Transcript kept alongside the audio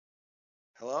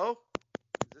Hello?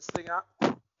 Is this thing on?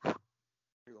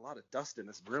 There's a lot of dust in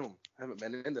this room. I haven't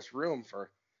been in this room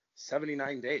for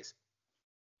 79 days.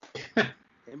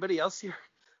 Anybody else here?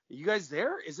 Are you guys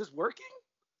there? Is this working?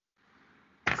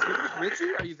 Skip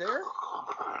Richie, are you there?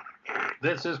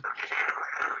 This is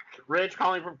Rich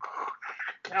calling from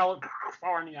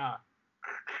California.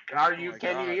 Are you?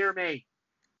 Can you hear me?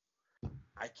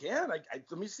 I can.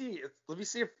 Let me see. Let me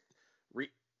see if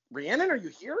Rhiannon, are you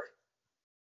here?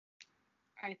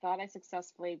 I thought I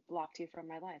successfully blocked you from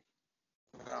my life.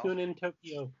 No. Tune in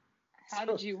Tokyo. How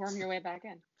did you worm your way back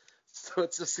in? So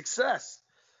it's a success.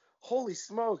 Holy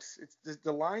smokes!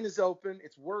 The line is open.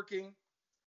 It's working.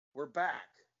 We're back.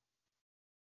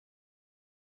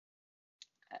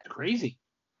 Crazy.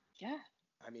 Yeah.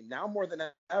 I mean, now more than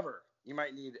ever, you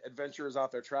might need Adventurers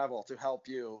Out There Travel to help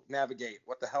you navigate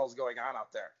what the hell's going on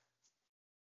out there.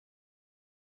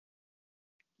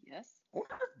 Yes.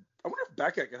 I wonder if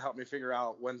Becca could help me figure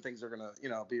out when things are gonna,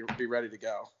 be ready to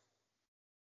go.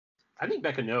 I think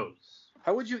Becca knows.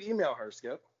 How would you email her,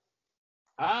 Skip?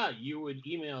 You would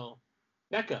email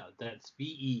Becca. That's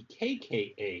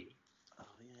Bekka. Oh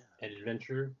yeah. At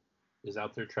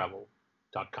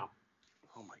adventureisouttheretravel.com.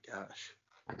 Oh my gosh.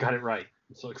 I got it right.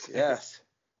 I'm so excited. Yes.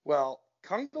 Well,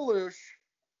 Kungaloosh,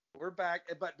 we're back.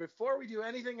 But before we do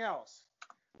anything else,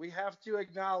 we have to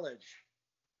acknowledge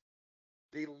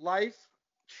the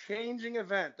life-changing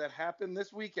event that happened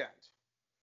this weekend.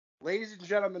 Ladies and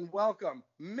gentlemen, welcome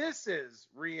Mrs.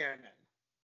 Rhiannon.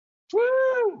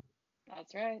 Woo!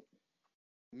 That's right.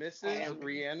 Mrs.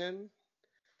 Rhiannon,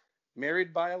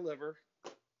 married by a liver.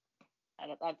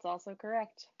 That's also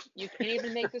correct. You can't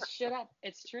even make this shit up.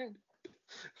 It's true.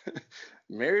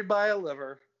 Married by a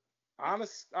liver on a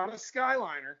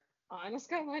Skyliner. On a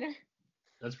Skyliner.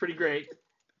 That's pretty great.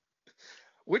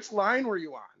 Which line were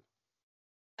you on?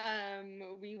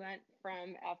 We went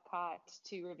from Epcot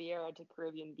to Riviera to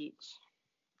Caribbean Beach.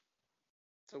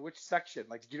 So which section?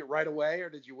 Like, did you do it right away, or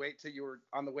did you wait till you were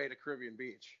on the way to Caribbean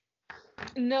Beach?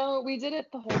 No, we did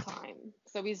it the whole time.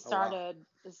 So we started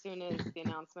as soon as the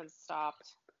announcements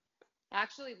stopped.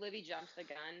 Actually, Livy jumped the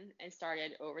gun and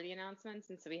started over the announcements,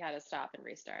 and so we had to stop and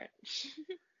restart.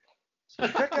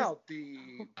 Check out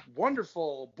the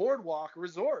wonderful Boardwalk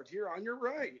Resort here on your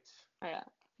right. Oh, yeah.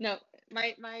 No,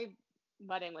 my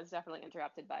wedding was definitely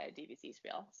interrupted by a DVC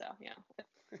spiel, so yeah,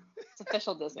 it's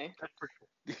official Disney.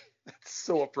 That's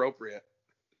so appropriate.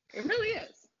 It really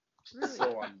is. Really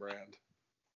so on brand.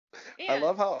 And I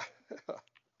love how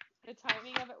the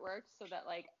timing of it worked so that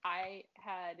like I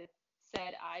had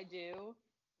said I do,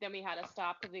 then we had to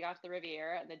stop because we got to the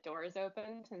Riviera and the doors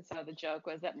opened, and so the joke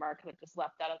was that Mark had just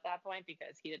left out at that point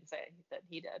because he didn't say that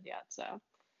he did yet. So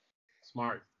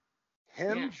smart.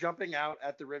 Him jumping out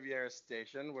at the Riviera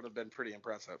station would have been pretty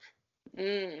impressive.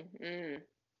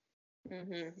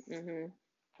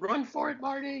 Run for it,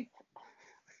 Marty.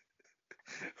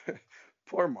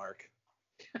 Poor Mark.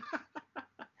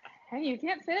 Hey, you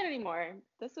can't say that anymore.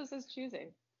 This was his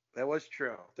choosing. That was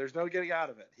true. There's no getting out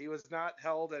of it. He was not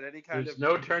held at any kind There's of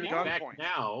no turning gunpoint. back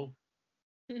now.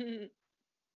 There's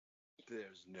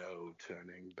no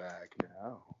turning back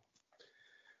now.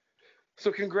 So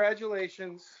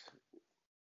congratulations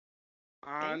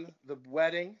on the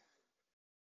wedding.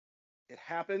 It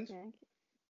happened.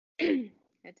 It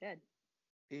did.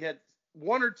 He had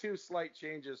one or two slight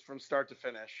changes from start to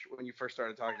finish when you first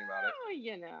started talking about it. Oh,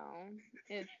 you know,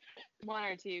 if one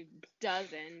or two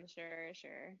dozen,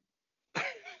 sure.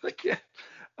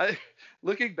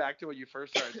 Looking back to when you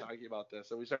first started talking about this,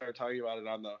 and we started talking about it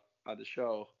on the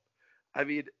show. I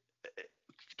mean,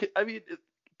 could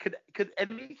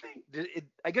anything?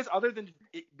 I guess other than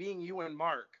it being you and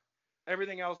Mark,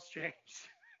 everything else changed.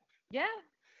 Yeah.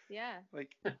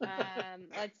 Like,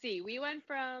 let's see. We went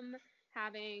from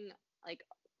having like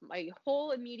my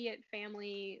whole immediate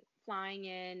family flying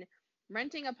in,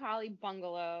 renting a poly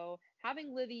bungalow,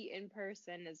 having Livy in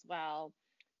person as well,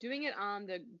 doing it on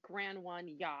the Grand One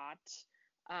yacht,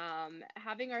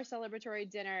 having our celebratory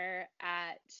dinner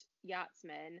at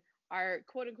Yachtsman, our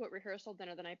quote-unquote rehearsal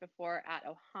dinner the night before at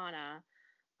Ohana.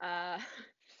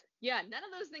 Yeah, none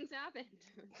of those things happened.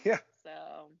 Yeah.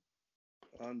 So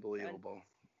unbelievable.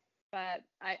 But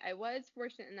I was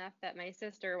fortunate enough that my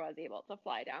sister was able to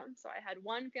fly down. So I had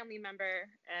one family member,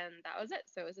 and that was it.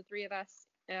 So it was the three of us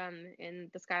in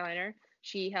the Skyliner.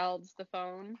 She held the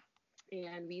phone,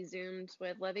 and we Zoomed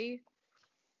with Livy.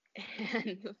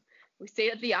 And we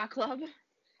stayed at the yacht club.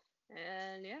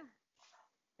 And yeah.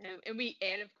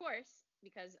 And of course,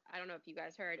 because I don't know if you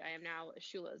guys heard, I am now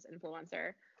Shula's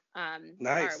influencer.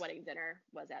 Nice. Our wedding dinner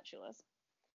was at Shula's.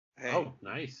 Hey, oh,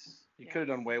 nice. You could have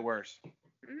done way worse.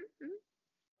 Mm-hmm.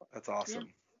 That's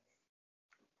awesome.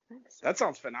 That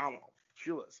sounds phenomenal.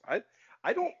 Shula's.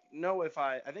 I don't know if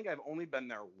I think I've only been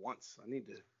there once. I need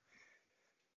to.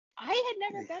 I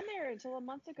had never been there until a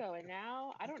month ago, and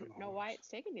now I don't know why it's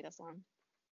taken me this long.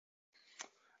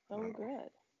 So good.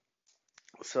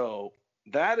 So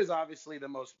that is obviously the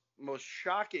most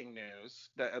shocking news,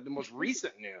 the most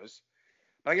recent news.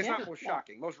 But I guess not most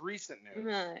shocking, most recent news.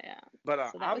 Yeah.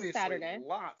 But So that was obviously Saturday.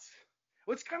 lots.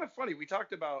 Well, it's kind of funny. We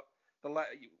talked about when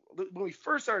we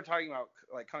first started talking about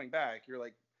like coming back. You're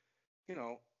like,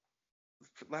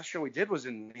 last show we did was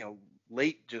in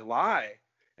late July,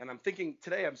 and I'm thinking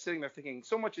today. I'm sitting there thinking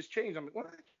so much has changed. I'm like, well,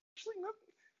 actually,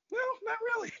 not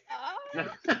really.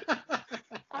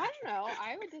 I don't know.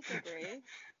 I would disagree.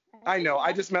 I know.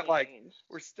 I just meant like changed.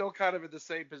 we're still kind of in the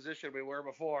same position we were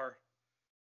before,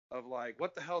 of like,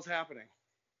 what the hell's happening?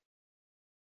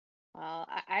 Well,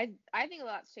 I think a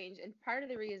lot's changed, and part of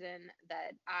the reason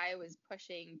that I was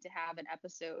pushing to have an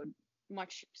episode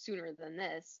much sooner than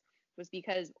this was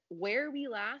because where we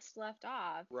last left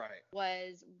off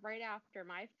was right after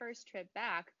my first trip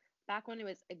back when it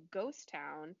was a ghost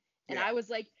town, and I was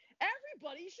like,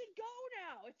 everybody should go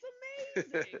now. It's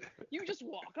amazing. You just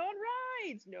walk on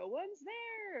rides. No one's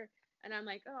there. And I'm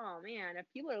like, oh man, if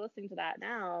people are listening to that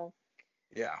now,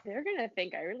 they're gonna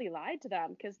think I really lied to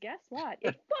them, because guess what?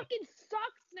 It fucking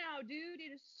sucks now, dude.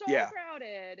 It is so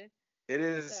crowded. It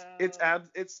is.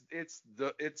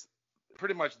 So, it's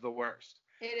pretty much the worst.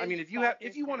 I mean, if you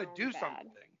want to do something,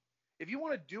 if you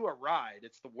want to do a ride,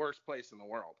 it's the worst place in the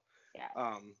world.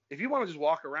 Yeah. If you want to just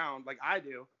walk around like I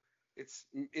do, it's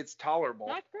tolerable.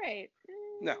 Not great.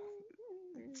 No,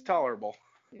 it's tolerable.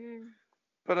 Mm.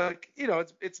 But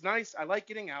it's nice. I like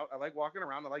getting out. I like walking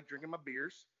around. I like drinking my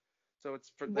beers. So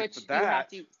it's for that. You have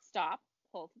to stop,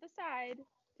 pull to the side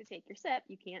to take your sip.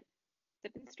 You can't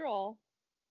sip and stroll.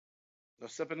 No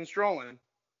sipping and strolling.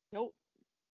 Nope.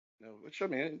 No, which I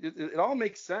mean, it all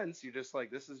makes sense. You're just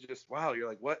like, this is just wow. You're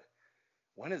like, what?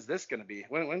 When is this gonna be?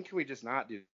 When can we just not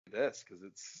do this? Because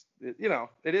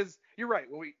it is. You're right.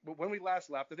 When we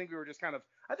last left, I think we were just kind of.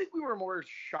 I think we were more in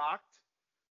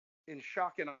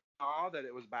shock and awe that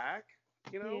it was back.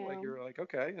 Like you're like,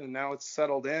 okay, and now it's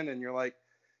settled in, and you're like,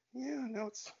 yeah, now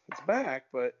it's back,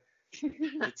 but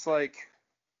it's like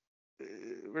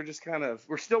we're just kind of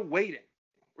we're still waiting.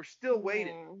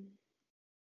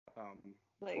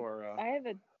 I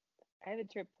have a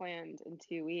trip planned in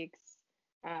 2 weeks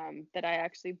that I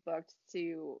actually booked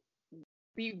to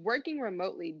be working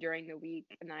remotely during the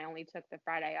week, and I only took the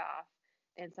Friday off,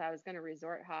 and so I was going to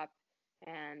resort hop,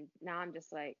 and now I'm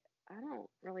just like, I don't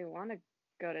really want to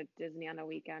go to Disney on a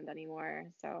weekend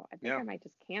anymore, so I think I might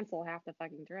just cancel half the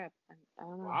fucking trip. I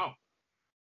don't know. Wow.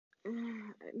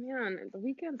 Man, the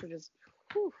weekends are just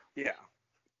whew. Yeah.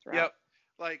 Yep.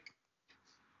 Like,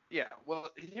 yeah. Well,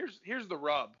 here's the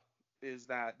rub, is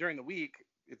that during the week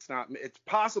it's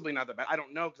possibly not that bad. I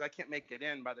don't know, because I can't make it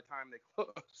in by the time they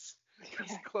close.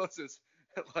 It closes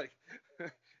at like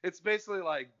it's basically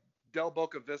like Del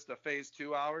Boca Vista Phase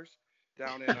 2 hours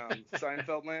down in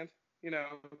Seinfeld land.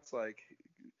 It's like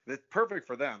it's perfect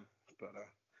for them. But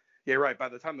yeah, right. By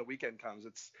the time the weekend comes,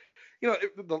 it's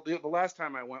the last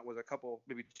time I went was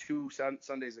maybe 2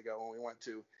 Sundays ago, when we went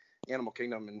to Animal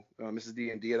Kingdom, and Mrs.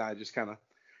 D and I just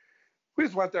we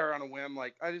just went there on a whim.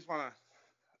 Like, I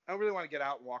really want to get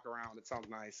out and walk around. It sounds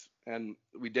nice, and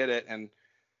we did it. And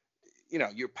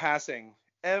you're passing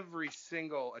every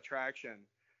single attraction.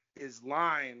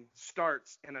 Line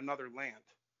starts in another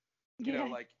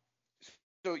land. Like,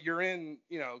 so you're in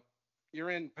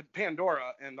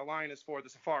Pandora, and the line is for the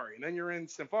safari, and then you're in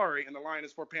Safari, and the line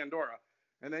is for Pandora,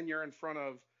 and then you're in front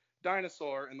of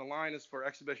Dinosaur, and the line is for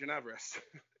Exhibition Everest.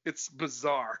 It's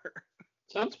bizarre.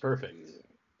 Sounds perfect.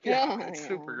 It's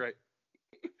super great.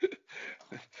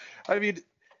 I mean,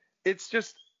 it's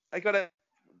just, I gotta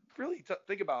really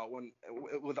think about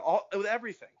with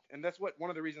everything, and that's one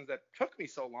of the reasons that took me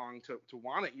so long to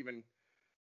want to even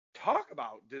talk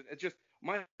about it. Just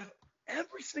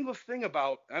every single thing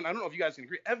about, and I don't know if you guys can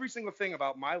agree, every single thing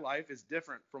about my life is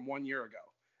different from 1 year ago.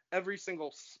 Every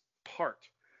single part.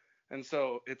 And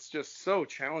so it's just so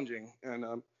challenging.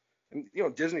 And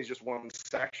Disney's just one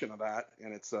section of that.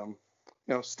 And it's,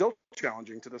 still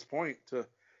challenging to this point to,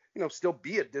 still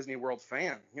be a Disney World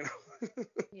fan,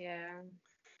 Yeah.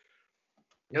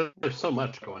 There's so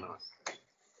much going on.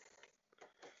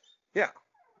 Yeah.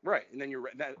 Right. And then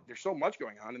there's so much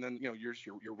going on. And then,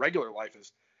 your regular life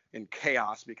is in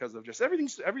chaos because of just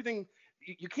everything.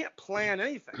 You can't plan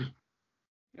anything.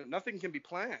 Nothing can be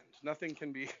planned. Nothing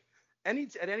can be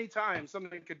at any time.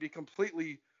 Something could be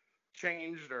completely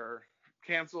changed or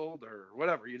canceled or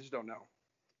whatever. You just don't know.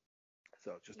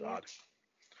 So it's just odd.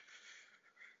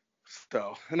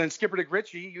 So, and then Skipper Dick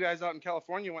Ritchie, you guys out in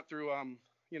California went through,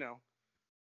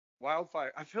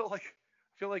 wildfire. I feel like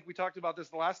we talked about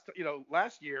this last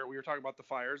year we were talking about the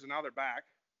fires, and now they're back.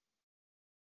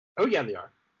 Oh yeah, they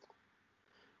are.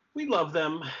 We love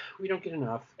them. We don't get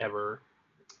enough ever.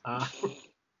 So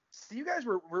you guys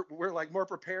were like more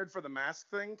prepared for the mask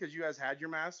thing because you guys had your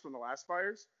masks from the last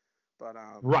fires, but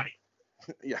Right.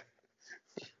 yeah,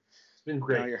 It's been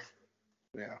great.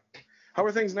 Yeah. How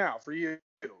are things now for you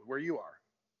where you are?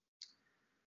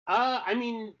 I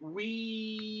mean,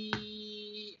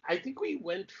 I think we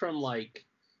went from like,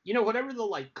 whatever the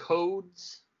like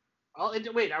codes.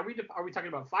 Wait, are we talking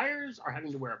about fires or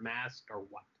having to wear a mask or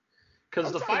what?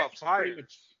 Because the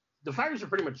fires are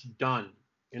pretty much done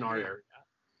in our area.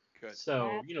 Good.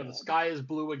 So the sky is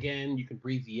blue again. You can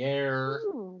breathe the air.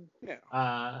 Ooh. Yeah.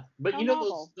 But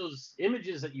How those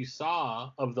images that you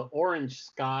saw of the orange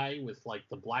sky with like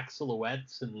the black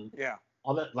silhouettes and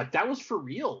all that, like that was for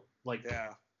real. Like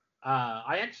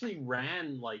I actually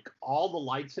ran like all the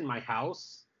lights in my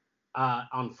house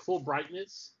on full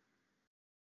brightness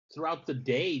throughout the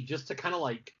day just to kind of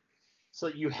like so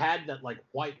that you had that like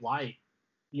white light,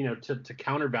 to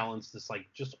counterbalance this like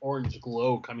just orange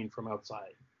glow coming from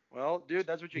outside. Well, dude,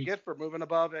 that's what you get for moving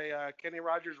above a Kenny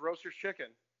Rogers Roasters chicken.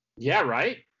 Yeah,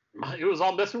 right? It was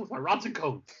all messing with my rods and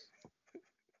cones.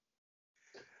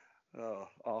 Oh,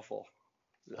 awful.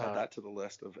 Add that to the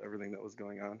list of everything that was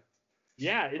going on.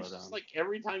 Yeah, it's just like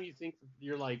every time you think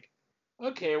you're like,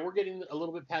 okay, we're getting a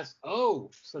little bit past. Oh,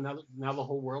 so now the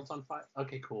whole world's on fire.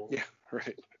 Okay, cool. Yeah,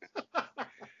 right.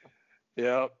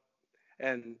 Yeah,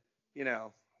 and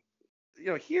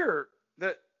here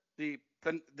the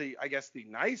I guess the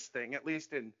nice thing, at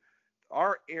least in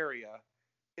our area,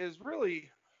 is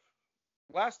really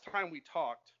last time we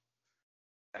talked,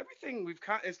 everything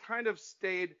is kind of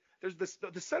stayed. There's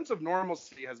the sense of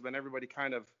normalcy has been everybody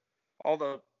kind of all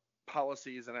the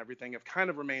policies and everything have kind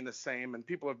of remained the same, and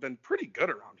people have been pretty good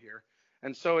around here.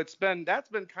 And so that's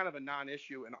been kind of a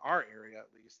non-issue in our area at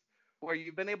least, where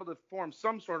you've been able to form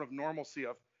some sort of normalcy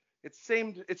of it's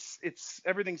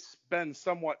everything's been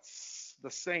somewhat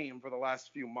the same for the last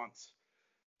few months.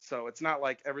 So it's not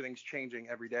like everything's changing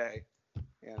every day,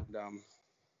 and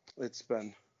it's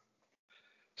been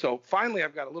so finally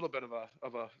I've got a little bit of a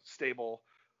stable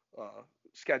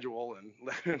schedule and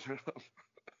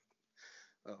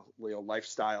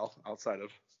lifestyle outside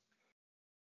of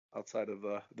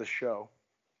the show,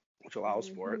 which allows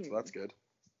for it. So that's good.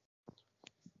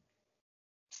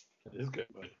 It is good.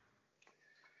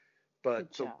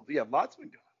 But so yeah, lots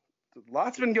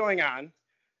been going on.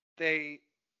 Add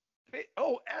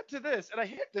to this, and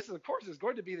this of course is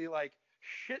going to be the like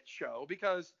shit show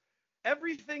because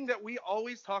everything that we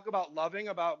always talk about loving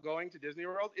about going to Disney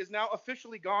World is now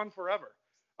officially gone forever.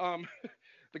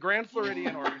 The Grand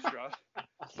Floridian Orchestra,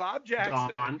 Bob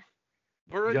Jackson,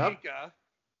 Burradika,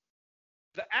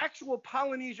 the actual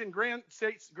Polynesian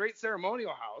Great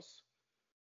Ceremonial House.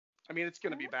 I mean, it's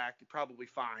going to be back probably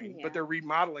fine, but they're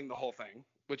remodeling the whole thing,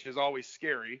 which is always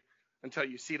scary until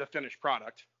you see the finished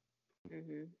product.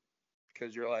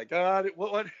 Because you're like,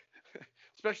 what?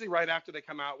 Especially right after they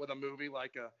come out with a movie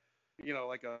like a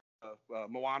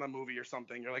Moana movie or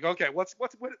something. You're like, okay, what's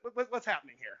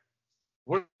happening here?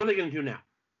 What are they going to do now?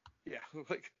 Yeah,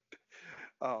 like,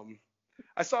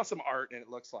 I saw some art and it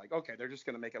looks like, okay, they're just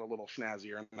going to make it a little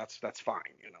snazzier, and that's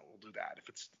fine. We'll do that if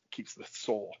it keeps the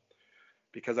soul.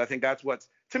 Because I think that's what's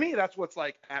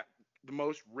like at the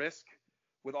most risk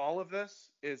with all of this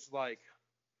is like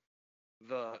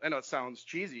I know it sounds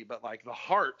cheesy, but like the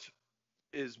heart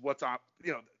is what's on,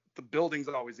 the buildings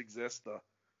always exist,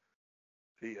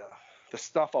 the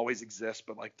stuff always exists,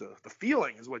 but like the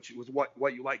feeling is what you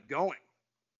like going.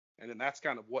 And then that's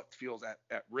kind of what feels at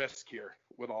risk here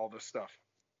with all this stuff.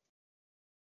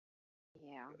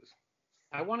 Yeah.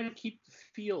 I want to keep the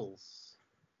feels.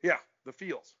 Yeah, the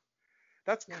feels.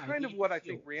 That's kind of what I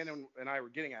think Rhiannon and I were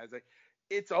getting at. Is like,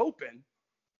 it's open,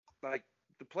 like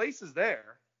the place is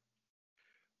there,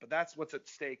 but that's what's at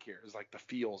stake here is like the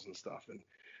feels and stuff. And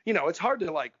it's hard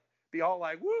to like be all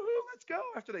like, woohoo, let's go,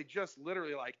 after they just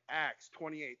literally like axed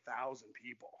 28,000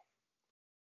 people.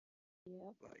 Yeah.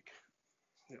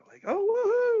 Like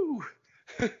oh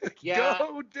woohoo, yeah,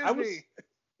 go Disney.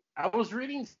 I was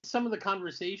reading some of the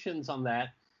conversations on that.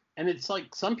 And it's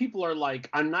like some people are like,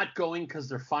 I'm not going because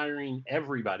they're firing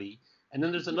everybody. And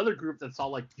then there's another group that's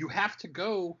all like, you have to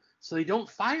go so they don't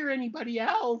fire anybody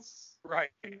else. Right.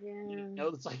 Yeah.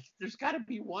 It's like there's got to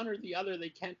be one or the other. They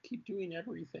can't keep doing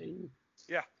everything.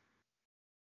 Yeah.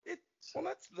 Well,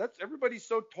 that's everybody's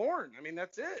so torn. I mean,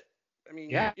 that's it. I mean,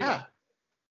 yeah.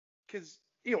 Because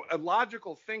a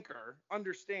logical thinker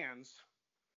understands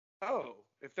oh,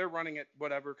 if they're running at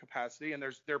whatever capacity and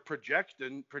their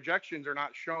projections are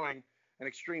not showing an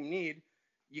extreme need,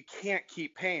 you can't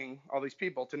keep paying all these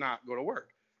people to not go to work.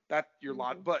 That's your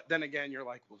lot. But then again, you're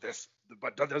like, well,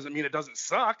 but that doesn't mean it doesn't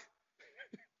suck.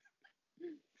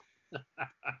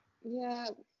 Yeah,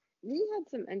 we had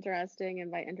some interesting,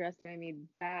 and by interesting I mean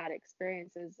bad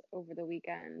experiences over the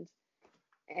weekend,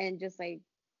 and just like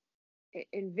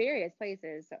in various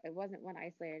places. So it wasn't one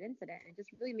isolated incident. It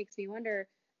just really makes me wonder,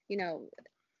 you know,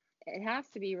 it has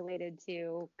to be related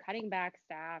to cutting back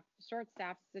staff, short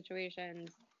staff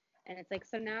situations. And it's like,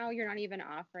 so now you're not even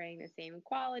offering the same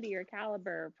quality or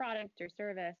caliber or product or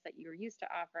service that you were used to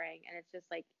offering. And it's just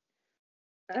like,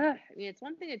 ugh. I mean, it's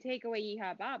one thing to take away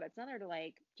Yeehaw Bob. It's another to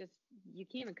like, just, you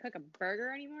can't even cook a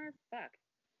burger anymore. Fuck.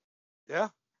 Yeah.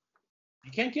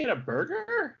 You can't get a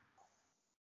burger?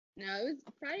 No, it was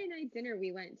Friday night dinner.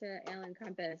 We went to Ale and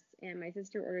Compass, and my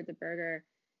sister ordered the burger.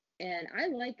 And I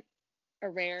like a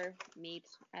rare meat.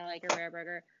 I like a rare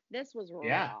burger. This was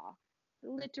raw,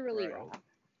 literally raw.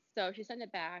 So she sent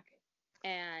it back,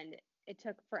 and it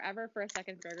took forever for a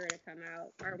second burger to come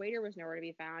out. Our waiter was nowhere to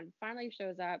be found. Finally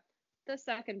shows up. The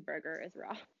second burger is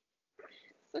raw.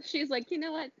 So she's like, you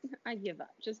know what? I give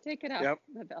up. Just take it off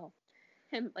the bill.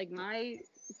 And like my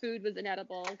food was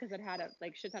inedible because it had a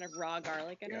like shit ton of raw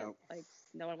garlic in it. Like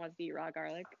no one wants to eat raw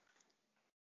garlic.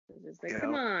 It's just like,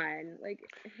 come on. Like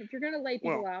if you're gonna lay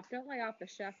people off, don't lay off the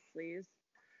chef, please.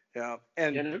 Yeah.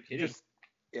 And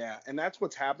and that's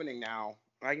what's happening now.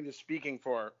 I can just speaking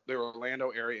for the Orlando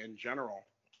area in general.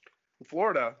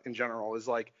 Florida in general is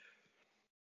like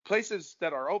places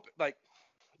that are open, like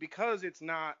because it's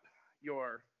not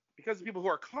because the people who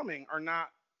are coming are not,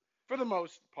 for the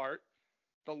most part,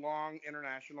 the long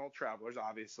international travelers,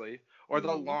 obviously, or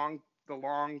the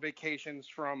long vacations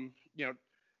from,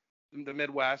 the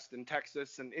Midwest and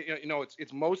Texas, and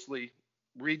it's mostly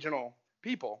regional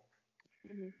people.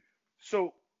 Mm-hmm.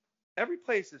 So every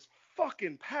place is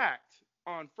fucking packed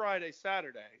on Friday,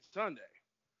 Saturday, Sunday,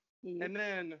 and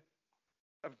then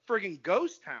a friggin'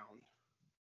 ghost town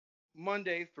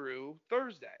Monday through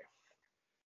Thursday.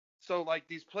 So like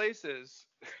these places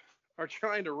are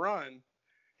trying to run,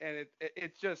 and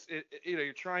it's just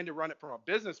you're trying to run it from a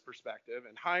business perspective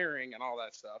and hiring and all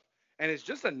that stuff, and it's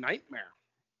just a nightmare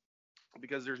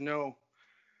because there's no,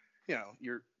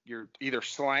 you're either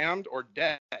slammed or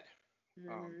dead.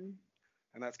 Mm-hmm.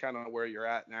 And that's kind of where you're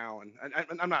at now. And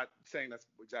I'm not saying that's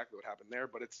exactly what happened there,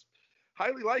 but it's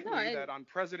highly likely that on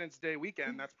President's Day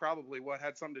weekend, that's probably what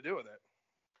had something to do with it.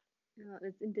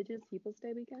 It's Indigenous Peoples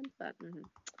Day weekend, but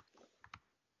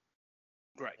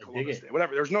right, Columbus Day,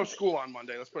 whatever. There's no school on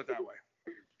Monday. Let's put it that way.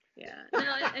 Yeah, no,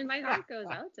 and my heart goes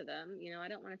out to them. I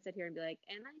don't want to sit here and be like,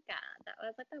 oh my God, that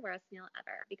was like the worst meal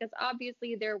ever, because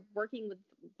obviously they're working with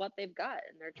what they've got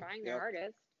and they're trying their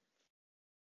hardest.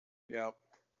 Yep.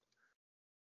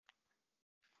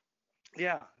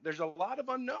 Yeah, there's a lot of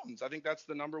unknowns. I think that's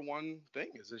the number one thing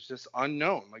is it's just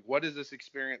unknown. Like, what is this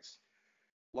experience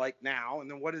like now?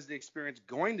 And then what is the experience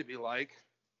going to be like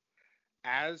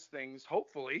as things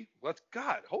hopefully it's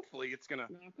going to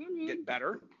get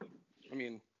better. I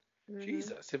mean,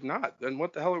 Jesus, if not, then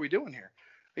what the hell are we doing here?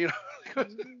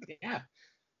 Yeah.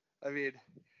 I mean,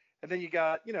 and then you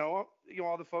got,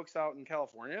 all the folks out in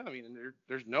California. I mean,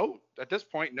 there's at this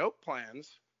point, no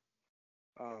plans.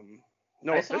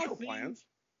 No official plans.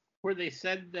 Where they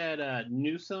said that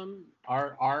Newsom,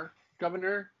 our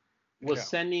governor, was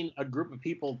sending a group of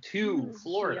people to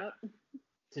Florida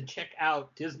to check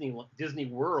out Disney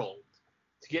World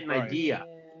to get an idea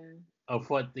of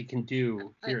what they can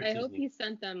do here at Disney. I hope he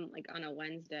sent them like on a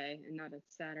Wednesday and not a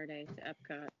Saturday to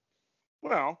Epcot.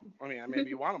 Well, I mean, maybe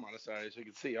you want them on a Saturday so you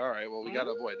can see. All right, well, we got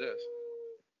to avoid this.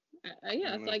 So I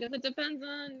guess it depends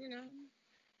on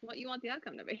what you want the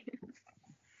outcome to be.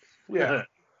 Yeah.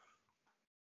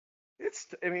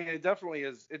 It definitely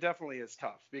is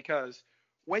tough because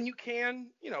when you can,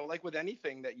 like with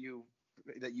anything that you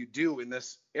do in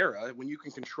this era, when you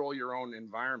can control your own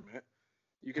environment,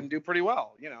 you can do pretty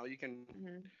well. You can,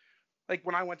 like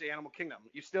when I went to Animal Kingdom,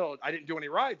 I didn't do any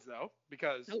rides though,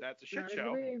 because that's a shit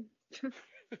show.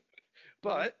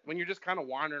 But when you're just kind of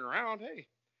wandering around, hey.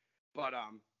 But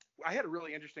I had a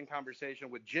really interesting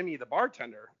conversation with Jimmy, the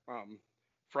bartender,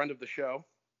 friend of the show.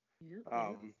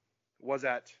 Was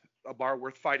at a bar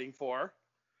worth fighting for.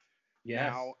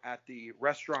 Yes. Now at the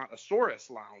restaurant Azores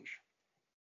Lounge.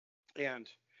 And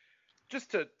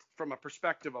just from a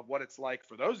perspective of what it's like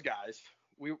for those guys,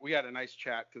 we had a nice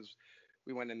chat because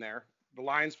we went in there. The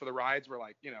lines for the rides were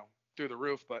like, through the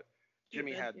roof, but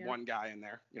Jimmy had one guy in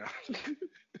there,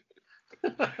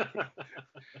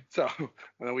 So and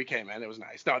then we came in. It was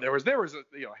nice. No, there was a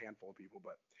handful of people,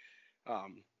 but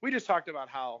we just talked about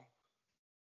how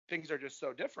things are just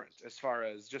so different as far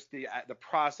as just the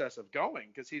process of going.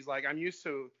 Because he's like, I'm used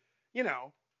to,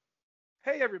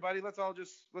 hey everybody, let's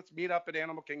meet up at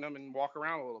Animal Kingdom and walk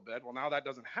around a little bit. Well, now that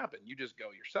doesn't happen. You just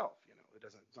go yourself.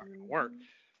 It's not going to work.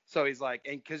 So he's like,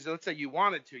 and because let's say you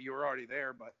wanted to, you were already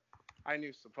there, but I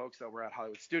knew some folks that were at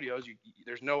Hollywood Studios.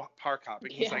 There's no park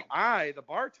hopping. He's like, I, the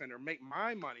bartender, make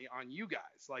my money on you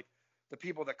guys, like the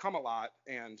people that come a lot,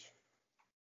 and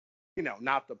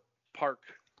not the park,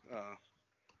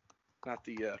 not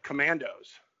the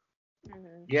commandos.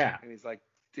 Mm-hmm. Yeah. And he's like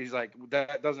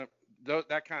that doesn't.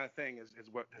 That kind of thing is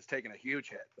what has taken a huge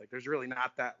hit. Like, there's really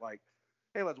not that, like,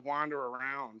 hey, let's wander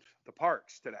around the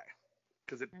parks today,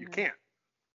 because you can't.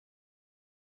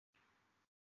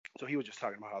 So he was just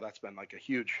talking about how that's been like a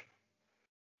huge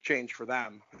change for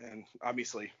them, and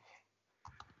obviously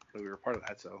we were part of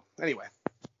that. So anyway,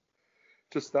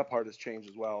 just that part has changed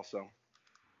as well. So,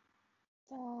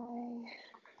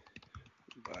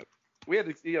 but we had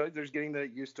to, there's getting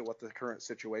used to what the current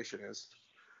situation is,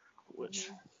 which.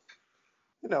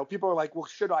 People are like, well,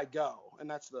 should I go? And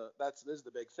this is the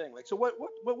big thing. Like, so what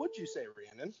would you say,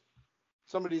 Rhiannon?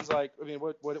 Somebody's like, I mean,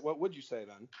 what would you say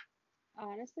then?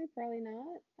 Honestly, probably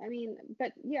not. I mean,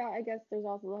 but yeah, I guess there's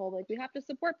also the whole, like, we have to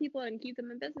support people and keep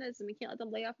them in business, and we can't let them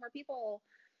lay off more people.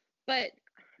 But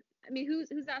I mean,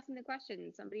 who's asking the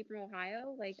question? Somebody from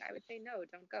Ohio? Like, I would say no,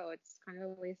 don't go. It's kind of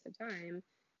a waste of time.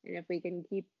 And if we can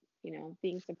keep,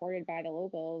 being supported by the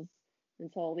locals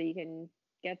until we can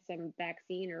get some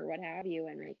vaccine or what have you,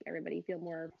 and make everybody feel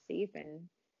more safe and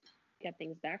get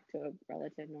things back to a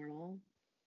relative normal.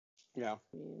 Yeah.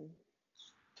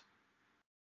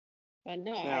 But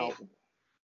no,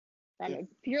 from a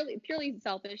purely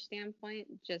selfish standpoint,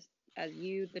 just as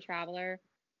you, the traveler,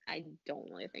 I don't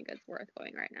really think it's worth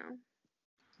going right now.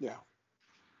 Yeah.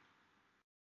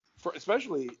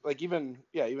 Especially like even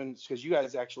because you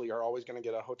guys actually are always going to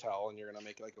get a hotel, and you're going to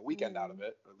make like a weekend out of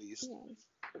it at least. Yeah.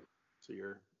 So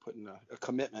you're putting a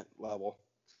commitment level.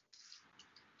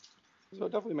 So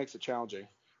it definitely makes it challenging.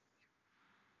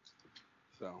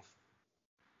 So,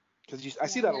 because I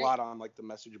see that a lot on like the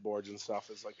message boards and stuff.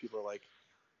 Is like people are like,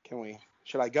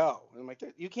 should I go? And I'm like,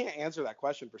 you can't answer that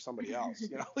question for somebody else.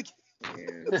 Like,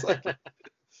 it's like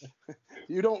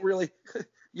you don't really.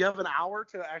 You have an hour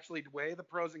to actually weigh the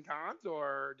pros and cons,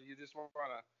 or do you just want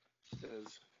to?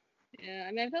 Yeah,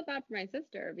 I mean, I felt bad for my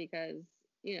sister because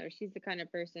she's the kind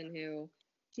of person who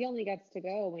she only gets to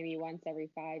go maybe once every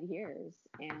 5 years,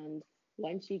 and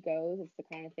when she goes, it's the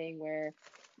kind of thing where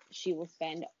she will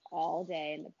spend all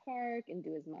day in the park and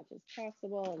do as much as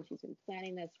possible, and she's been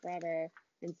planning this forever.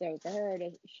 And so for her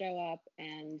to show up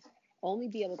and only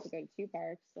be able to go to 2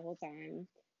 parks the whole time,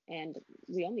 and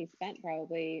we only spent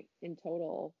probably in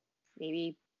total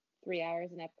maybe 3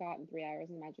 hours in Epcot and 3 hours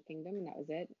in Magic Kingdom, and that was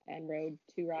it, and rode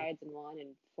 2 rides in one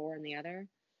and 4 in the other.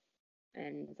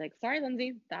 And it's like, sorry,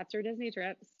 Lindsay, that's your Disney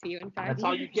trip. See you in 5 years. That's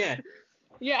all you get.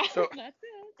 Yeah, so, that's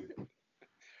it.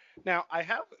 Now I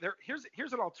have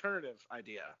here's an alternative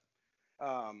idea.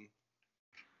 A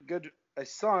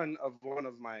son of one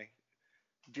of my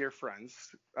dear friends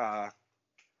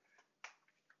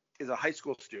is a high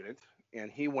school student,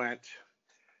 and he went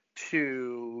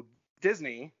to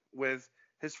Disney with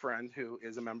his friend who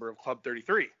is a member of Club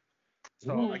 33.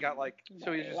 So I got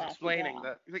so he's just explaining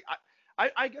that. Like,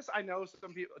 I guess I know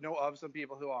some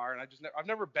people who are, and I've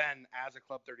never been as a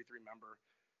Club 33 member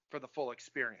for the full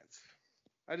experience.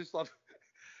 I just love.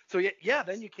 So yeah,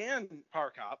 then you can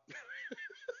park hop.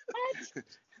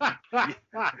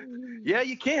 Yeah,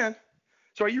 you can.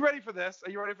 So are you ready for this?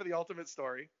 Are you ready for the ultimate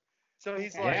story? So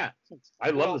he's like, yeah,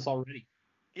 I love this already.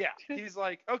 Yeah, he's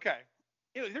like, okay,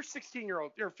 they're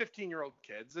 16-year-old, they're 15-year-old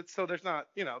kids. So there's not,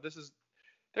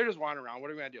 they're just wandering around.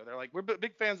 What are we gonna do? They're like, we're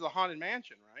big fans of the Haunted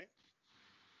Mansion, right?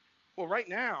 Well, right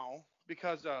now,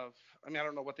 because I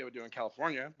don't know what they would do in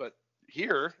California, but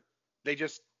here,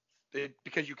 because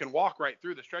you can walk right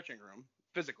through the stretching room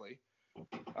physically,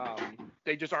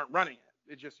 they just aren't running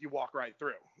it. It's just you walk right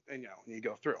through, and you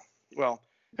go through. Well,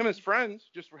 him and his friends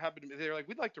just happened to be. They're like,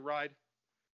 we'd like to ride,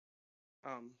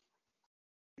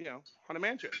 Haunted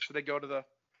Mansion. So they go to the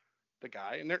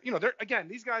guy, and they're again,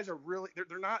 these guys are really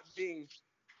they're not being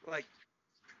like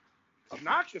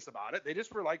obnoxious about it. They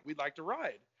just were like, we'd like to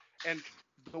ride. And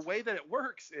the way that it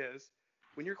works is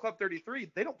when you're Club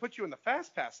 33, they don't put you in the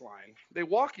fast pass line. They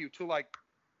walk you to like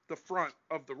the front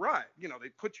of the ride. They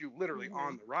put you literally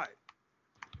on the ride.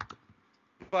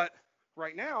 But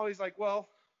right now he's like, well,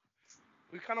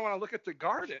 we kind of want to look at the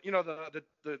garden.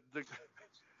 The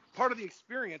part of the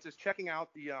experience is checking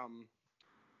out the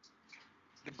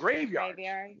the graveyard.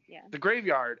 Yeah. The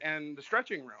graveyard and the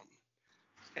stretching room.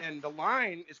 And the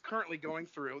line is currently going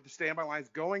through, the standby line is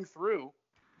going through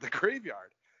the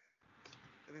graveyard.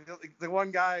 The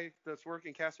one guy that's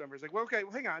working cast member is like, well, okay,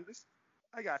 well, hang on,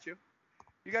 I got you.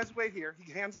 You guys wait here.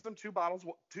 He hands them two bottled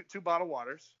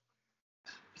waters,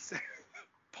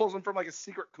 pulls them from like a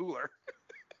secret cooler.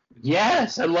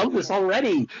 Yes, I love this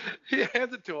already. He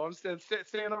hands it to them.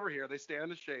 Stand over here. They stand in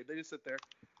the shade. They just sit there.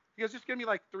 He goes, just give me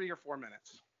like 3 or 4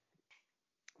 minutes.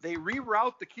 They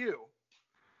reroute the queue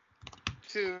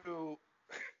to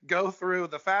go through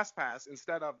the fast pass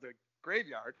instead of the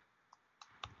graveyard.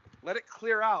 Let it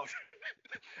clear out,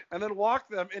 and then walk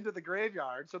them into the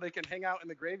graveyard so they can hang out in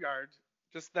the graveyard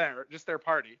just their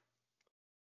party.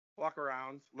 Walk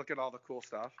around, look at all the cool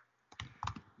stuff.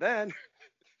 Then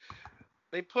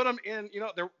they put them in,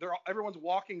 everyone's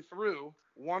walking through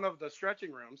one of the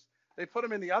stretching rooms. They put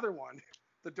them in the other one.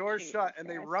 The door's shut, and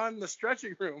they run the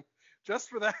stretching room just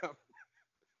for them.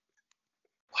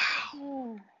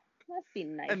 Wow. Must be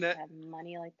nice to have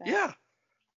money like that. Yeah.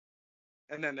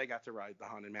 And then they got to ride the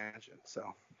Haunted Mansion.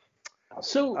 So,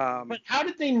 but how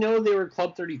did they know they were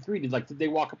Club 33? Did they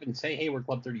walk up and say, "Hey, we're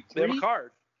Club 33"? They have a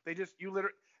card.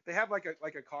 They have like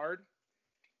a card,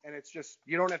 and it's just,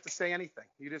 you don't have to say anything.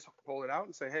 You just hold it out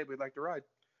and say, "Hey, we'd like to ride."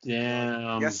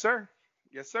 Damn. Yes, sir.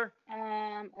 Yes, sir.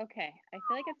 Okay. I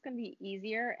feel like it's gonna be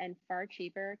easier and far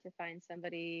cheaper to find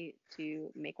somebody to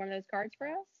make one of those cards for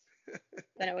us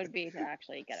than it would be to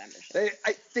actually get membership.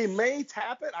 They may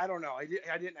tap it. I don't know. I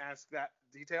didn't ask that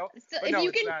detail. So if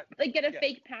you can get a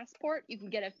fake passport, you can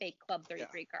get a fake Club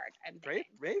 33 card. I'm thinking,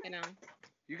 Great.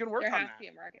 You can work there on has that. To be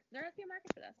a market. There has to be a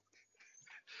market for this.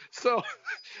 So,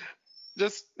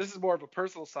 this is more of a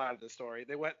personal side of the story.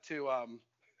 They went to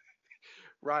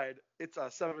ride. It's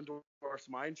a Seven Dwarfs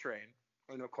Mine Train,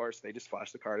 and of course they just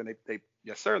flash the card and they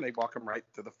yes sir, and they walk them right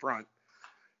to the front.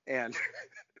 And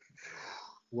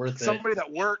somebody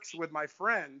that works with my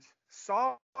friend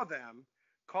saw them,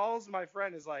 calls my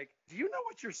friend, is like, "Do you know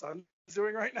what your son's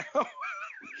doing right now?"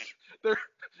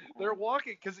 they're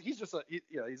walking, because he's just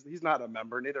he's not a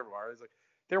member, neither are. He's like,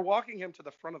 they're walking him to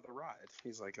the front of the ride.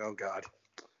 He's like, "Oh God."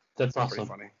 That's awesome. Pretty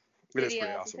funny. Did he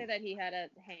also say that he had a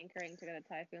hankering to go to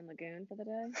Typhoon Lagoon for the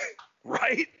day?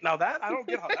 Right? Now that, I don't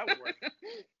get how that would work.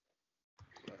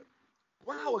 But,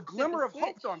 wow, a glimmer of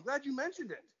hope, though. I'm glad you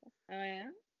mentioned it. Oh, yeah?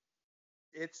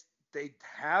 They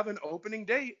have an opening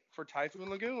date for Typhoon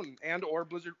Lagoon and or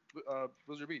Blizzard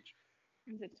Beach.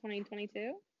 Is it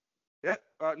 2022? Yeah.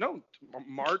 No,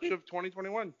 March of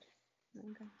 2021.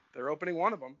 Okay. They're opening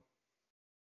one of them.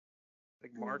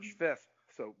 Like March 5th.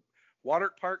 So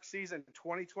water park season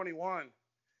 2021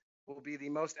 will be the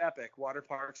most epic water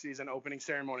park season opening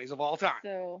ceremonies of all time.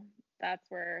 So that's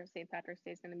where St. Patrick's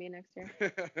Day is going to be next year.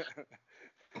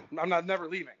 I'm never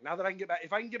leaving. Now that I can get back,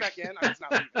 if I can get back in, I'm just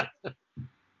not leaving.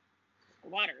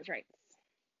 Water's right.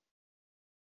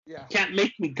 Yeah. Can't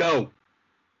make me go.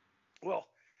 Well,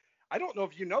 I don't know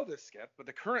if you know this, Skip, but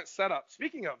the current setup,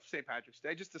 speaking of St. Patrick's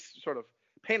Day, just to sort of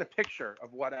paint a picture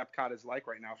of what Epcot is like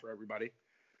right now for everybody.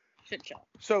 Shit show.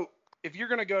 So if you're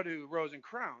going to go to Rose and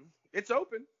Crown, it's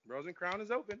open. Rose and Crown is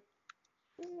open.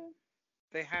 Mm-hmm.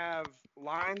 They have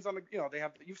lines on the,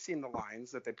 you've seen the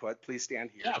lines that they put, please stand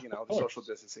here, the social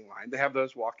distancing line. They have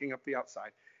those walking up the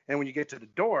outside. And when you get to the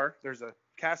door, there's a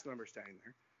cast member standing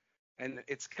there. And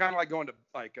it's kind of like going to,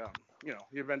 like,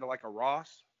 you've been to like a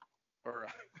Ross or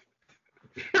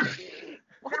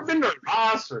I've been to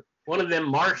Ross or one of them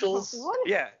Marshalls.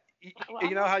 Yeah.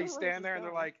 You know how you stand there and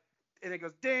they're like, and it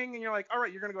goes ding, and you're like, all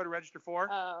right, you're going to go to register 4.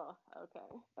 Oh, okay.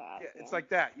 Yeah, it's like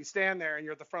that. You stand there and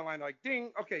you're at the front line, like,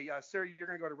 ding, okay, sir, you're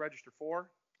going to go to register 4.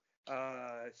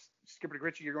 Skipper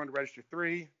DeGritchie, you're going to register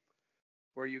 3,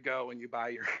 where you go and you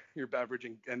buy your beverage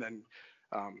and then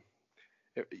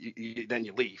then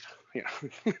you leave, get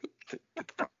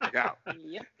the fuck out.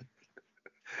 Yep.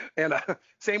 And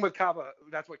same with Cava.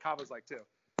 That's what Cava's like too.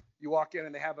 You walk in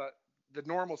and they have the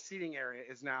normal seating area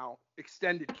is now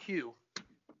extended queue.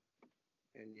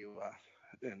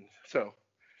 And so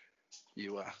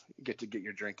you get to get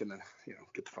your drink and then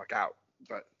get the fuck out.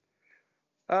 But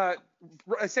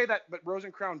I say that, but Rose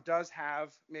and Crown does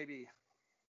have maybe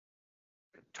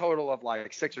a total of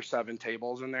like 6 or 7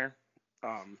 tables in there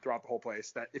throughout the whole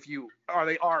place. That if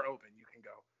they are open, you can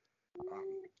go.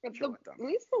 At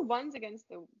least the ones against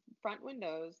the front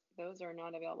windows, those are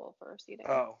not available for seating.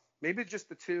 Oh, maybe just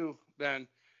the 2. Then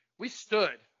we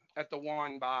stood at the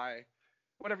one by,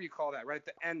 whatever you call that, right at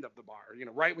the end of the bar,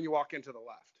 right when you walk into the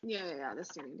left. Yeah, the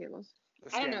standing tables.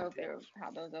 I don't know if they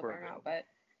have those open or not, but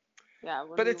yeah,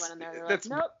 when we went in there, that's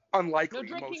like, nope, unlikely. No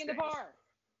drinking in the bar.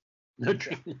 No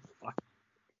drinking in the bar.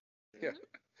 Yeah.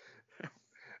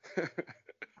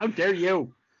 How dare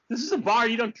you? This is a bar.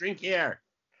 You don't drink here.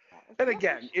 And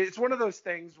again, it's one of those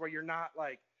things where you're not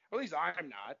like, at least I'm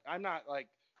not. I'm not like,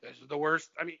 this is the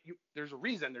worst. I mean, there's a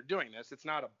reason they're doing this. It's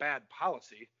not a bad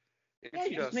policy.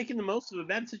 It's just making the most of a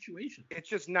bad situation. It's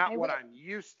just not what I'm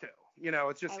used to.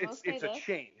 It's just it's a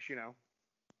change.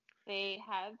 They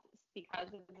have,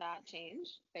 because of that change,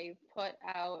 they've put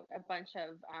out a bunch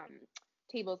of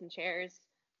tables and chairs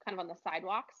kind of on the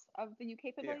sidewalks of the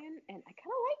UK Pavilion, and I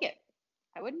kind of like it.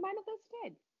 I wouldn't mind if they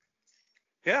stayed.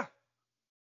 Yeah.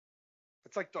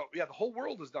 It's like the whole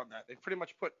world has done that. They've pretty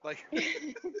much put like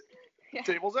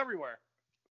tables everywhere.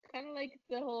 Kind of like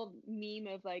the whole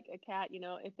meme of like a cat,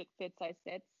 if it fits, I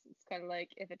sits. It's kind of like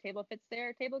if a table fits there,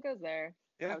 a table goes there.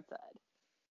 Yeah. Outside.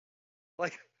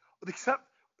 Like, except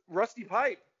Rusty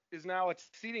Pipe is now a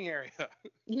seating area.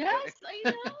 Yes,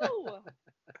 I know.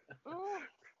 Oh,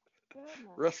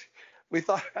 goodness.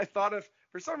 I thought of,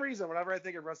 for some reason, whenever I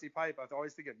think of Rusty Pipe, I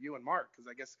always think of you and Mark,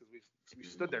 because we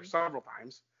stood there several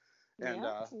times. And and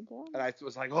I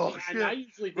was like, oh, shit. And I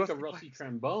usually think of Rusty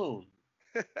Trombone.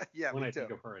 Yeah, when I too.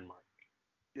 think of her and Mark.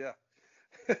 Yeah.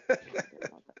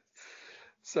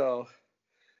 So,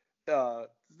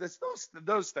 it's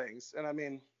those things. And I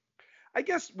mean, I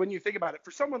guess when you think about it,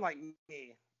 for someone like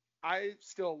me, I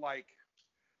still like,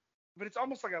 but it's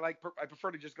almost like I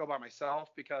prefer to just go by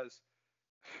myself, because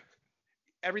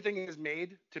everything is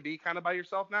made to be kind of by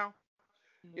yourself now.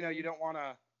 Mm-hmm. You don't want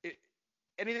to,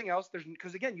 anything else,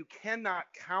 because again, you cannot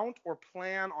count or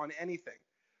plan on anything.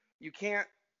 You can't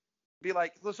be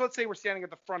like, let's say we're standing at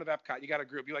the front of Epcot. You got a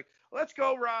group. You're like, let's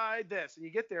go ride this. And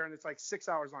you get there and it's like 6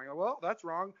 hours long. Well, that's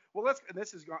wrong. Well,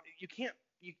 this is gone. You can't,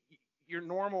 your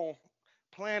normal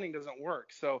planning doesn't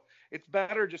work. So it's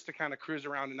better just to kind of cruise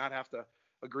around and not have to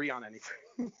agree on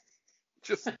anything.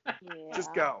 just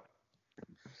go.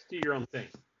 Just do your own thing.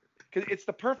 Because it's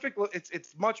the perfect,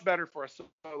 it's much better for a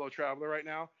solo traveler right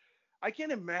now. I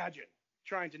can't imagine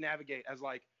trying to navigate as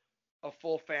like a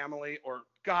full family, or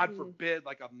God forbid,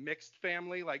 like a mixed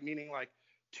family, like meaning like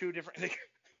two different.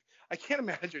 I can't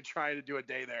imagine trying to do a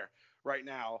day there right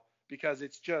now, because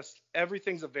it's just,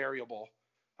 everything's a variable.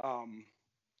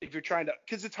 If you're trying to,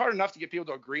 because it's hard enough to get people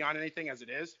to agree on anything as it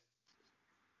is.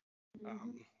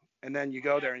 And then you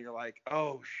go there and you're like,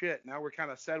 oh shit, now we're kind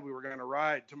of said we were going to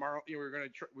ride tomorrow. We were going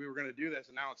to do this,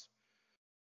 and now it's,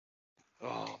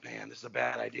 oh man, this is a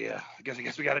bad idea. I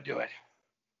guess we got to do it.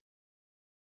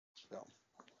 So.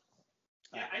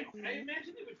 Yeah, I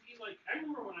imagine it would be like, I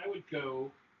remember when I would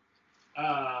go,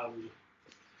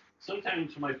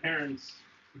 sometimes my parents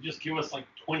would just give us like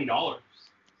 $20.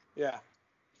 Yeah.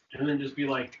 And then just be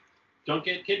like, don't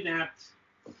get kidnapped.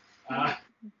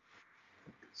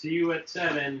 See you at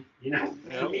 7,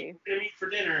 meet for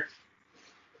dinner.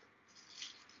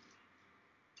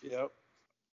 Yep.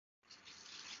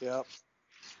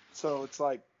 So it's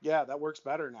like, yeah, that works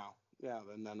better now. Yeah,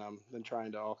 than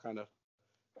trying to all kind of,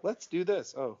 let's do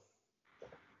this. Oh.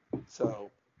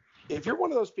 So if you're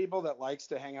one of those people that likes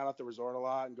to hang out at the resort a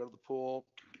lot and go to the pool,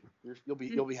 you'll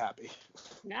be happy.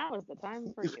 Now is the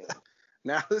time for you.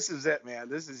 Now this is it, man.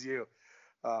 This is you.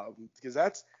 Because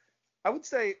that's, I would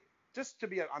say, just to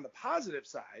be on the positive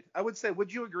side, I would say,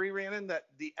 would you agree, Rhiannon, that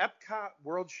the Epcot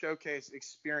World Showcase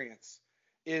experience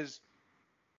is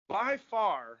by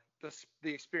far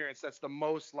the experience that's the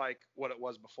most like what it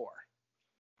was before?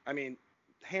 I mean,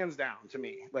 hands down to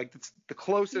me, like it's the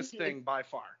closest thing by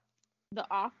far. The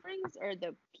offerings or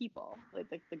the people, like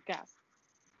the guests?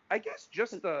 I guess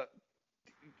just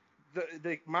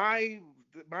my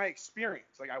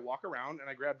experience. Like I walk around and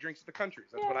I grab drinks at the Countries.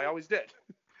 That's what I always did.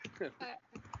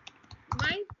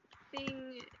 My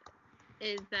thing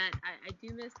is that I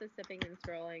do miss the sipping and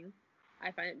strolling.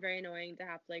 I find it very annoying to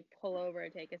have to like pull over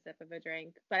and take a sip of a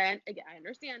drink. But I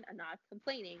understand. I'm not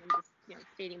complaining. I'm just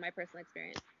stating my personal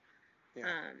experience.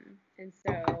 Yeah. And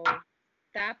so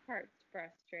that part's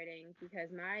frustrating,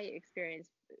 because my experience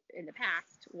in the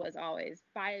past was always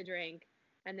buy a drink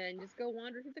and then just go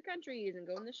wander through the Countries and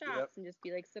go in the shops and just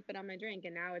be like sipping on my drink.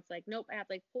 And now it's like, nope, I have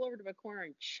to like pull over to a corner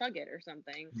and chug it or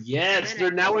something. Yes,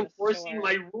 they're now enforcing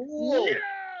my rule. No!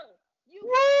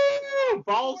 Woo!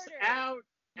 Balls out,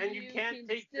 and you can't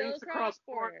take drinks across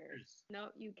borders. No,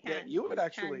 you can't. Yeah, you would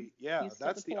actually. Yeah,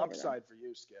 that's the upside for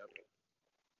you, Skip.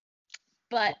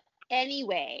 But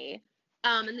anyway,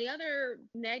 and the other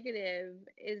negative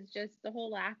is just the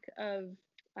whole lack of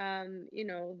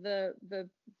the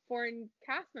foreign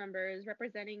cast members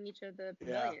representing each of the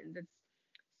pavilions. It's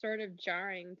sort of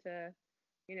jarring to,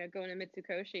 go into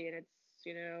Mitsukoshi and it's,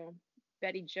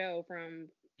 Betty Jo from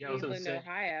Cleveland,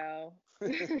 Ohio.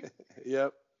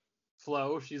 Yep.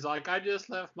 Flo, she's like, I just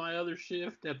left my other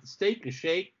shift at the Steak and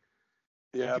Shake.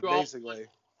 Yeah, basically.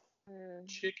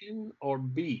 Chicken or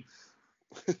beef.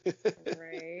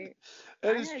 Right.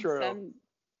 That is true.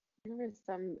 There was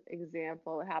some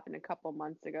example that happened a couple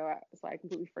months ago, so I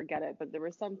completely forget it. But there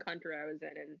was some country I was in,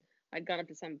 and I'd gone up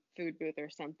to some food booth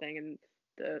or something, and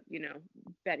the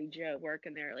Betty Joe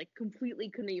working there like completely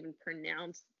couldn't even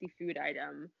pronounce the food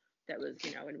item that was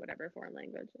in whatever foreign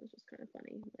language. It was just kind of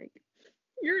funny. Like,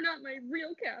 you're not my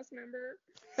real cast member.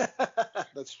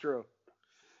 That's true.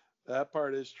 That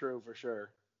part is true for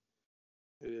sure.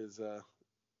 It is.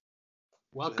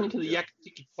 Welcome to the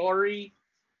Yakitori.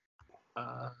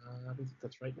 I think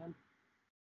that's right, man.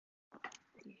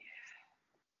 Yeah.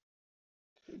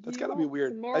 That's gotta be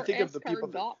weird. I think of the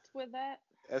people with that.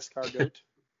 Escargot.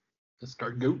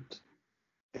 Escargot.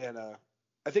 And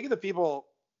I think of the people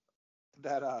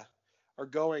that are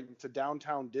going to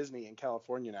downtown Disney in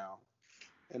California now,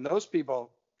 and those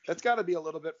people, that's got to be a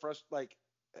little bit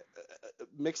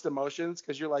mixed emotions,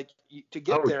 because you're like, to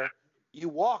get there, you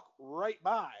walk right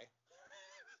by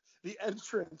the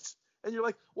entrance, and you're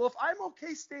like, well, if I'm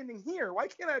okay standing here, why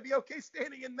can't I be okay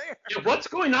standing in there? Yeah, what's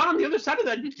going on the other side of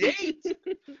that gate?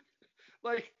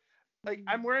 like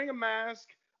I'm wearing a mask,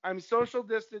 I'm social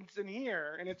distancing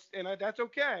here, and that's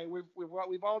okay.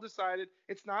 We've all decided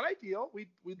it's not ideal.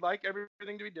 We'd like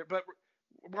everything to be different,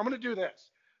 but I'm gonna do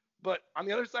this. But on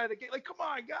the other side of the gate, like, come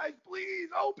on, guys, please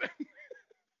open.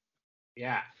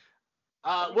 Yeah.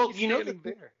 Well,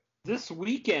 this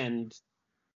weekend,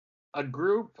 a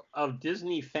group of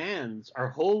Disney fans are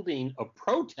holding a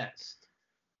protest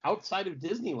outside of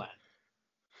Disneyland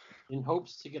in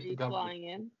hopes to get the government. Flying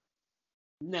in?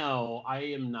 No, I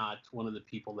am not one of the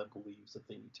people that believes that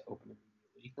they need to open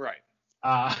immediately. Right.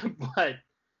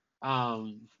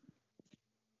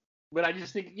 But I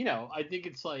just think, I think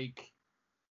it's like,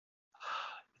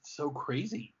 it's so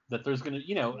crazy that there's gonna,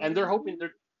 and they're hoping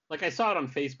like I saw it on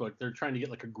Facebook, they're trying to get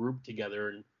like a group together,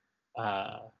 and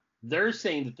they're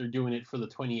saying that they're doing it for the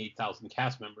 28,000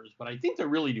 cast members, but I think they're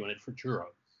really doing it for churros.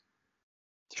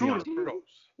 Churros.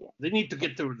 They need to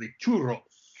get the churros.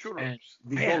 Churros.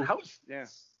 Man, yeah.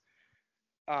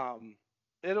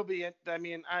 It'll be. I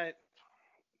mean,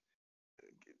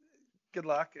 good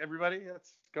luck, everybody.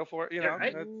 Let's go for it.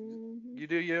 Right? You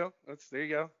do you. There you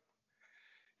go.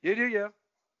 You do you.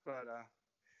 But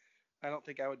I don't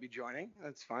think I would be joining.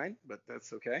 That's fine, but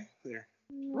that's okay. There.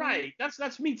 Right.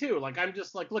 That's me too. Like, I'm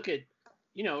just like, look at,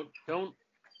 don't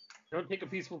take a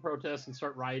peaceful protest and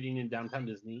start rioting in downtown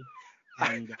Disney.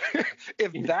 And,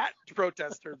 if that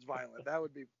protest turns violent, that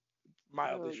would be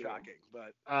mildly shocking.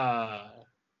 But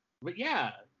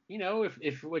yeah,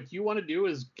 if what you want to do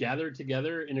is gather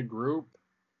together in a group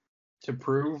to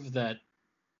prove that,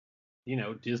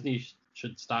 Disney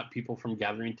should stop people from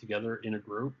gathering together in a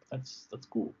group, that's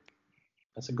cool.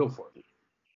 I said, go for it.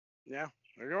 Yeah,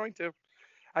 they're going to.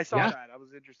 I saw that. I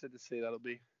was interested to see. That'll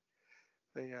be.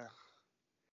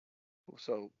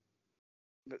 So,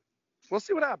 we'll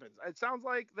see what happens. It sounds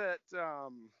like that.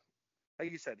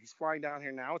 Like you said, he's flying down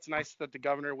here now. It's nice that the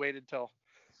governor waited till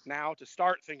now to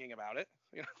start thinking about it.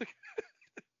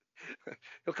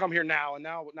 He'll come here now, and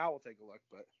now we'll take a look.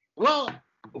 But well,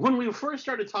 when we first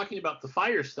started talking about the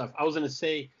fire stuff, I was going to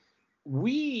say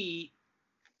we,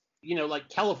 like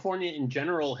California in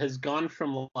general has gone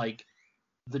from like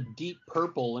the deep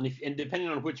purple, and depending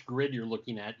on which grid you're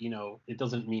looking at, it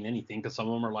doesn't mean anything, because some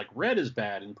of them are like red is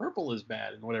bad and purple is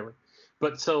bad and whatever.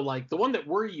 But so like the one that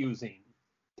we're using,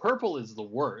 purple is the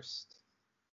worst.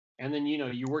 And then,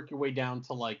 you work your way down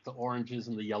to like the oranges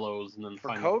and the yellows, and then for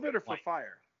COVID or for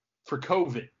fire? For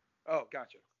COVID. Oh,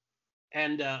 gotcha.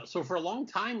 And so for a long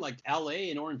time, like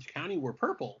LA and Orange County were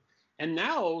purple, and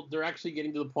now they're actually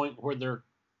getting to the point where they're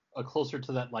closer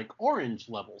to that like orange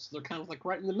level. So they're kind of like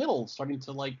right in the middle, starting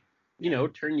to like,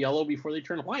 turn yellow before they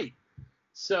turn white.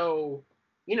 So,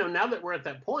 now that we're at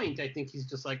that point, I think he's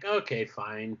just like, okay,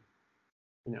 fine.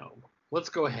 Let's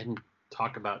go ahead and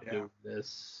talk about doing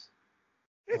this.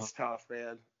 It's tough,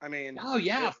 man. I mean, oh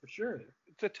yeah, for sure.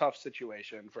 It's a tough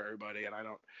situation for everybody, and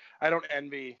I don't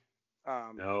envy.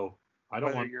 No, I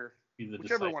don't want to be the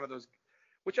whichever one of those,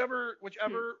 whichever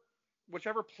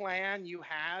plan you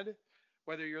had,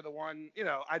 whether you're the one,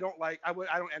 I don't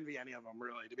envy any of them,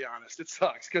 really, to be honest. It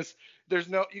sucks because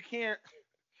you can't.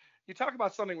 You talk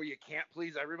about something where you can't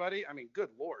please everybody. I mean, good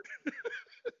Lord,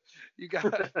 you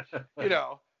got,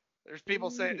 There's people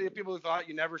who thought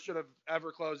you never should have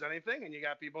ever closed anything, and you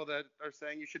got people that are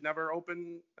saying you should never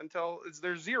open until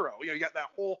there's zero. You got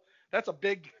that's a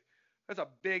big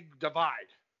divide.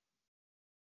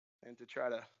 And to try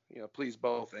to, please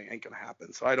both ain't gonna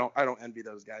happen. So I don't envy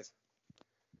those guys.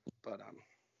 But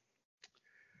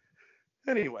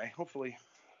anyway, hopefully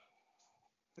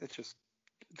it's just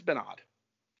it's been odd.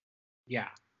 Yeah.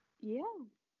 Yeah,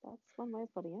 that's one way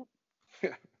of putting it.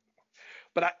 Yeah.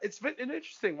 But it's been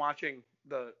interesting watching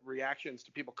the reactions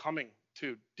to people coming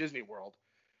to Disney World,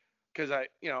 because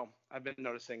I've been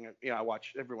noticing, I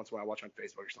watch every once in a while, I watch on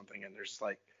Facebook or something, and there's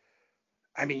like,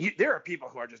 I mean, there are people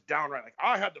who are just downright like,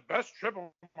 I had the best trip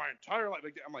of my entire life.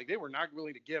 I'm like, they were not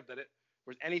willing to give that it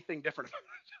was anything different.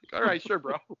 All right, sure,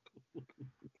 bro.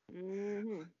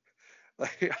 Mm-hmm.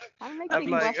 Like, I'm making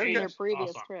like, okay, their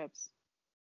previous trips.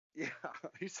 Yeah,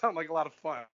 you sound like a lot of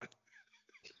fun.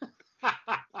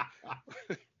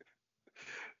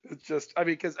 It's just, at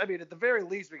the very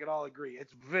least, we can all agree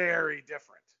it's very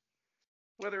different.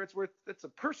 Whether it's a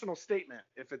personal statement,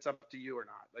 if it's up to you or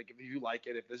not. Like, if you like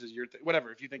it, if this is your thing,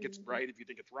 whatever. If you think it's right, if you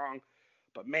think it's wrong.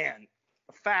 But man,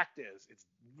 the fact is, it's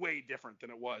way different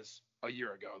than it was a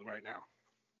year ago right now.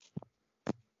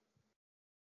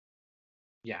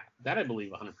 Yeah, that I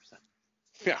believe 100%.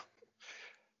 Yeah.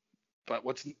 But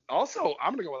what's also,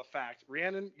 I'm going to go with a fact.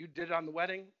 Rhiannon, you did it on the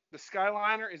wedding. The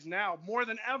Skyliner is now, more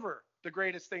than ever, the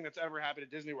greatest thing that's ever happened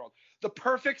at Disney World. The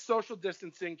perfect social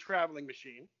distancing traveling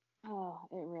machine. Oh,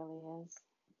 it really is.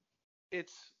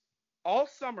 It's all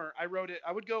summer. I rode it.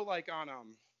 I would go like on,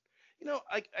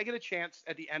 I get a chance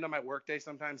at the end of my workday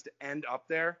sometimes to end up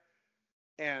there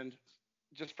and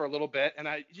just for a little bit. And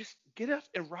I just get up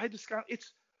and ride the Skyliner.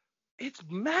 It's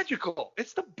magical.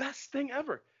 It's the best thing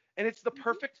ever. And it's the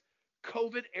perfect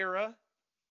COVID era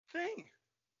thing.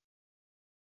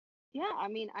 Yeah, I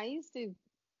mean, I used to,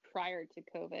 prior to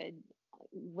COVID,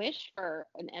 wish for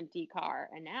an empty car,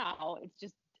 and now it's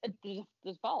just a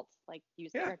default. Like,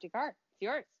 use the empty car. It's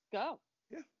yours. Go.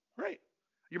 Yeah, right.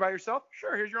 You're by yourself?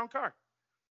 Sure, here's your own car.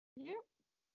 Yeah.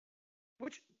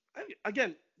 Which,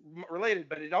 again, related,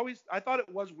 but I thought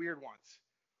it was weird once.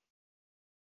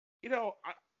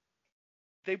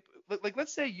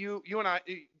 Let's say you and I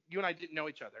didn't know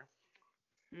each other.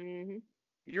 Mm-hmm.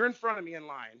 You're in front of me in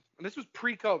line, and this was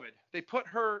pre-COVID. They put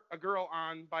a girl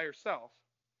on by herself,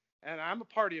 and I'm a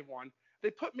party of one. They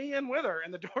put me in with her,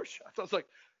 and the door shuts. I was like,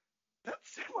 that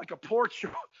seemed like a poor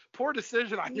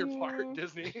decision on your part,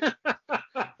 Disney.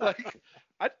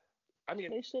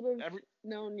 They should have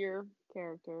known your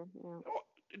character. Yeah.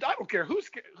 I don't care who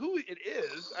it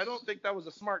is. I don't think that was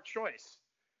a smart choice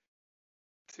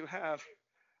to have.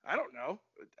 I don't know.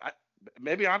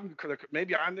 Maybe I'm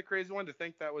the crazy one to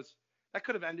think that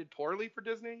could have ended poorly for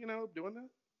Disney, doing that.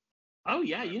 Oh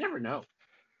yeah, you never know.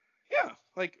 Yeah,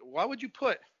 like why would you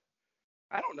put,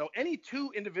 I don't know, any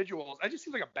two individuals? That just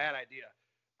seems like a bad idea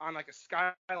on like a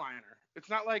Skyliner. It's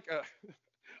not like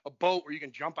a boat where you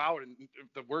can jump out and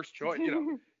the worst choice.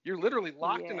 You're literally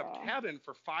locked in a cabin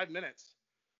for 5 minutes.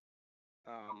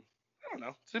 I don't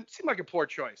know. It seemed like a poor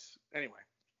choice. Anyway.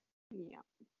 Yeah.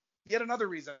 Yet another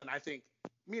reason, I think,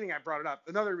 meaning I brought it up,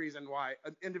 another reason why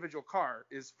an individual car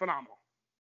is phenomenal.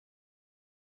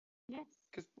 Yes.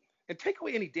 And take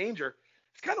away any danger.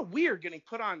 It's kind of weird getting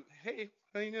put on, hey,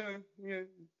 because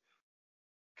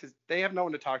they have no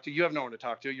one to talk to. You have no one to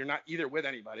talk to. You're not either with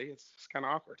anybody. It's kind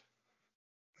of awkward.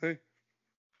 Hey.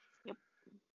 Yep.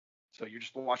 So you're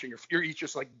just watching you're each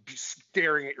just like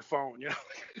staring at your phone,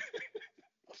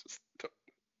 Just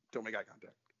don't make eye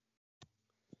contact.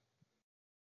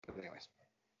 But anyways.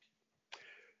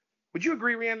 Would you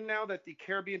agree, Rhiannon, now that the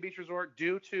Caribbean Beach Resort,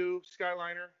 due to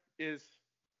Skyliner, is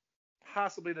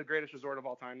possibly the greatest resort of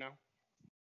all time now?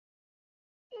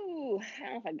 Ooh, I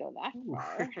don't know if I'd go that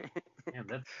far.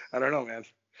 Man, I don't know, man.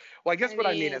 Well,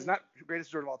 I mean is not greatest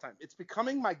resort of all time. It's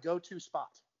becoming my go-to spot.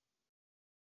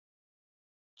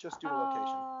 Just due to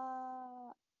location.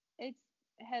 It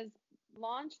has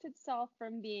launched itself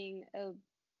from being a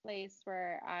place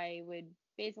where I would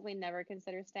basically never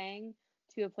consider staying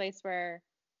to a place where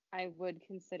I would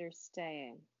consider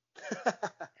staying. So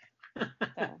I'm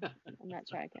not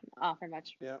sure I can offer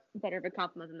much better of a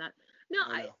compliment than that. No,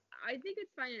 I think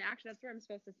it's fine. And actually, that's where I'm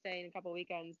supposed to stay in a couple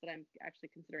weekends that I'm actually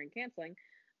considering canceling.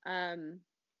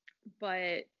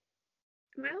 But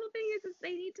my whole thing is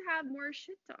they need to have more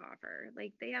shit to offer.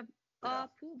 Like, they have a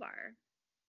pool bar.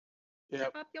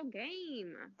 Step up your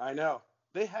game. I know.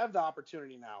 They have the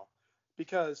opportunity now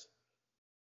because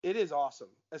it is awesome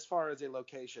as far as a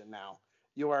location now.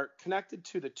 You are connected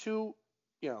to the two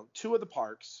of the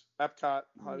parks, Epcot,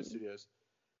 Hollywood Studios.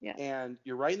 Yeah. And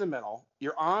you're right in the middle.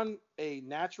 You're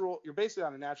basically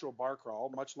on a natural bar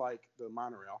crawl, much like the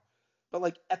monorail. But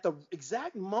like at the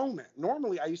exact moment,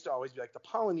 normally I used to always be like the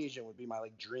Polynesian would be my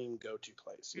like dream go-to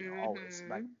place, always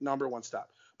my number one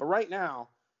stop. But right now,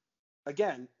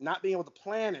 again, not being able to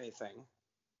plan anything,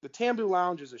 the Tambu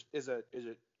Lounge is a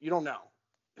you don't know.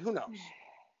 Who knows?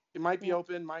 It might be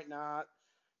open, might not.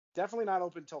 Definitely not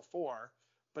open till 4.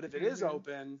 But if it is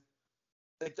open,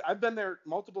 I've been there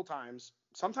multiple times.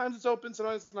 Sometimes it's open,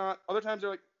 sometimes it's not. Other times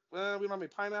they're like, well, we don't have any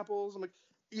pineapples. I'm like,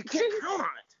 you can't count on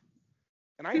it.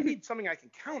 And I need something I can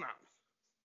count on.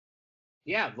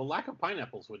 Yeah, the lack of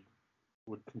pineapples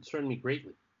would concern me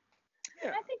greatly. Yeah.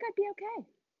 I think I'd be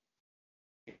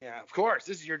okay. Yeah, of course.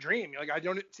 This is your dream. You're like, I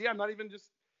don't see. I'm not even just.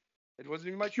 It wasn't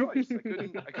even my choice.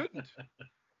 I couldn't.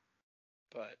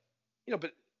 But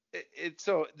it's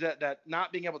so that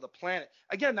not being able to plan it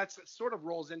again. That sort of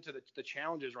rolls into the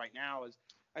challenges right now. Is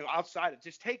outside it.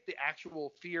 Just take the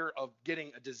actual fear of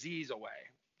getting a disease away.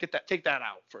 Take that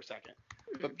out for a second.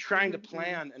 But trying to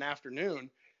plan an afternoon.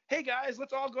 Hey guys,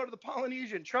 let's all go to the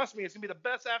Polynesian. Trust me, it's gonna be the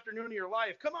best afternoon of your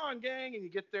life. Come on, gang. And you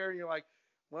get there and you're like,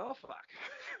 well, fuck.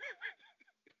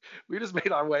 We just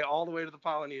made our way all the way to the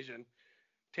Polynesian.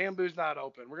 Tambu's not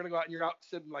open. We're gonna go out and you're out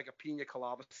sitting like a pina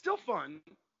colada. Still fun.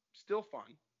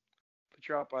 But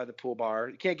you're out by the pool bar.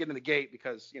 You can't get in the gate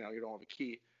because you don't have a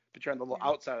key. But you're on the little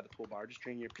outside of the pool bar, just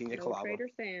drinking your pina colada.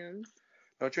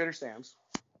 No Trader Sam's.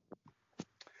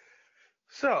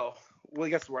 So, well, I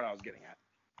guess where I was getting at.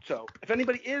 So, if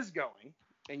anybody is going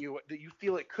and you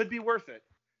feel it could be worth it,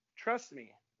 trust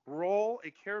me, roll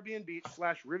a Caribbean Beach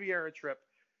 / Riviera trip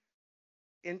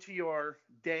into your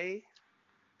day,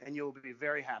 and you'll be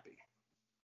very happy.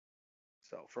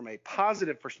 So, from a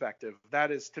positive perspective,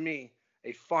 that is to me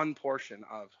a fun portion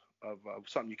of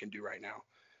something you can do right now.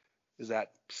 Is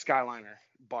that Skyliner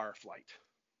bar flight?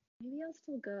 Maybe I'll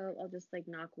still go. I'll just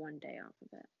knock one day off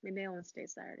of it. Maybe I won't stay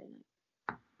Saturday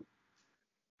night.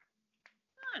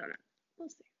 I don't know. We'll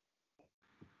see.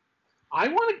 I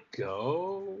want to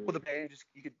go. Well, the bay,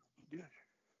 you could do it.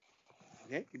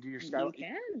 Yeah, you could do your Skyliner. You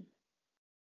can.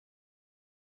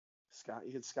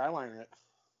 You could Skyliner it.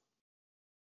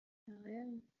 Hell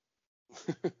yeah.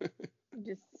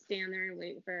 Just stand there and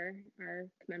wait for our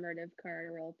commemorative car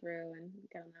to roll through and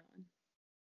get on that one.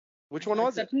 Which one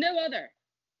was it? No other.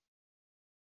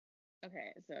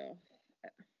 Okay, so I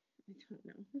don't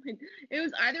know. It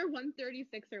was either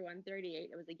 136 or 138.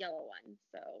 It was a yellow one.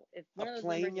 So if one of those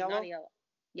numbers is not a yellow,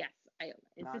 yes, I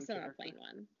insist on a plain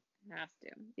one. It has to.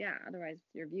 Yeah, otherwise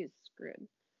your view's screwed.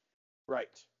 Right.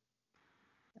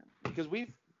 So. Because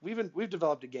we've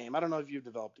developed a game. I don't know if you've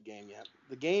developed a game yet.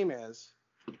 The game is,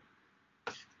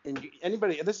 and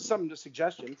this is a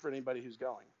suggestion for anybody who's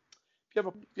going. If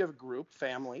you have a group,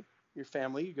 your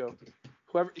family, you go,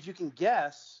 whoever, if you can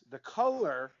guess the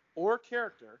color or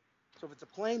character. So if it's a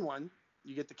plain one,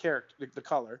 you get the character, the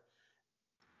color.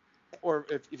 Or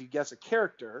if you guess a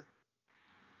character,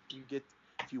 if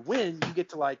you win, you get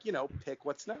to pick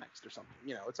what's next or something.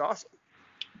 It's awesome.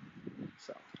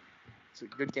 So it's a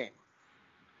good game.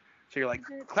 So you're like,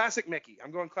 classic Mickey.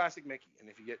 I'm going classic Mickey. And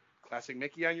if you get classic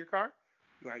Mickey on your car,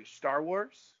 you want Star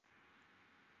Wars.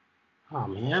 Oh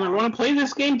man, I want to play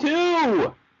this game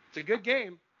too. It's a good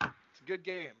game.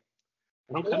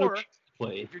 Or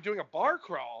if you're doing a bar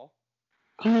crawl,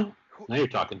 now you're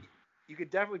talking. You could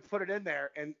definitely put it in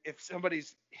there, and if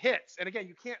somebody's hits, and again,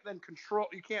 you can't then control.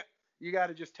 You got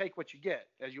to just take what you get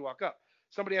as you walk up.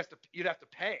 You'd have to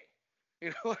pay.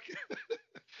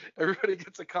 Everybody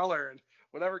gets a color, and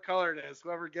whatever color it is,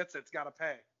 whoever gets it's got to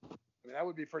pay. I mean, that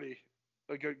would be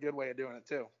a good way of doing it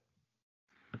too.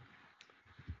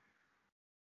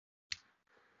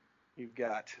 You've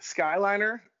got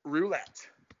Skyliner Roulette.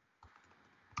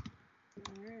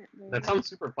 That sounds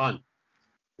super fun.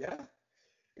 Yeah.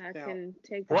 That can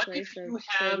take the place of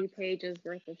 30 pages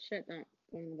worth of shit not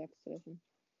going the next edition.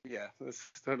 Yeah,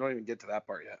 I don't even get to that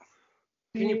part yet.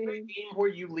 Can you play a game where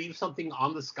you leave something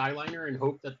on the Skyliner and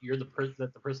hope that you're the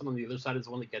person on the other side is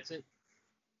the one that gets it?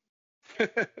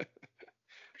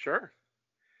 Sure.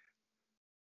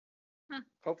 Huh.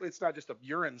 Hopefully it's not just a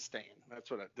urine stain. That's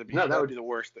what that would be the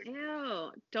worst thing.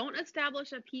 Ew. Don't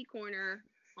establish a pee corner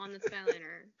on the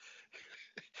Skyliner.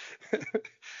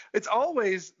 It's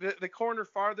always the corner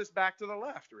farthest back to the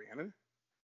left, Rhiannon.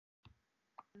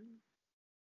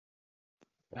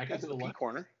 Back into the left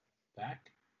corner. Back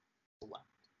to the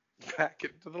left. Back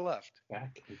into the left.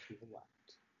 Back into the left.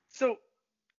 So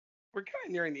we're kind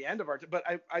of nearing the end of our, but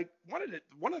I wanted to,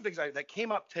 one of the things that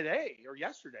came up today or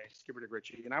yesterday, Skipper Dick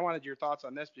Ritchie, and I wanted your thoughts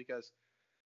on this because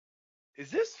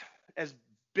is this as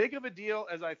big of a deal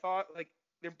as I thought? Like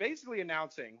they're basically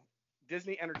announcing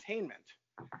Disney Entertainment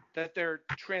that they're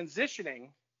transitioning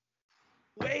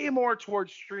way more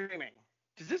towards streaming.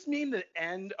 Does this mean the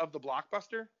end of the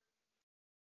Blockbuster?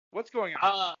 What's going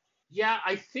on? Yeah,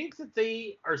 I think that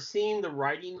they are seeing the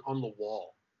writing on the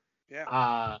wall.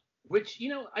 Yeah. Which,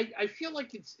 I feel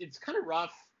like it's kind of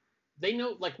rough. They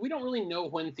know, we don't really know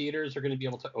when theaters are going to be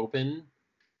able to open.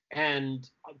 And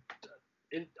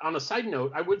on a side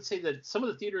note, I would say that some of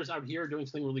the theaters out here are doing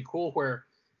something really cool where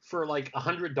for like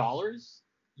 $100,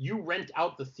 you rent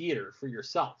out the theater for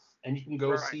yourself and you can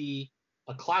go see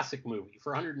a classic movie.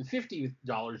 For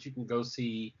 $150, you can go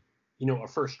see, a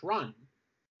first run.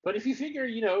 But if you figure,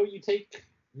 you take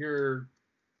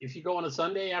if you go on a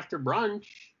Sunday after brunch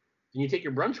and you take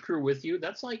your brunch crew with you,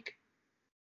 that's like,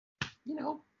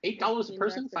 $8 a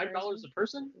person, $5 a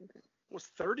person. It was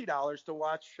 $30 to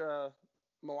watch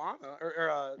Moana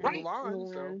or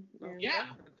Mulan. So yeah.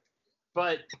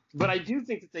 But I do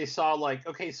think that they saw like,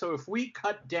 okay, so if we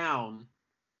cut down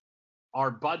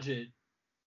our budget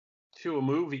to a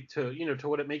movie, to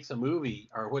what it makes a movie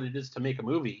or what it is to make a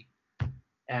movie,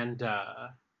 and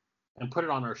put it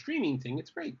on our streaming thing,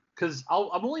 it's great. Because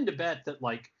I'm willing to bet that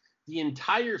like the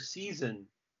entire season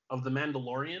of The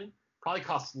Mandalorian probably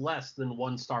costs less than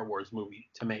one Star Wars movie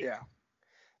to make. Yeah,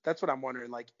 that's what I'm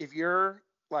wondering. Like, if you're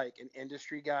like an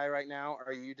industry guy right now,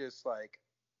 are you just like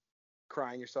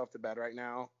crying yourself to bed right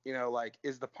now? Like,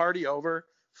 is the party over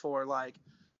for like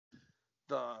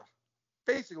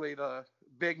basically the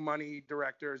big money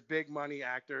directors, big money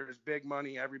actors, big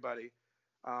money everybody?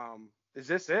 Is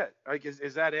this it? Like,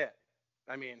 is that it?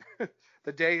 I mean,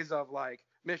 the days of like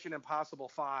Mission Impossible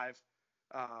 5,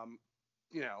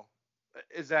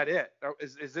 is that it? Or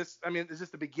is this? I mean, is this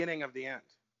the beginning of the end?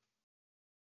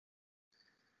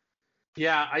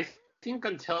 Yeah, I think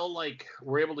until like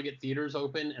we're able to get theaters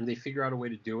open and they figure out a way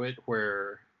to do it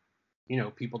where,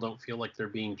 people don't feel like they're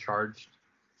being charged.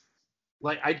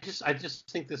 Like I just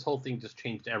think this whole thing just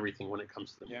changed everything when it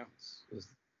comes to the movies. Is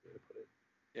the way to put it.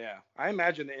 Yeah, I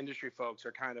imagine the industry folks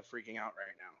are kind of freaking out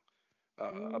right now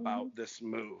about this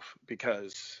move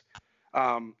because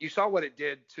you saw what it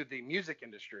did to the music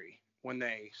industry when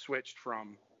they switched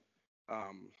from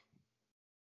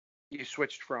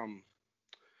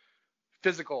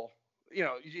physical,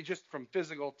 from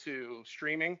physical to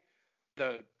streaming.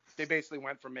 They basically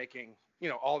went from making,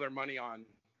 all their money on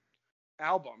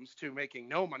albums to making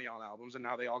no money on albums, and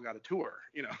now they all got a tour,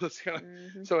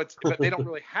 So but they don't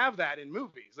really have that in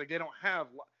movies. Like, they don't have,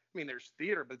 I mean, there's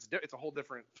theater, but it's a whole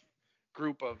different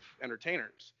group of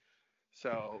entertainers.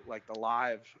 So like the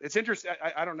live, it's interesting.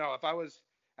 I don't know if I was,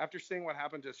 after seeing what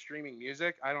happened to streaming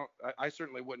music, I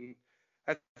certainly wouldn't.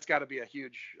 That's got to be a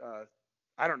huge.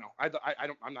 I don't know.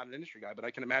 I'm not an industry guy, but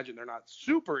I can imagine they're not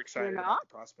super excited about the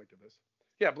prospect of this.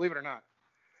 Yeah, believe it or not.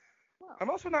 Wow. I'm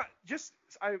also not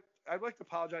I'd like to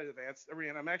apologize in advance,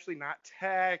 and I'm actually not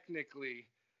technically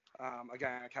a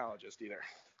gynecologist either.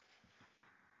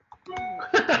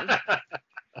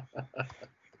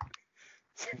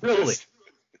 Really?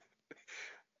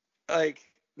 Like,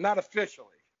 not officially.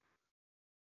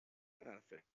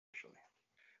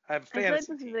 I have a fantasy. I feel like this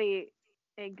is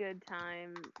a good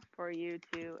time for you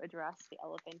to address the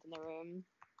elephant in the room,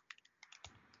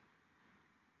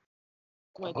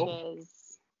 which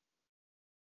is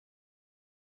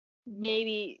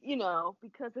maybe,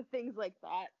 because of things like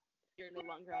that, you're no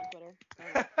longer on Twitter.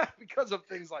 Because of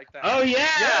things like that. Oh,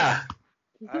 yeah!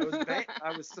 Yes.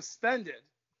 I was suspended.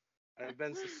 I've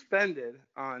been suspended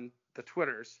on the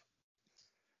Twitters.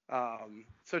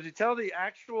 So to tell the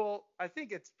actual, I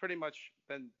think it's pretty much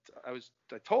been, I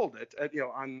told it,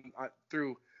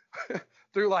 through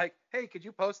like, hey, could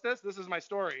you post this? This is my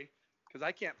story, because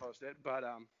I can't post it. But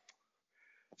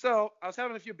so I was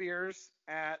having a few beers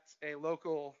at a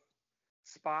local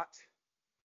spot,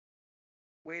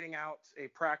 waiting out a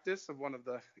practice of one of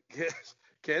the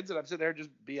kids, and I'm sitting there just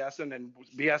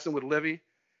BSing with Livy,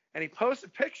 and he posted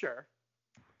a picture.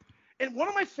 And one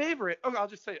of my favorite, I'll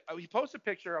just say, he posted a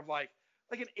picture of like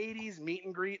an 80s meet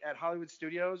and greet at Hollywood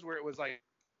Studios where it was like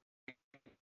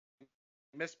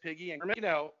Miss Piggy and,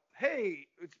 hey,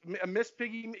 it's a Miss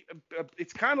Piggy.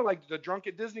 It's kind of like the Drunk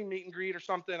at Disney meet and greet or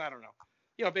something. I don't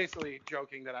know. Basically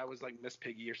joking that I was like Miss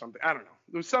Piggy or something. I don't know.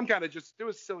 It was some kind of it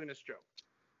was a silliness joke.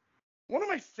 One of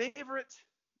my favorite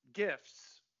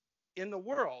gifs in the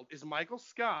world is Michael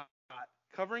Scott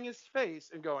covering his face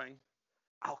and going,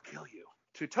 "I'll kill you,"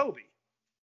 to Toby.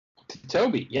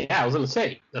 Toby, yeah, I was gonna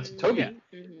say that's Toby.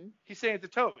 Mm-hmm. He's saying it to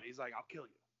Toby. He's like, "I'll kill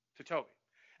you," to Toby,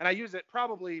 and I use it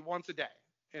probably once a day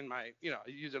in my, I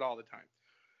use it all the time.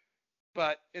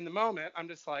 But in the moment, I'm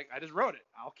just like, I just wrote it.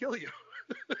 "I'll kill you,"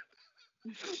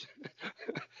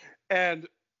 and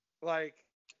like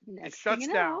it shuts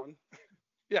down.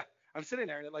 Yeah, I'm sitting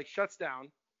there and it like shuts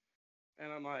down,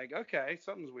 and I'm like, okay,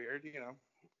 something's weird, And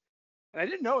I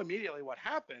didn't know immediately what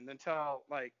happened until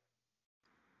like.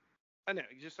 I know.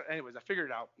 Anyways, I figured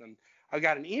it out, and I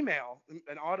got an email,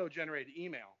 an auto-generated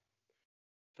email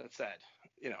that said,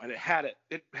 and it had it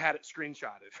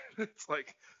screenshotted. It's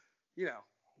like, you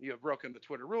have broken the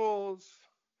Twitter rules.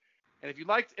 And if you'd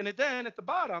like, then at the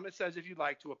bottom it says if you'd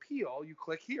like to appeal, you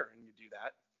click here and you do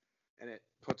that, and it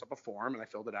puts up a form, and I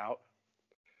filled it out,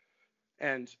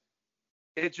 and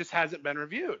it just hasn't been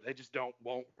reviewed. They just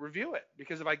won't review it,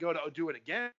 because if I go to do it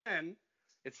again,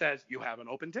 it says you have an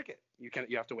open ticket. You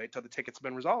have to wait till the ticket's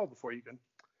been resolved before you can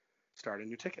start a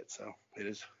new ticket. So it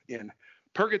is in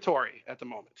purgatory at the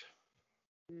moment.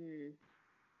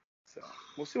 So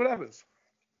we'll see what happens.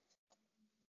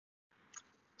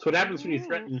 So what happens when you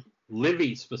threaten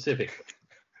Livy specifically?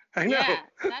 I know. Yeah,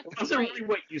 it wasn't really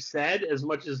what you said as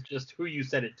much as just who you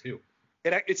said it to.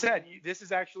 It said this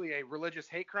is actually a religious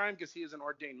hate crime because he is an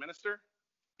ordained minister.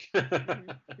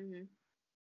 Mm-hmm.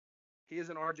 He is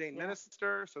an ordained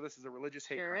minister, so this is a religious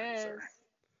hate crime, is.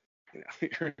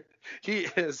 sir. He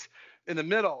is in the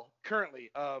middle currently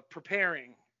of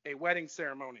preparing a wedding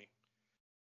ceremony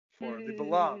for the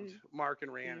beloved Mark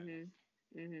and Rhiannon.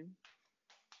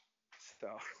 So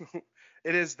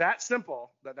it is that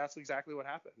simple that's exactly what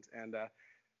happened. And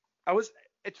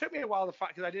it took me a while to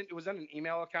find, because it was on an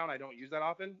email account I don't use that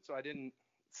often, so I didn't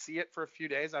see it for a few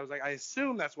days. I was like, I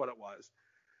assume that's what it was.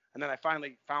 And then I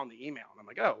finally found the email, and I'm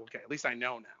like, oh, okay, at least I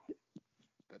know now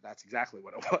that that's exactly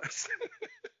what it was.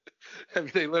 I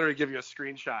mean, they literally give you a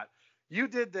screenshot. You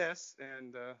did this,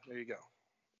 and there you go.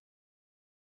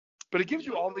 But it gives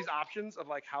you all these options of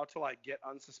like how to like get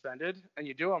unsuspended, and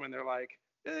you do them, and they're like,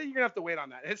 you're gonna have to wait on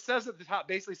that. It says at the top,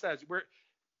 basically says we're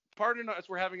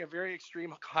having a very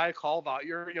extreme high call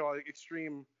volume, like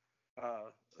extreme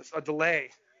a delay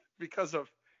because of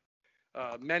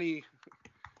many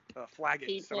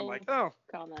flaggings. And I'm like, oh,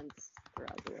 comments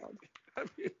throughout the world.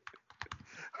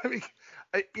 I mean,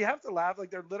 you have to laugh. Like,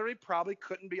 there literally probably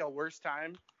couldn't be a worse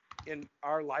time in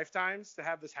our lifetimes to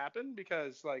have this happen,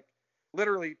 because like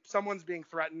literally someone's being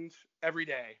threatened every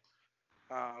day,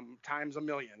 times a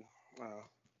million,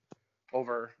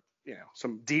 over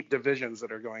some deep divisions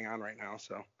that are going on right now.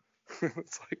 So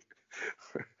it's like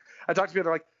I talked to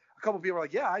people, like a couple of people are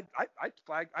like, yeah,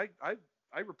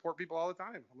 I report people all the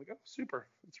time. I'm like, oh, super,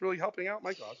 it's really helping out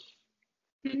my cause.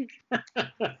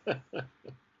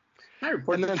 I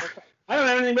report them. I don't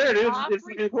have anything better to do. It's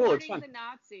really cool. It's fun. The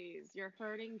Nazis. You're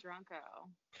hurting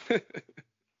Drunko.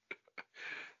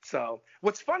 So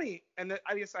what's funny, and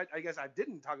I guess I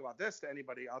didn't talk about this to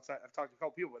anybody outside. I've talked to a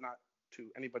couple people, but not to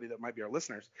anybody that might be our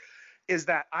listeners, is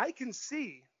that I can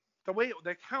see the way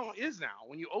the account is now.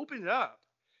 When you open it up,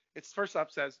 it's first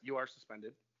up says you are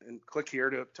suspended, and click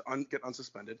here to get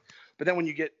unsuspended. But then when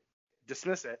you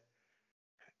dismiss it,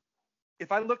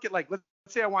 if I look at, like, let's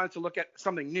say I wanted to look at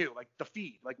something new, like the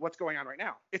feed, like what's going on right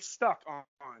now, it's stuck on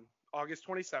August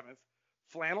 27th.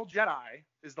 Flannel Jedi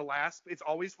is the last. It's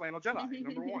always Flannel Jedi,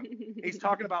 number one. He's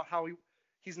talking about how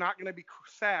he's not going to be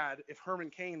sad if Herman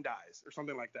Cain dies or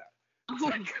something like that.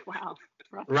 Oh, wow.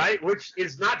 Right, which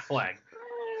is not flagged.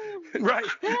 Right.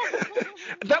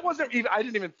 That wasn't even. I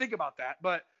didn't even think about that,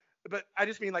 but I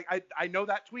just mean, like, I know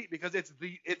that tweet because it's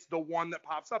the one that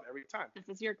pops up every time. This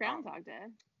is your Groundhog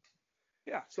Day.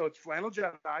 Yeah, so it's Flannel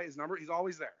Jedi is he's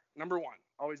always there, number one,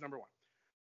 always number one.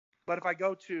 But if I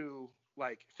go to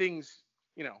like things,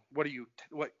 what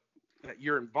that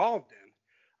you're involved in,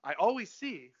 I always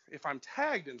see if I'm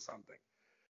tagged in something.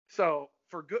 So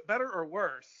for good, better or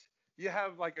worse, you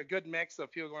have like a good mix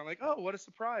of people going like, oh, what a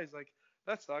surprise, like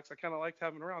that sucks, I kind of liked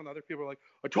having him around. And other people are like,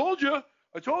 I told you that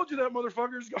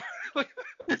motherfucker's going. Like,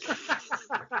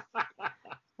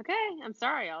 okay, I'm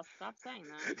sorry, I'll stop saying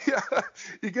that. Yeah,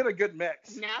 you get a good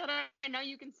mix. Now that I know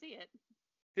you can see it.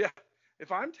 Yeah,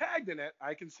 if I'm tagged in it,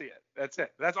 I can see it. That's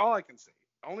it. That's all I can see.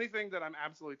 Only thing that I'm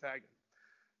absolutely tagged in.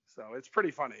 So it's pretty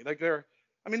funny. Like, the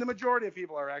majority of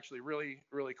people are actually really,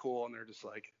 really cool, and they're just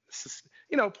like,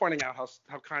 pointing out how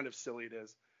kind of silly it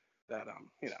is that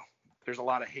there's a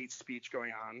lot of hate speech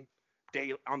going on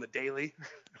the daily.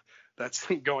 That's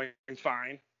going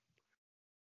fine,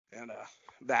 and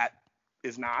that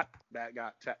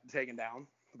got taken down.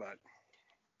 But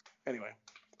anyway,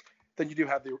 then you do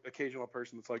have the occasional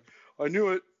person that's like, I knew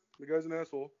it, the guy's an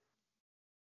asshole.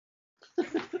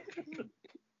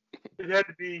 It had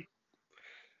to be.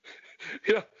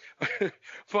 Yeah.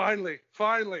 Finally,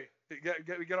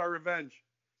 we get our revenge.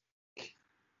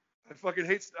 I fucking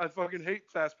hate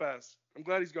FastPass. I'm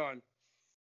glad he's gone.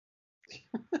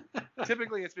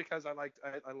 Typically, it's because I like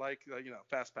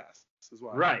FastPass as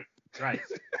well. Right.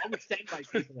 All the standby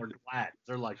people are glad.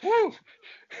 They're like, woo!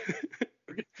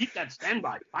 We're gonna keep that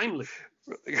standby finally.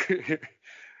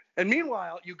 And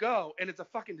meanwhile, you go and it's a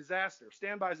fucking disaster.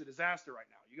 Standby is a disaster right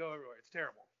now. You go everywhere. It's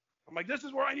terrible. I'm like, this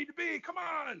is where I need to be. Come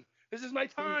on. This is my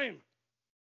time.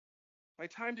 My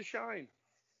time to shine.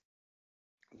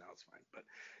 No, it's fine. But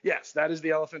yes, that is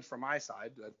the elephant from my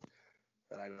side. That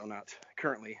that I'm not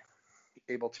currently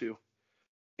able to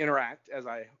interact as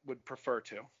I would prefer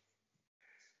to.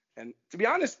 And to be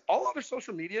honest, all other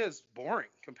social media is boring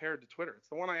compared to Twitter. It's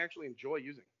the one I actually enjoy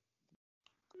using.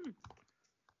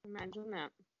 Imagine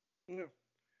that. Yeah.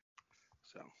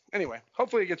 So anyway,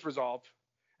 hopefully it gets resolved.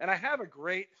 And I have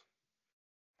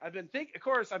I've been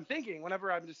I'm thinking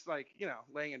whenever I'm just like,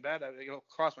 laying in bed, it'll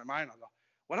cross my mind. I'll go,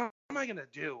 what am I going to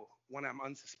do when I'm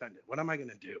unsuspended? What am I going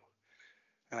to do?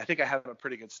 And I think I have a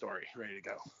pretty good story ready to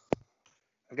go.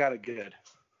 I've got a good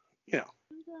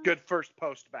first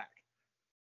post back.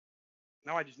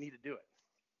 Now I just need to do it.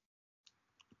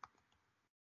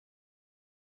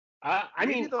 I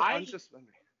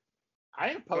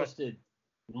have posted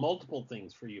multiple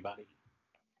things for you, buddy.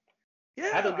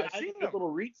 Yeah, I had a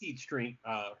little retweet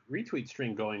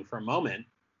string going for a moment.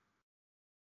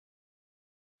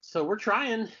 So we're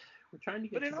trying to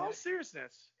get. But in all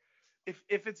seriousness, if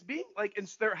it's being like, and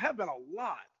there have been a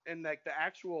lot, and like the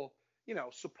actual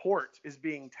support is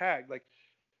being tagged, like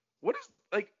what is,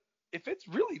 like, if it's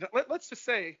really, let's just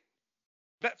say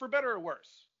that for better or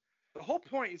worse, the whole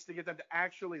point is to get them to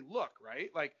actually look, right?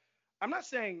 Like, I'm not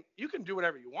saying you can do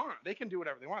whatever you want. They can do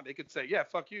whatever they want. They could say, yeah,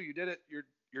 fuck you, you did it,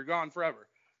 you're gone forever,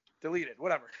 deleted,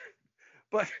 whatever.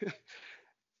 But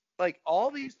like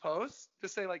all these posts to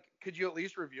say like, could you at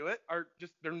least review it, are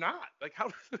just, they're not. Like, how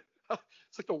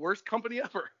it's like the worst company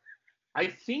ever. I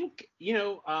think,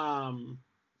 from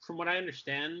what I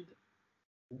understand,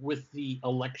 with the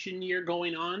election year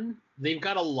going on, they've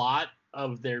got a lot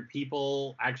of their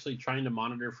people actually trying to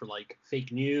monitor for like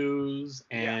fake news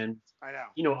and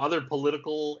other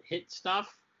political hit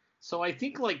stuff. So I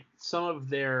think like some of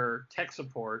their tech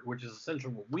support, which is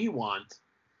essentially what we want,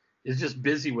 is just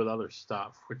busy with other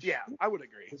stuff. Which I would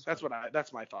agree.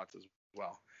 That's my thoughts as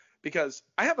well. Because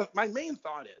my main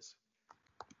thought is,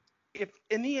 if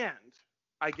in the end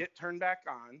I get turned back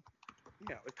on,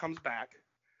 it comes back,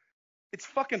 it's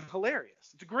fucking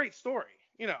hilarious. It's a great story.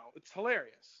 It's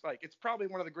hilarious. Like, it's probably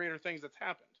one of the greater things that's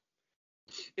happened.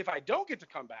 If I don't get to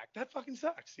come back, that fucking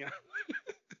sucks,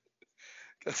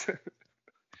 Because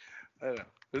I don't know.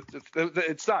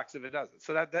 It sucks if it doesn't.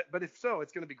 So but if so,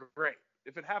 it's going to be great.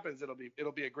 If it happens, it'll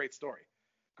be a great story,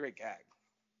 great gag.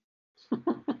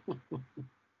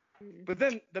 But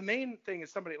then the main thing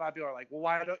is, a lot of people are like,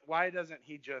 well, why doesn't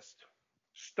he just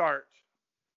start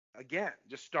again?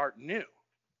 Just start new.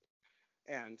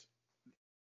 And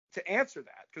to answer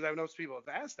that, because I've noticed people have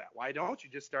asked that, why don't you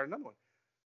just start another one?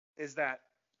 Is that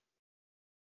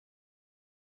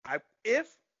if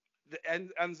the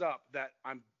ends up that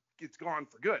it's gone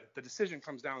for good, the decision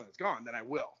comes down that it's gone, then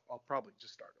I'll probably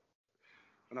just start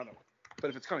another one.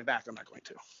 But if it's coming back, I'm not going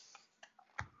to.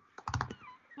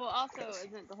 Well, also,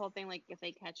 isn't the whole thing like, if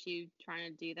they catch you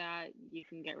trying to do that, you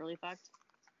can get really fucked?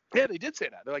 Yeah, they did say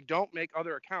that. They're like, don't make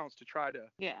other accounts to try to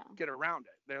get around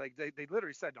it. They're like, they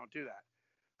literally said, don't do that.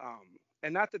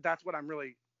 And not that that's what I'm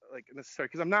really like necessary,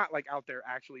 because I'm not like out there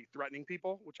actually threatening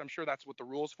people, which I'm sure that's what the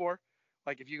rule's for.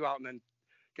 Like, if you go out and then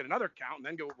get another account and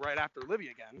then go right after Livy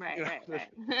again. Right.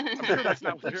 I'm sure that's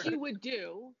not what you would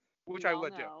do. Which I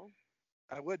would do.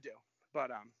 I would do.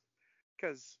 But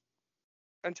because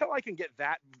until I can get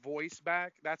that voice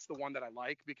back, that's the one that I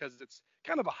like, because it's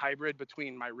kind of a hybrid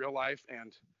between my real life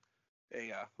and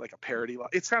like a parody.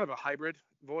 It's kind of a hybrid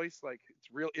voice. Like, it's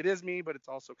real. It is me, but it's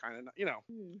also kind of,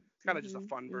 kind of just a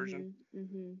fun version.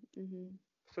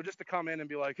 So just to come in and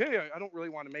be like, hey, I don't really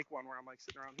want to make one where I'm like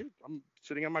sitting around here. I'm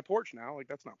sitting on my porch now. Like,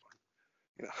 that's not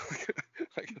fun.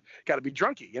 Like, got to be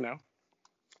drunky,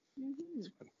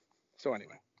 So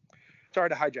anyway, sorry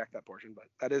to hijack that portion,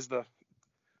 but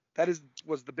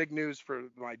was the big news for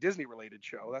my Disney related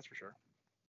show. That's for sure.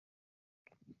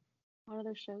 What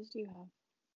other shows do you have?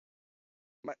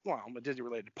 I'm a Disney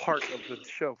related part of the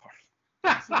show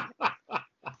part.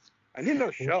 I need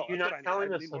no show. You're not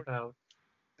telling us about.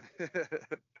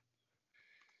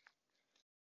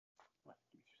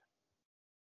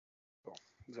 Cool.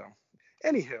 So,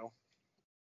 anywho,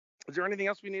 is there anything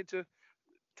else we need to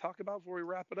talk about before we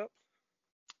wrap it up?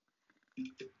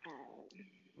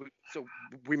 So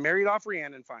we married off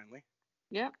Rhiannon finally.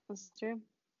 Yep, that's true.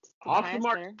 Off the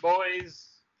market, boys.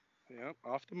 Yep,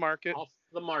 off the market. Off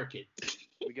the market.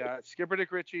 We got Skipper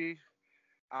Dick Ritchie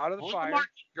out of the fire. The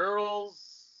market,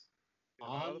 girls.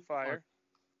 Out of the fire.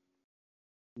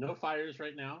 No fires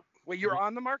right now. Wait, you're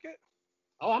on the market?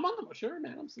 Oh, I'm on the market. Sure,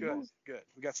 man. I'm Good.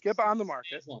 We got Skip on the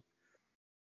market.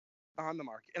 On the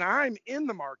market. And I'm in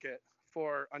the market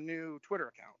for a new Twitter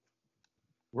account.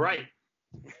 Right.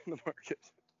 In the market.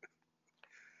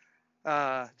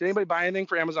 Did anybody buy anything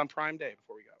for Amazon Prime Day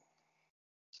before we go?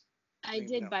 I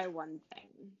did buy one thing,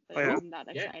 but it wasn't that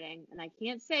exciting, and I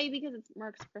can't say because it's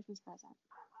Mark's Christmas present.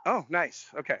 Oh, nice.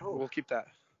 Okay, we'll keep that.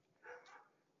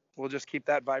 We'll just keep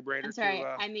that vibrator. I'm sorry.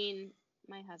 I mean,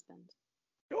 my husband.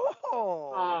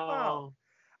 Oh, wow.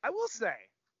 I will say,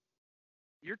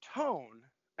 your tone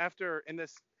in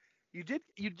this, you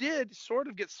did sort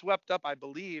of get swept up, I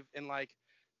believe, in like,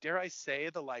 dare I say,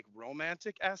 the like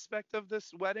romantic aspect of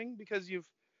this wedding, because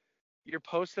your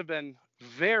posts have been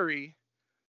very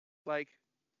like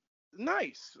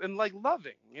nice and like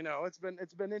loving. You know, it's been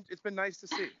nice to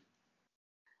see.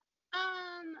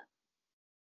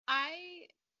 I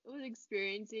was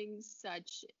experiencing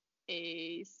such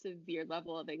a severe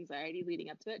level of anxiety leading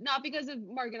up to it. Not because of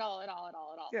Mark at all.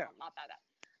 Yeah. Not that.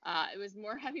 It was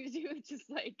more having to do with just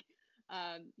like,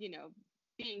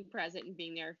 being present and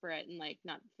being there for it and like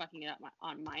not fucking it up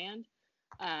on my end.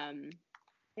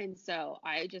 And so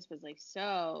I just was like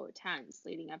so tense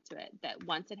leading up to it that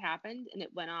once it happened and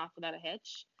it went off without a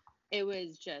hitch, it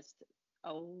was just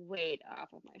a weight off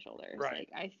of my shoulders. Right. Like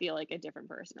I feel like a different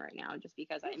person right now just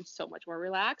because I'm so much more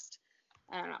relaxed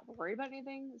and I'm not worried about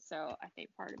anything. So I think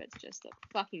part of it's just the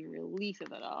fucking relief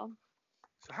of it all.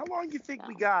 So how long do you think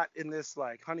we got in this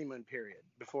like honeymoon period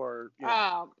before? Give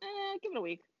it a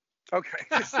week. Okay.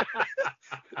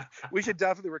 We should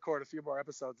definitely record a few more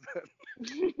episodes then.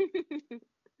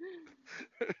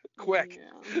 Quick.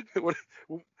 Yeah.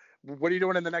 What are you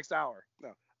doing in the next hour?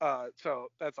 No. So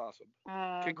that's awesome.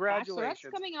 Congratulations.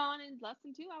 Bachelorette's coming on in less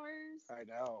than 2 hours. I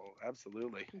know,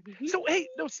 absolutely. So hey,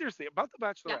 no, seriously, about the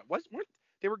Bachelorette,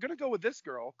 they were gonna go with this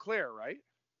girl, Claire, right?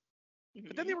 Mm-hmm.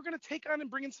 But then they were gonna take on and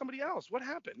bring in somebody else. What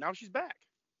happened? Now she's back.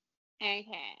 Okay,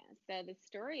 so the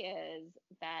story is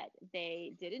that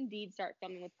they did indeed start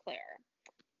filming with Claire.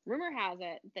 Rumor has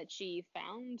it that she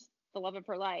found the love of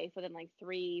her life within like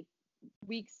 3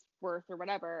 weeks worth or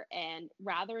whatever, and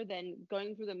rather than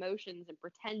going through the motions and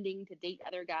pretending to date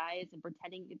other guys and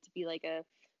pretending it to be like a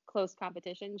close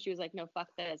competition, she was like, no, fuck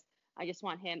this. I just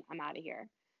want him. I'm out of here.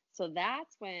 So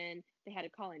that's when they had to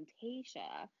call in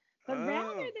Tayshia. But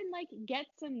rather than like get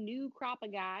some new crop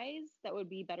of guys that would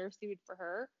be better suited for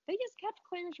her, they just kept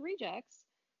Claire's rejects.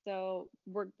 So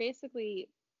we're basically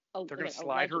they're gonna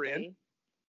slide her in.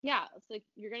 Yeah, it's like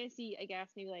you're gonna see, I guess,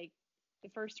 maybe like the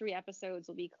first 3 episodes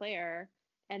will be Claire,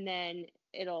 and then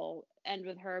it'll end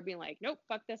with her being like, nope,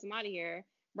 fuck this, I'm out of here,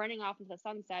 running off into the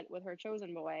sunset with her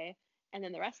chosen boy, and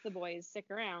then the rest of the boys stick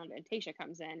around, and Tayshia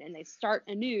comes in, and they start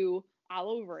anew all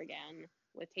over again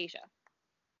with Tayshia.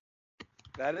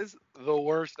 That is the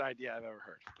worst idea I've ever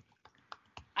heard.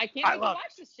 I can't wait to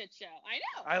watch this shit show.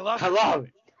 I know. I love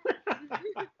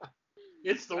it.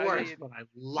 It's the worst, but I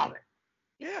love it.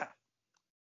 Yeah.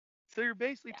 So you're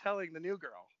basically telling the new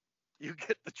girl, you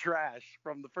get the trash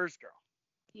from the first girl.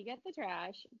 You get the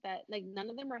trash that like none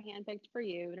of them are handpicked for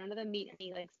you. None of them meet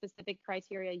any like specific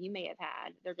criteria you may have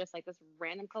had. They're just like this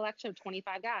random collection of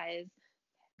 25 guys.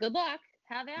 Good luck.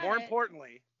 Have at it.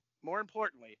 More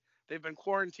importantly, they've been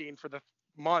quarantined for the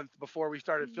month before we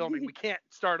started filming. We can't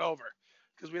start over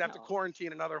because we'd have to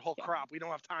quarantine another whole crop. We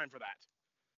don't have time for that.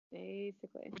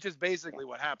 Basically. Which is basically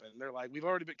what happened. They're like, we've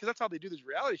already been, because that's how they do these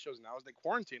reality shows now, is they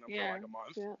quarantine them for like a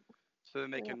month. Yeah. So then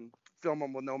they can film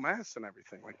them with no masks and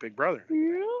everything, like Big Brother.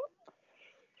 Yeah.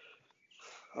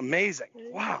 Amazing.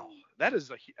 Wow. That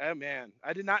is man,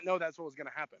 I did not know that's what was going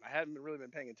to happen. I hadn't really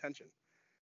been paying attention.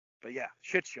 But yeah,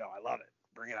 shit show. I love it.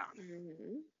 Bring it on.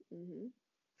 Mm-hmm. Mm-hmm.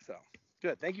 So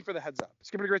good. Thank you for the heads up.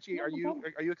 Skipper Gritchy, are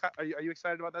you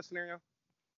excited about that scenario?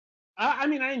 I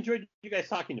mean, I enjoyed you guys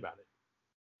talking about it.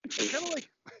 It's kind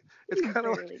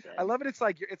of like I love it. It's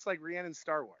like Rhiannon's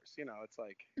Star Wars. You know, it's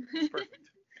like it's perfect.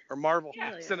 Or Marvel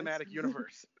Cinematic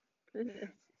Universe.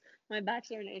 My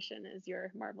Bachelor Nation is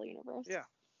your Marvel Universe. Yeah.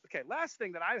 Okay. Last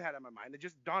thing that I had on my mind that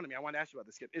just dawned on me, I wanted to ask you about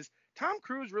this, Skip, is Tom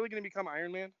Cruise really going to become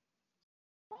Iron Man?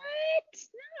 What?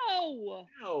 No.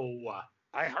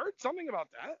 I heard something about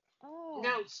that. Oh.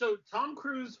 Now, so Tom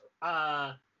Cruise,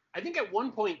 I think at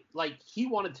one point, like, he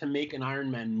wanted to make an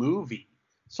Iron Man movie.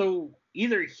 So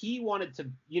either he wanted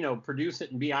to, produce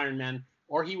it and be Iron Man,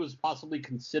 or he was possibly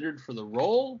considered for the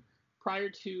role prior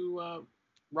to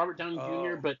Robert Downey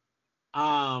Jr. But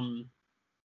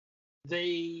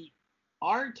they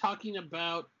are talking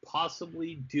about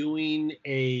possibly doing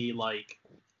a, like,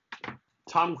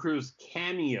 Tom Cruise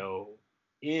cameo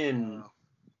in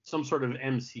some sort of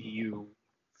MCU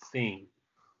thing.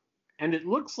 And it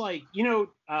looks like,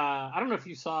 I don't know if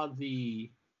you saw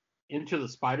the Into the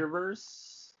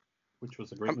Spider-Verse, which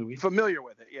was a great movie. Familiar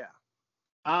with it, yeah.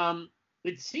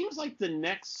 It seems like the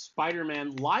next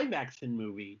Spider-Man live-action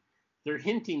movie, they're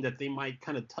hinting that they might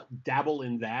kind of dabble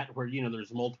in that, where,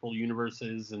 there's multiple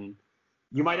universes and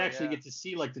you might actually get to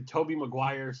see like the Tobey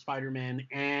Maguire Spider-Man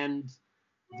and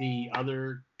the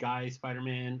other guy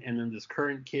Spider-Man, and then this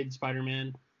current kid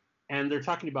Spider-Man. And they're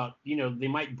talking about, they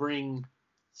might bring.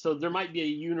 So there might be a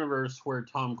universe where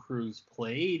Tom Cruise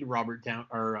played Robert Down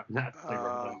or not played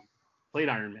Robert Downey, played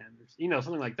Iron Man,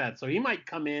 something like that. So he might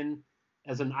come in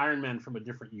as an Iron Man from a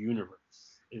different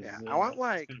universe. I want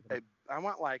like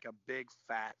a big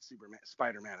fat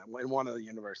Spider-Man in one of the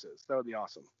universes. That would be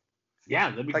awesome. Yeah,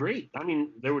 that'd be great. I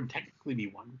mean, there would technically be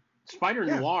one. Spider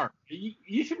Noir.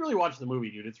 You should really watch the movie,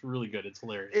 dude. It's really good. It's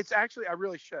hilarious. It's actually, I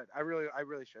really should. I really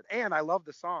should. And I love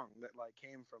the song that like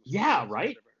came from.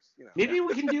 Right. Maybe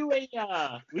we can do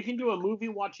a movie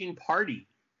watching party.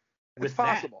 It's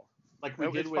possible. That, like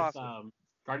we did with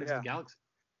Guardians of the Galaxy.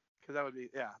 Because that would be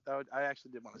I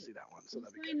actually did want to see that one. So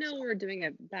that'd be good. I know we're doing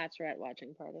a bachelorette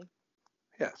watching party.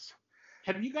 Yes.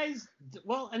 Have you guys?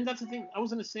 Well, and that's the thing. I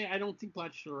was gonna say I don't think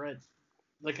Bachelorette.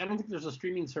 Like, I don't think there's a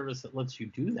streaming service that lets you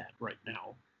do that right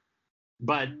now.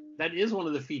 But that is one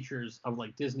of the features of,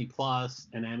 like, Disney Plus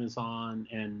and Amazon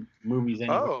and Movies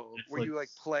Anywhere. Oh, where you, like,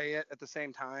 play it at the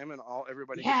same time and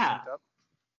everybody gets synced up?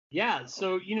 Yeah,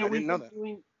 so,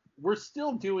 we're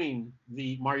still doing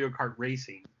the Mario Kart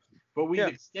racing, but we've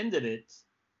extended it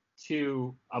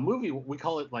to a movie. We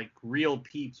call it, like, Real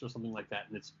Peeps or something like that,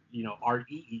 and it's,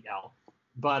 REEL.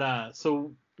 But,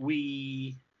 so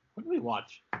what did we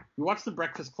watch? We watched The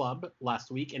Breakfast Club last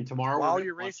week, and tomorrow while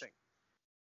you're racing.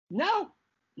 No.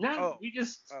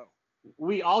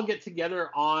 We all get together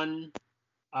on,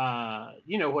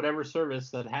 whatever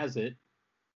service that has it,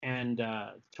 and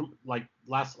like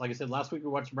I said, last week we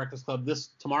watched The Breakfast Club.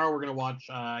 Tomorrow we're gonna watch,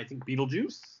 I think,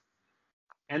 Beetlejuice,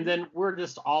 and then we're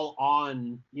just all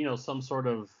on, some sort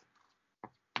of,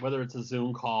 whether it's a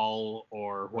Zoom call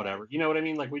or whatever, you know what I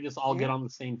mean? Like we just all get on the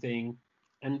same thing.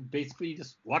 And basically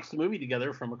just watch the movie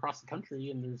together from across the country.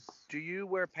 And there's. Do you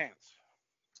wear pants?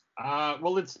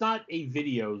 Well, it's not a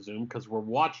video Zoom because we're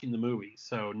watching the movie,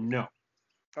 so no.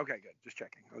 Okay, good. Just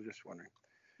checking. I was just wondering.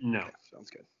 No. Okay, sounds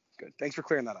good. Good. Thanks for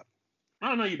clearing that up.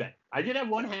 Oh, no, you bet. I did have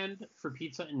one hand for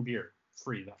pizza and beer,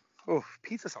 free though. Oh,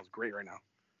 pizza sounds great right now.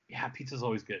 Yeah, pizza's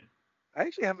always good. I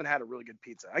actually haven't had a really good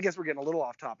pizza. I guess we're getting a little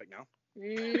off topic now.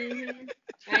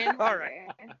 Mm-hmm. All right.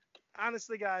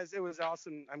 Honestly, guys, it was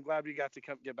awesome. I'm glad we got to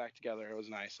get back together. It was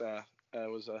nice.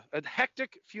 It was a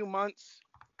hectic few months,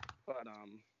 but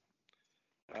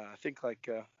I think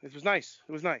it was nice.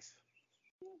 It was nice.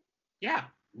 Yeah,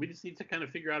 we just need to kind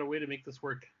of figure out a way to make this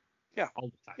work. Yeah. All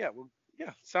the time. Yeah. Well.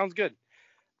 Yeah. Sounds good.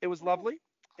 It was lovely,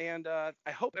 and I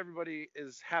hope everybody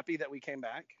is happy that we came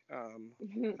back. I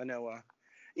know.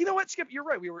 You know what, Skip? You're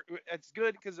right. It's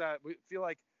good because we feel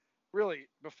like really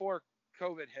before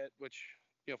COVID hit, which.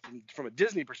 From a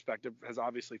Disney perspective, has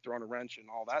obviously thrown a wrench and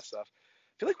all that stuff.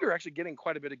 I feel like we were actually getting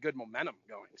quite a bit of good momentum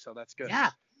going, so that's good. Yeah.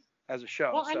 As a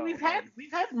show. Well, and we've had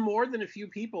more than a few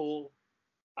people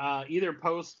either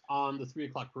post on the 3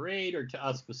 o'clock parade or to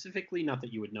us specifically. Not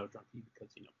that you would know, Drunky,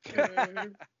 because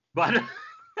but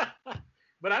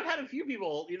but I've had a few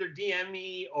people either DM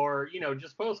me or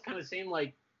just post kind of saying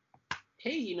like,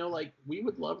 hey, like we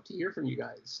would love to hear from you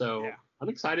guys. So. Yeah. I'm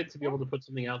excited to be able to put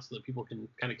something out so that people can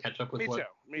kind of catch up with Me too.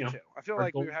 I feel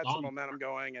like we've had some momentum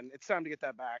going, and it's time to get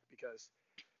that back because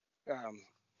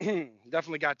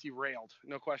definitely got derailed.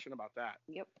 No question about that.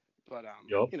 Yep. But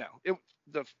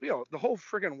the whole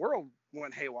friggin' world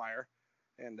went haywire,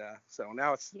 and so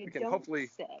now we can hopefully.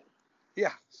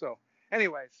 Yeah. So,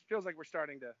 anyways, feels like we're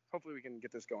starting to. Hopefully, we can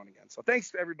get this going again. So,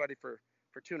 thanks to everybody for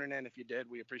tuning in. If you did,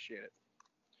 we appreciate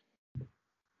it.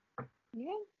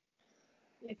 Yeah.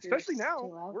 Especially now,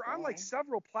 we're on like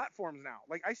several platforms now.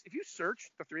 Like if you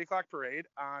search the 3 o'clock parade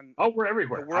on we're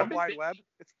everywhere. The World Wide Web,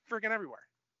 it's freaking everywhere.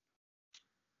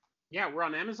 Yeah, we're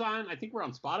on Amazon. I think we're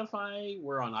on Spotify.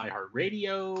 We're on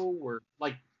iHeartRadio. We're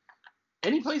like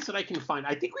any place that I can find.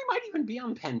 I think we might even be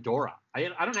on Pandora. I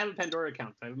don't have a Pandora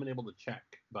account. So I haven't been able to check,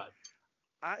 but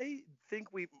I think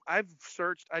I've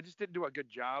searched. I just didn't do a good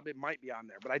job. It might be on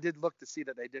there, but I did look to see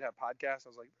that they did have podcasts. I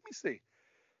was like, let me see.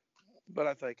 But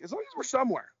I think as long as we're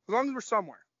somewhere,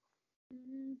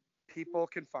 people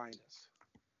can find us.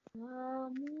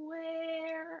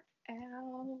 Somewhere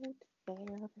out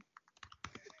there.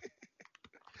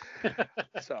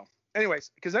 So,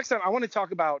 anyways, because next time I want to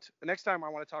talk about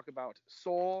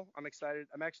Soul. I'm excited.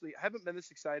 I haven't been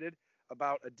this excited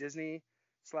about a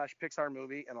Disney/Pixar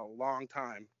movie in a long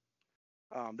time.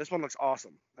 This one looks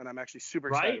awesome, and I'm actually super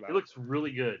excited about it. It looks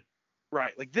really good.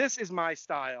 Right, like this is my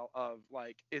style of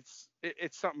like it's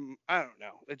something I don't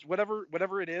know. It's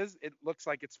whatever it is. It looks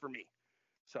like it's for me,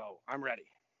 so I'm ready.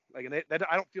 Like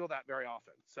I don't feel that very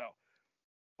often. So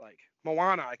Like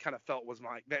Moana, I kind of felt was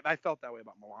I felt that way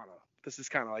about Moana. This is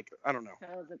kind of like, I don't know.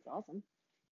 Oh, that's awesome.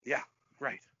 Yeah,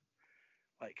 right.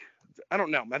 Like, I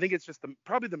don't know. I think it's just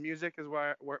probably the music is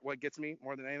what gets me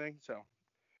more than anything. So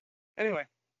anyway,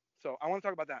 so I want to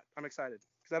talk about that. I'm excited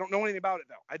because I don't know anything about it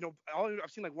though.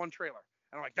 I've seen like one trailer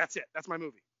and I'm like, that's it. That's my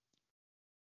movie.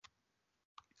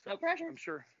 So no pressure. I'm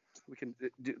sure we can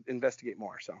investigate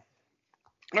more. So,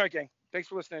 all right, gang. Thanks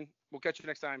for listening. We'll catch you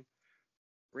next time.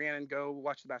 Rhiannon, go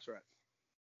watch The Bachelorette.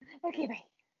 Okay, bye.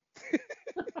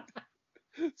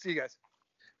 See you guys.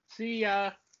 See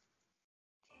ya.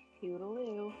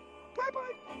 Toodaloo.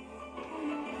 Bye-bye.